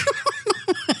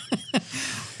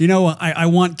don't know. I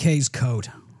want Kay's coat.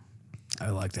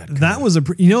 I like that coat. That was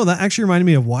that actually reminded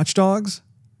me of Watch Dogs.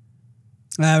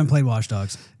 I haven't played Watch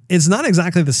Dogs. It's not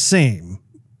exactly the same.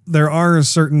 There are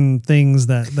certain things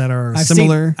that are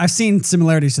similar. I've seen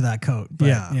similarities to that coat. But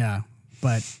yeah.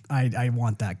 But I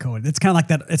want that coat. It's kind of like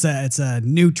that. It's a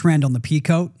new trend on the pea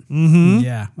coat. Mm-hmm.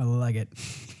 Yeah, I like it.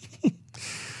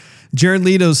 Jared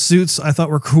Leto's suits I thought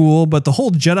were cool, but the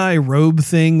whole Jedi robe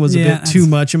thing was a bit too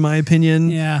much in my opinion.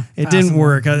 Yeah, it didn't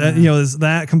work.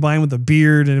 That combined with the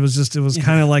beard, and it was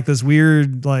kind of like this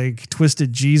weird, like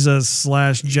twisted Jesus /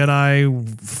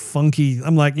 Jedi funky.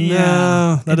 I'm like,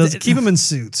 no, that doesn't keep him in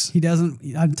suits. He doesn't.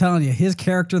 I'm telling you, his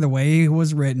character, the way he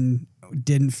was written,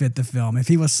 didn't fit the film. If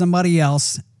he was somebody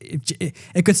else,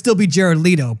 it could still be Jared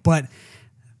Leto, but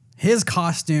his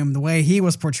costume, the way he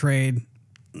was portrayed,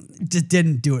 just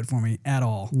didn't do it for me at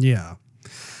all. Yeah.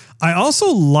 I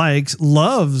also liked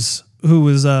Loves, who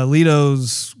was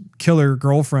Leto's killer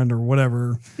girlfriend or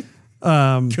whatever.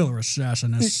 Killer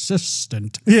assassin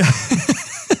assistant. Yeah.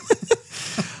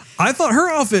 I thought her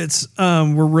outfits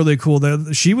were really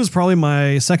cool. She was probably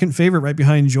my second favorite right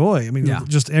behind Joy. I mean,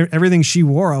 just everything she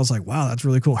wore, I was like, wow, that's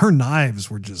really cool. Her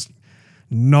knives were just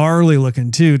gnarly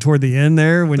looking too toward the end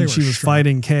there when she was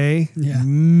fighting Kay. Yeah.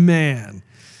 Man.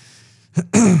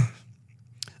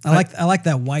 I like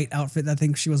that white outfit that I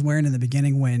think she was wearing in the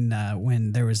beginning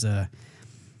when there was a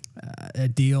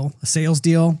sales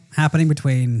deal happening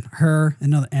between her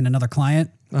and another client.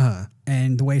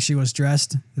 And the way she was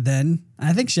dressed then,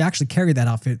 I think she actually carried that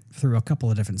outfit through a couple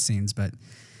of different scenes, but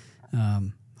I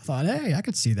thought, hey, I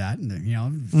could see that. And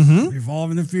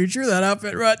evolve in the future, that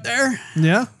outfit right there.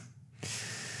 Yeah.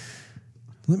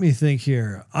 Let me think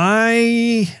here.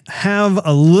 I have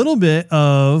a little bit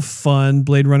of fun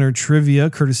Blade Runner trivia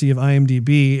courtesy of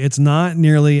IMDb. It's not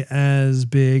nearly as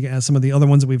big as some of the other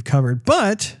ones that we've covered,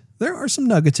 but there are some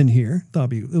nuggets in here.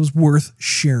 Thought it was worth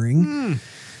sharing.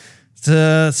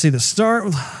 Let's see,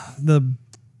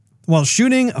 while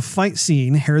shooting a fight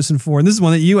scene, Harrison Ford, and this is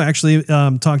one that you actually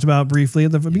talked about briefly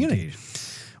at the beginning.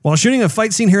 While shooting a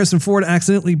fight scene, Harrison Ford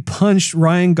accidentally punched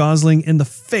Ryan Gosling in the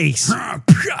face.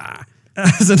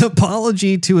 As an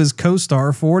apology to his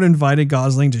co-star, Ford invited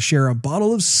Gosling to share a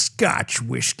bottle of Scotch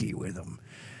whiskey with him.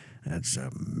 That's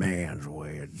a man's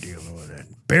way of dealing with it.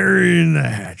 Burying the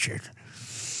hatchet.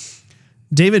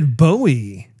 David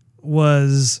Bowie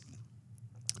was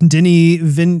I'm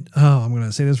going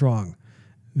to say this wrong.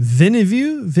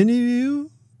 Villeneuve?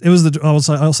 It was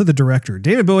I'll say the director.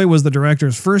 David Bowie was the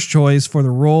director's first choice for the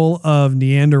role of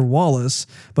Neander Wallace,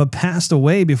 but passed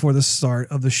away before the start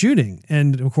of the shooting.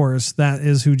 And of course, that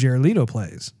is who Jared Leto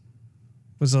plays.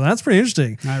 So that's pretty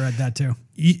interesting. I read that too.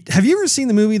 Have you ever seen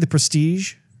the movie The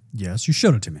Prestige? Yes, you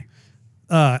showed it to me.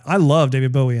 I love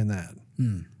David Bowie in that.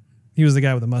 He was the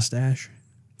guy with the mustache.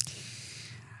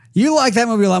 You like that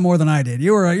movie a lot more than I did.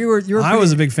 You were. I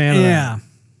was a big fan of that. Yeah.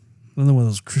 Another one of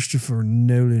those Christopher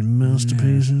Nolan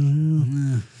masterpieces.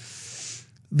 Yeah.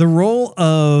 The role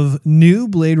of new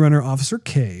Blade Runner Officer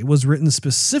K was written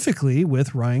specifically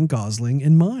with Ryan Gosling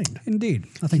in mind. Indeed.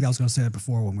 I think I was going to say that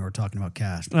before when we were talking about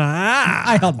cast.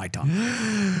 I held my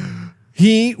tongue.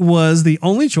 He was the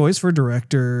only choice for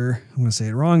director. I'm going to say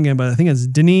it wrong again, but I think it's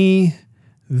Denis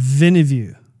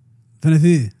Villeneuve.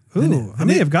 Ooh, I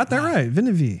may have got that right.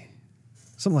 Villeneuve.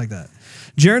 Something like that.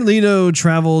 Jared Leto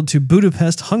traveled to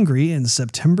Budapest, Hungary in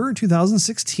September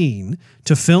 2016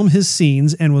 to film his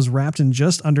scenes and was wrapped in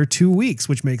just under 2 weeks,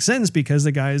 which makes sense because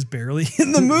the guy is barely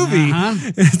in the movie.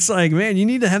 It's like, man, you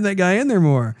need to have that guy in there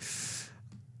more.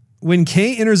 When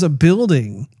Kay enters a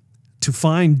building to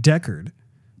find Deckard,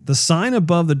 the sign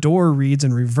above the door reads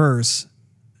in reverse,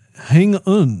 Hang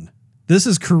Un. This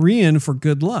is Korean for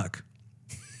good luck.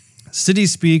 City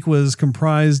Speak was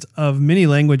comprised of many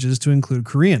languages to include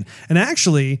Korean. And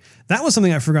actually, that was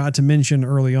something I forgot to mention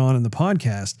early on in the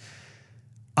podcast.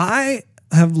 I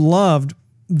have loved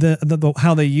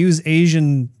how they use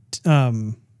Asian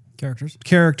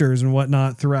characters and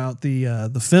whatnot throughout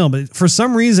the film. But for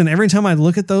some reason, every time I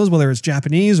look at those, whether it's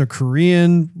Japanese or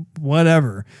Korean,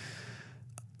 whatever,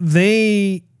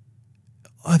 they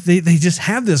just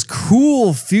have this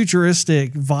cool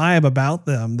futuristic vibe about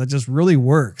them that just really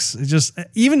works. It just,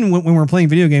 even when we're playing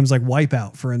video games like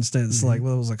Wipeout, for instance, like,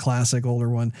 well, it was a classic older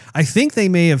one. I think they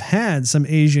may have had some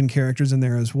Asian characters in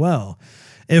there as well.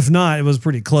 If not, it was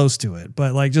pretty close to it.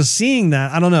 But like just seeing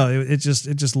that, I don't know, it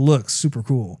just looks super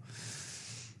cool.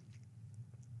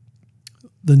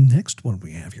 The next one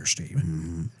we have here, Steve.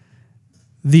 Mm-hmm.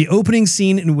 The opening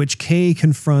scene in which Kay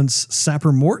confronts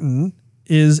Sapper Morton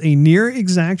is a near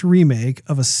exact remake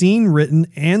of a scene written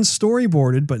and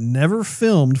storyboarded but never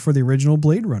filmed for the original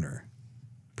Blade Runner.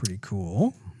 Pretty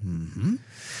cool. Mm-hmm.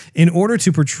 In order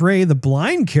to portray the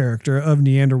blind character of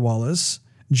Neander Wallace,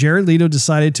 Jared Leto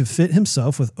decided to fit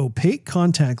himself with opaque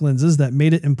contact lenses that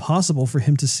made it impossible for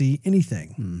him to see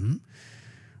anything. Mm-hmm.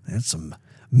 That's some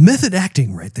method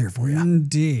acting right there for you.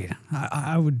 Indeed.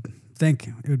 I would think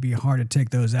it would be hard to take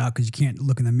those out because you can't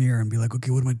look in the mirror and be like, okay,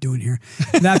 what am I doing here?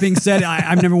 That being said,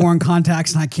 I've never worn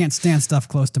contacts and I can't stand stuff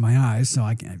close to my eyes, so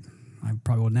I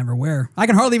probably would never wear. I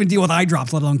can hardly even deal with eye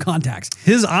drops, let alone contacts.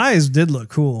 His eyes did look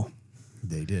cool.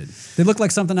 They did. They look like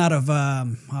something out of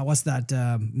what's that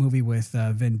movie with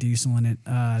Vin Diesel in it?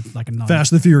 Like a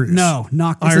Fast and the Furious. No,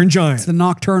 Iron Giant. It's the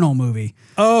Nocturnal movie.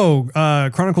 Oh,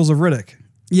 Chronicles of Riddick.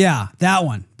 Yeah, that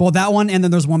one. Well, that one, and then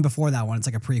there's one before that one. It's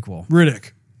like a prequel.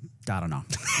 Riddick. I don't know.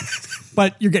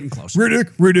 But you're getting close.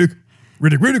 Riddick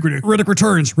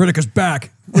returns. Riddick is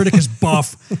back. Riddick is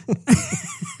buff.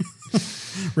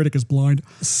 Riddick is blind.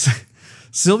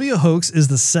 Sylvia Hoeks is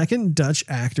the second Dutch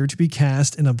actor to be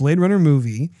cast in a Blade Runner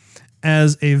movie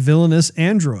as a villainous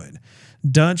android.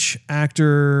 Dutch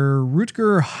actor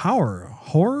Rutger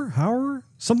Hauer,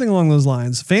 something along those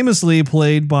lines, famously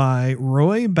played by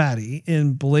Roy Batty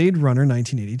in Blade Runner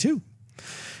 1982.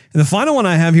 And the final one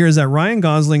I have here is that Ryan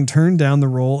Gosling turned down the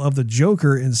role of the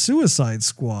Joker in Suicide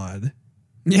Squad.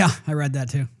 Yeah, I read that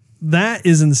too. That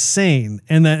is insane.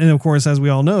 And of course, as we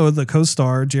all know, the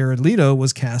co-star Jared Leto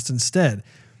was cast instead.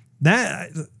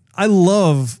 I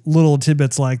love little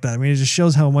tidbits like that. I mean, it just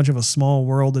shows how much of a small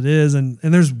world it is. And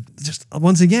there's just,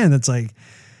 once again, it's like,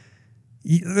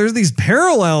 there's these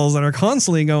parallels that are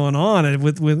constantly going on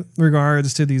with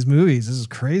regards to these movies. This is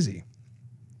crazy.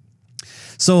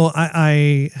 So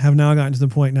I have now gotten to the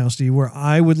point now, Steve, where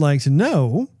I would like to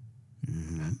know,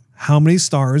 how many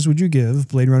stars would you give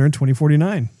Blade Runner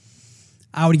 2049?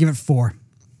 I would give it 4.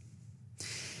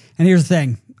 And here's the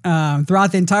thing.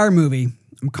 Throughout the entire movie,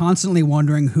 I'm constantly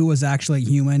wondering who was actually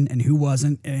human and who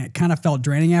wasn't. And it kind of felt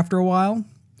draining after a while.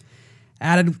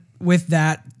 Added with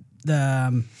that,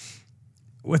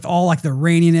 with all like the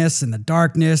raininess and the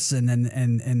darkness and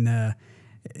the,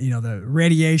 the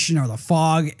radiation or the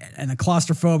fog and the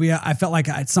claustrophobia, I felt like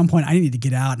at some point I needed to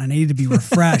get out and I needed to be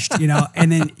refreshed,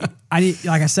 and then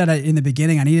like I said in the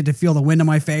beginning, I needed to feel the wind on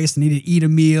my face. I needed to eat a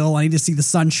meal. I needed to see the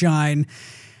sunshine,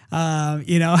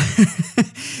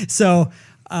 so,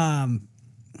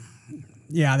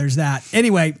 yeah, there's that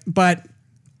anyway,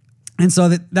 and so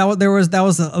that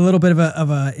was a little bit of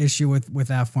a issue with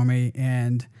that for me.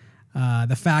 And,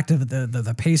 the fact of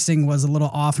the pacing was a little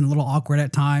off and a little awkward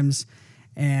at times.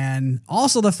 And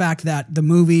also the fact that the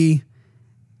movie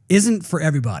isn't for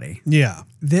everybody. Yeah.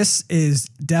 This is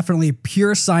definitely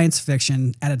pure science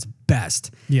fiction at its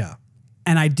best. Yeah.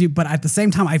 And but at the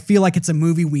same time, I feel like it's a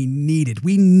movie we needed.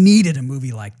 We needed a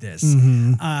movie like this.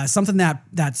 Mm-hmm. Something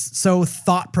that's so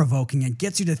thought-provoking and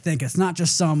gets you to think. It's not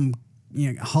just some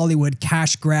Hollywood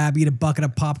cash grab, eat a bucket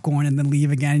of popcorn and then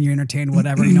leave again and you're entertained,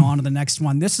 whatever, on to the next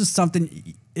one. This is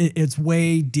something, it's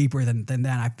way deeper than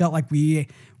that. I felt like we,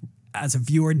 as a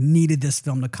viewer, needed this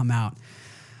film to come out.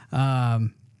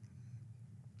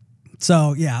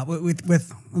 So yeah,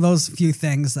 with those few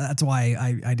things, that's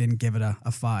why I didn't give it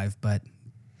a 5, but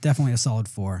definitely a solid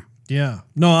 4. Yeah.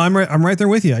 No, I'm right there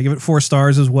with you. I give it 4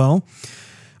 stars as well.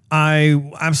 I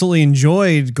absolutely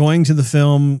enjoyed going to the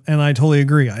film, and I totally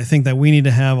agree. I think that we need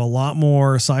to have a lot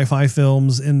more sci-fi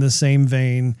films in the same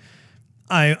vein.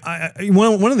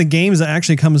 One of the games that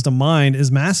actually comes to mind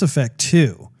is Mass Effect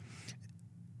 2.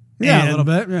 Yeah, a little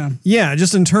bit. Yeah. Yeah.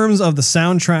 Just in terms of the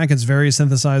soundtrack, it's very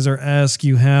synthesizer-esque.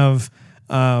 You have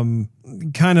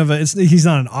he's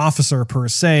not an officer per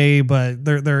se, but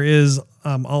there is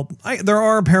there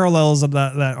are parallels of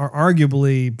that are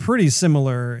arguably pretty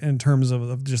similar in terms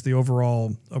of just the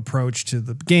overall approach to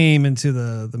the game and to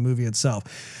the movie itself.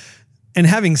 And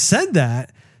having said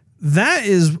that, that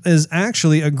is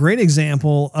actually a great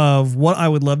example of what I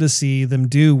would love to see them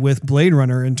do with Blade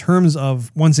Runner in terms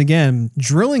of, once again,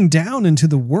 drilling down into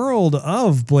the world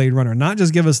of Blade Runner, not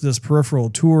just give us this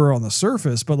peripheral tour on the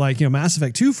surface, but like, Mass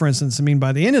Effect 2, for instance. I mean,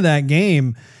 by the end of that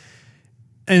game,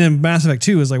 and then Mass Effect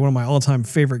 2 is like one of my all-time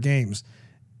favorite games.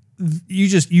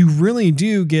 You really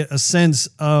do get a sense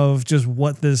of just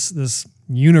what this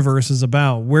universe is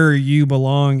about, where you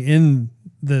belong in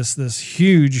this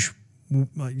huge,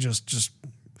 like just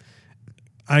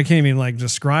I can't even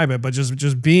describe it, but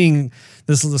just being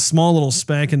this small little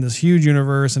speck in this huge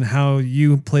universe, and how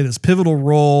you play this pivotal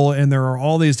role. And there are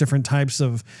all these different types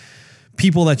of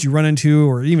people that you run into,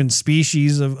 or even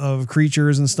species of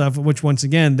creatures and stuff, which once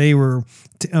again, they were,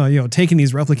 taking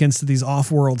these replicants to these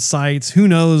off-world sites. Who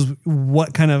knows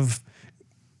what kind of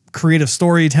creative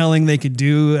storytelling they could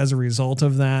do as a result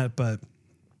of that. But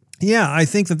yeah, I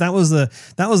think that was the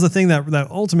thing that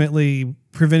ultimately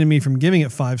prevented me from giving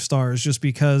it 5 stars, just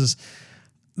because,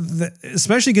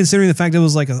 especially considering the fact it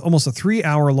was like almost a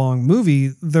 3-hour long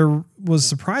movie, there was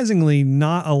surprisingly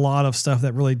not a lot of stuff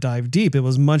that really dived deep. It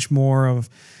was much more of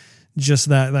just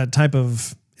that type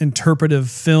of interpretive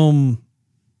film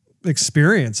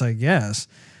experience, I guess.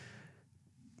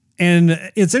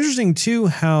 And it's interesting too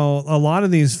how a lot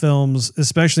of these films,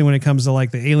 especially when it comes to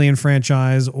like the Alien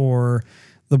franchise or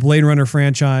the Blade Runner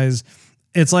franchise,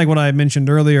 it's like what I mentioned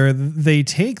earlier. They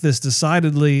take this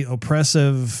decidedly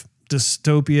oppressive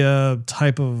dystopia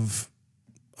type of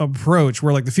approach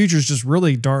where like the future is just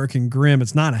really dark and grim.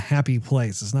 It's not a happy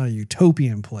place. It's not a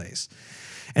utopian place.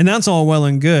 And that's all well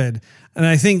and good. And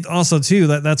I think also too,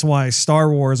 that's why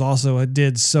Star Wars also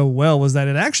did so well, was that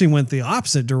it actually went the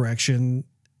opposite direction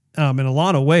in a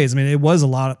lot of ways. I mean, it was a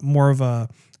lot more of a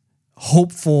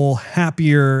hopeful,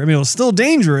 happier. I mean, it was still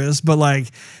dangerous, but like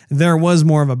there was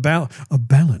more of a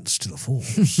balance to the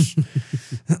Force.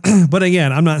 But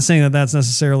again, I'm not saying that that's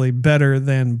necessarily better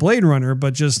than Blade Runner,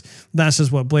 but that's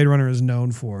just what Blade Runner is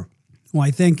known for. Well,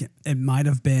 I think it might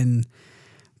have been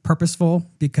purposeful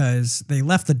because they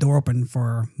left the door open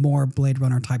for more Blade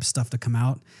Runner type stuff to come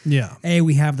out. Yeah.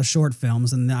 We have the short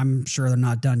films, and I'm sure they're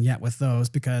not done yet with those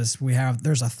because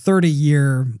there's a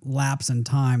 30-year lapse in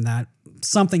time that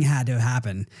something had to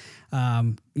happen.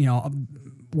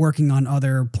 Working on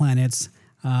other planets.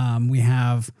 We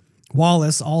have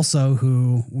Wallace also,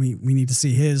 who we need to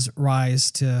see his rise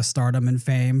to stardom and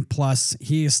fame. Plus,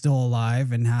 he is still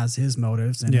alive and has his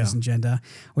motives and his agenda.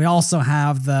 We also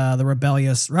have the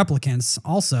rebellious replicants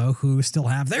also, who still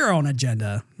have their own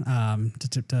agenda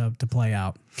to play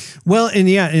out. Well,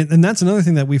 and that's another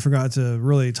thing that we forgot to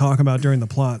really talk about during the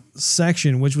plot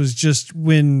section, which was just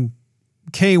when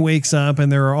Kay wakes up and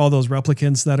there are all those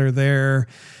replicants that are there.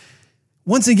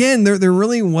 Once again, there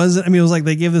really wasn't. I mean, it was like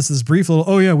they gave us this brief little,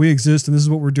 oh yeah, we exist and this is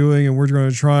what we're doing and we're going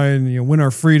to try and win our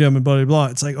freedom and blah blah blah.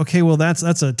 It's like, okay, well that's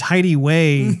a tidy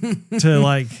way to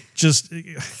like just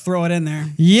throw it in there.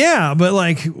 Yeah, but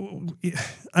like, and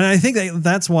I think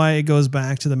that's why it goes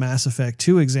back to the Mass Effect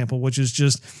 2 example, which is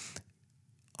just,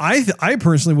 I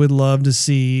personally would love to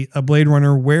see a Blade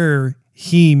Runner where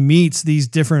he meets these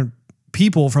different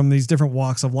people from these different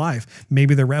walks of life.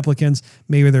 Maybe they're replicants,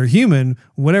 maybe they're human,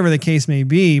 whatever the case may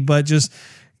be, but just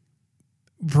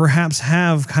perhaps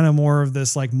have kind of more of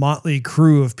this like motley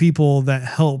crew of people that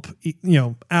help,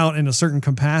 out in a certain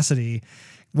capacity,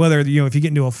 whether, if you get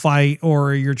into a fight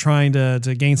or you're trying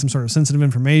to gain some sort of sensitive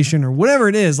information or whatever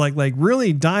it is, like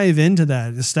really dive into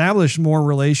that, establish more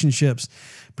relationships,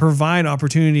 provide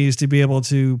opportunities to be able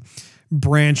to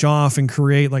branch off and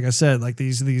create, like I said, like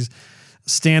these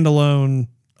standalone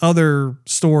other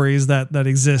stories that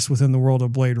exist within the world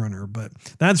of Blade Runner. But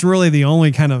that's really the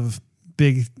only kind of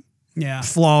big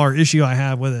flaw or issue I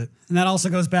have with it. And that also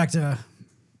goes back to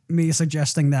me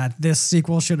suggesting that this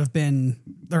sequel should have been,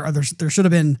 there should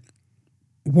have been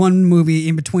one movie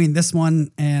in between this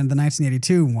one and the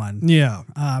 1982 one. Yeah.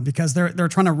 Because they're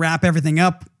trying to wrap everything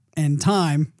up in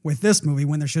time with this movie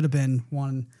when there should have been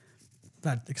one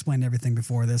that explained everything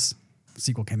before this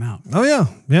sequel came out. Oh yeah.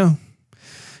 Yeah.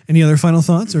 Any other final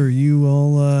thoughts, or are you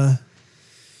all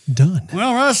done?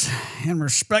 Well, Russ, in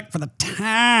respect for the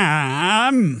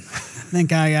time, I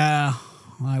think I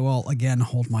will again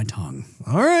hold my tongue.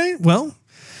 All right. Well,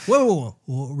 whoa.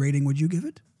 What rating would you give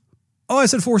it? Oh, I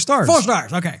said 4 stars. 4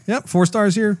 stars. Okay. Yep. 4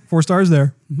 stars here. 4 stars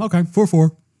there. Okay.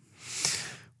 4.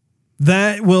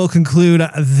 That will conclude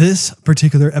this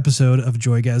particular episode of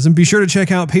Joygasm. Be sure to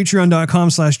check out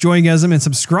patreon.com/Joygasm and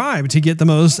subscribe to get the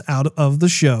most out of the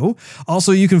show.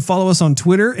 Also, you can follow us on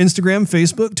Twitter, Instagram,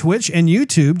 Facebook, Twitch, and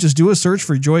YouTube. Just do a search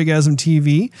for Joygasm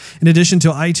TV. In addition to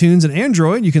iTunes and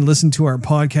Android, you can listen to our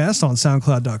podcast on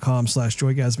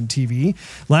soundcloud.com/Joygasm TV.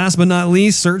 Last but not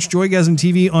least, search Joygasm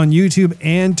TV on YouTube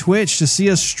and Twitch to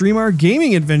see us stream our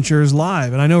gaming adventures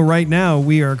live. And I know right now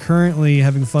we are currently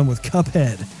having fun with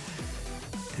Cuphead.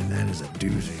 And that is a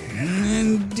doozy.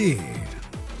 Indeed.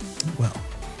 Well,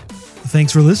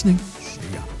 thanks for listening.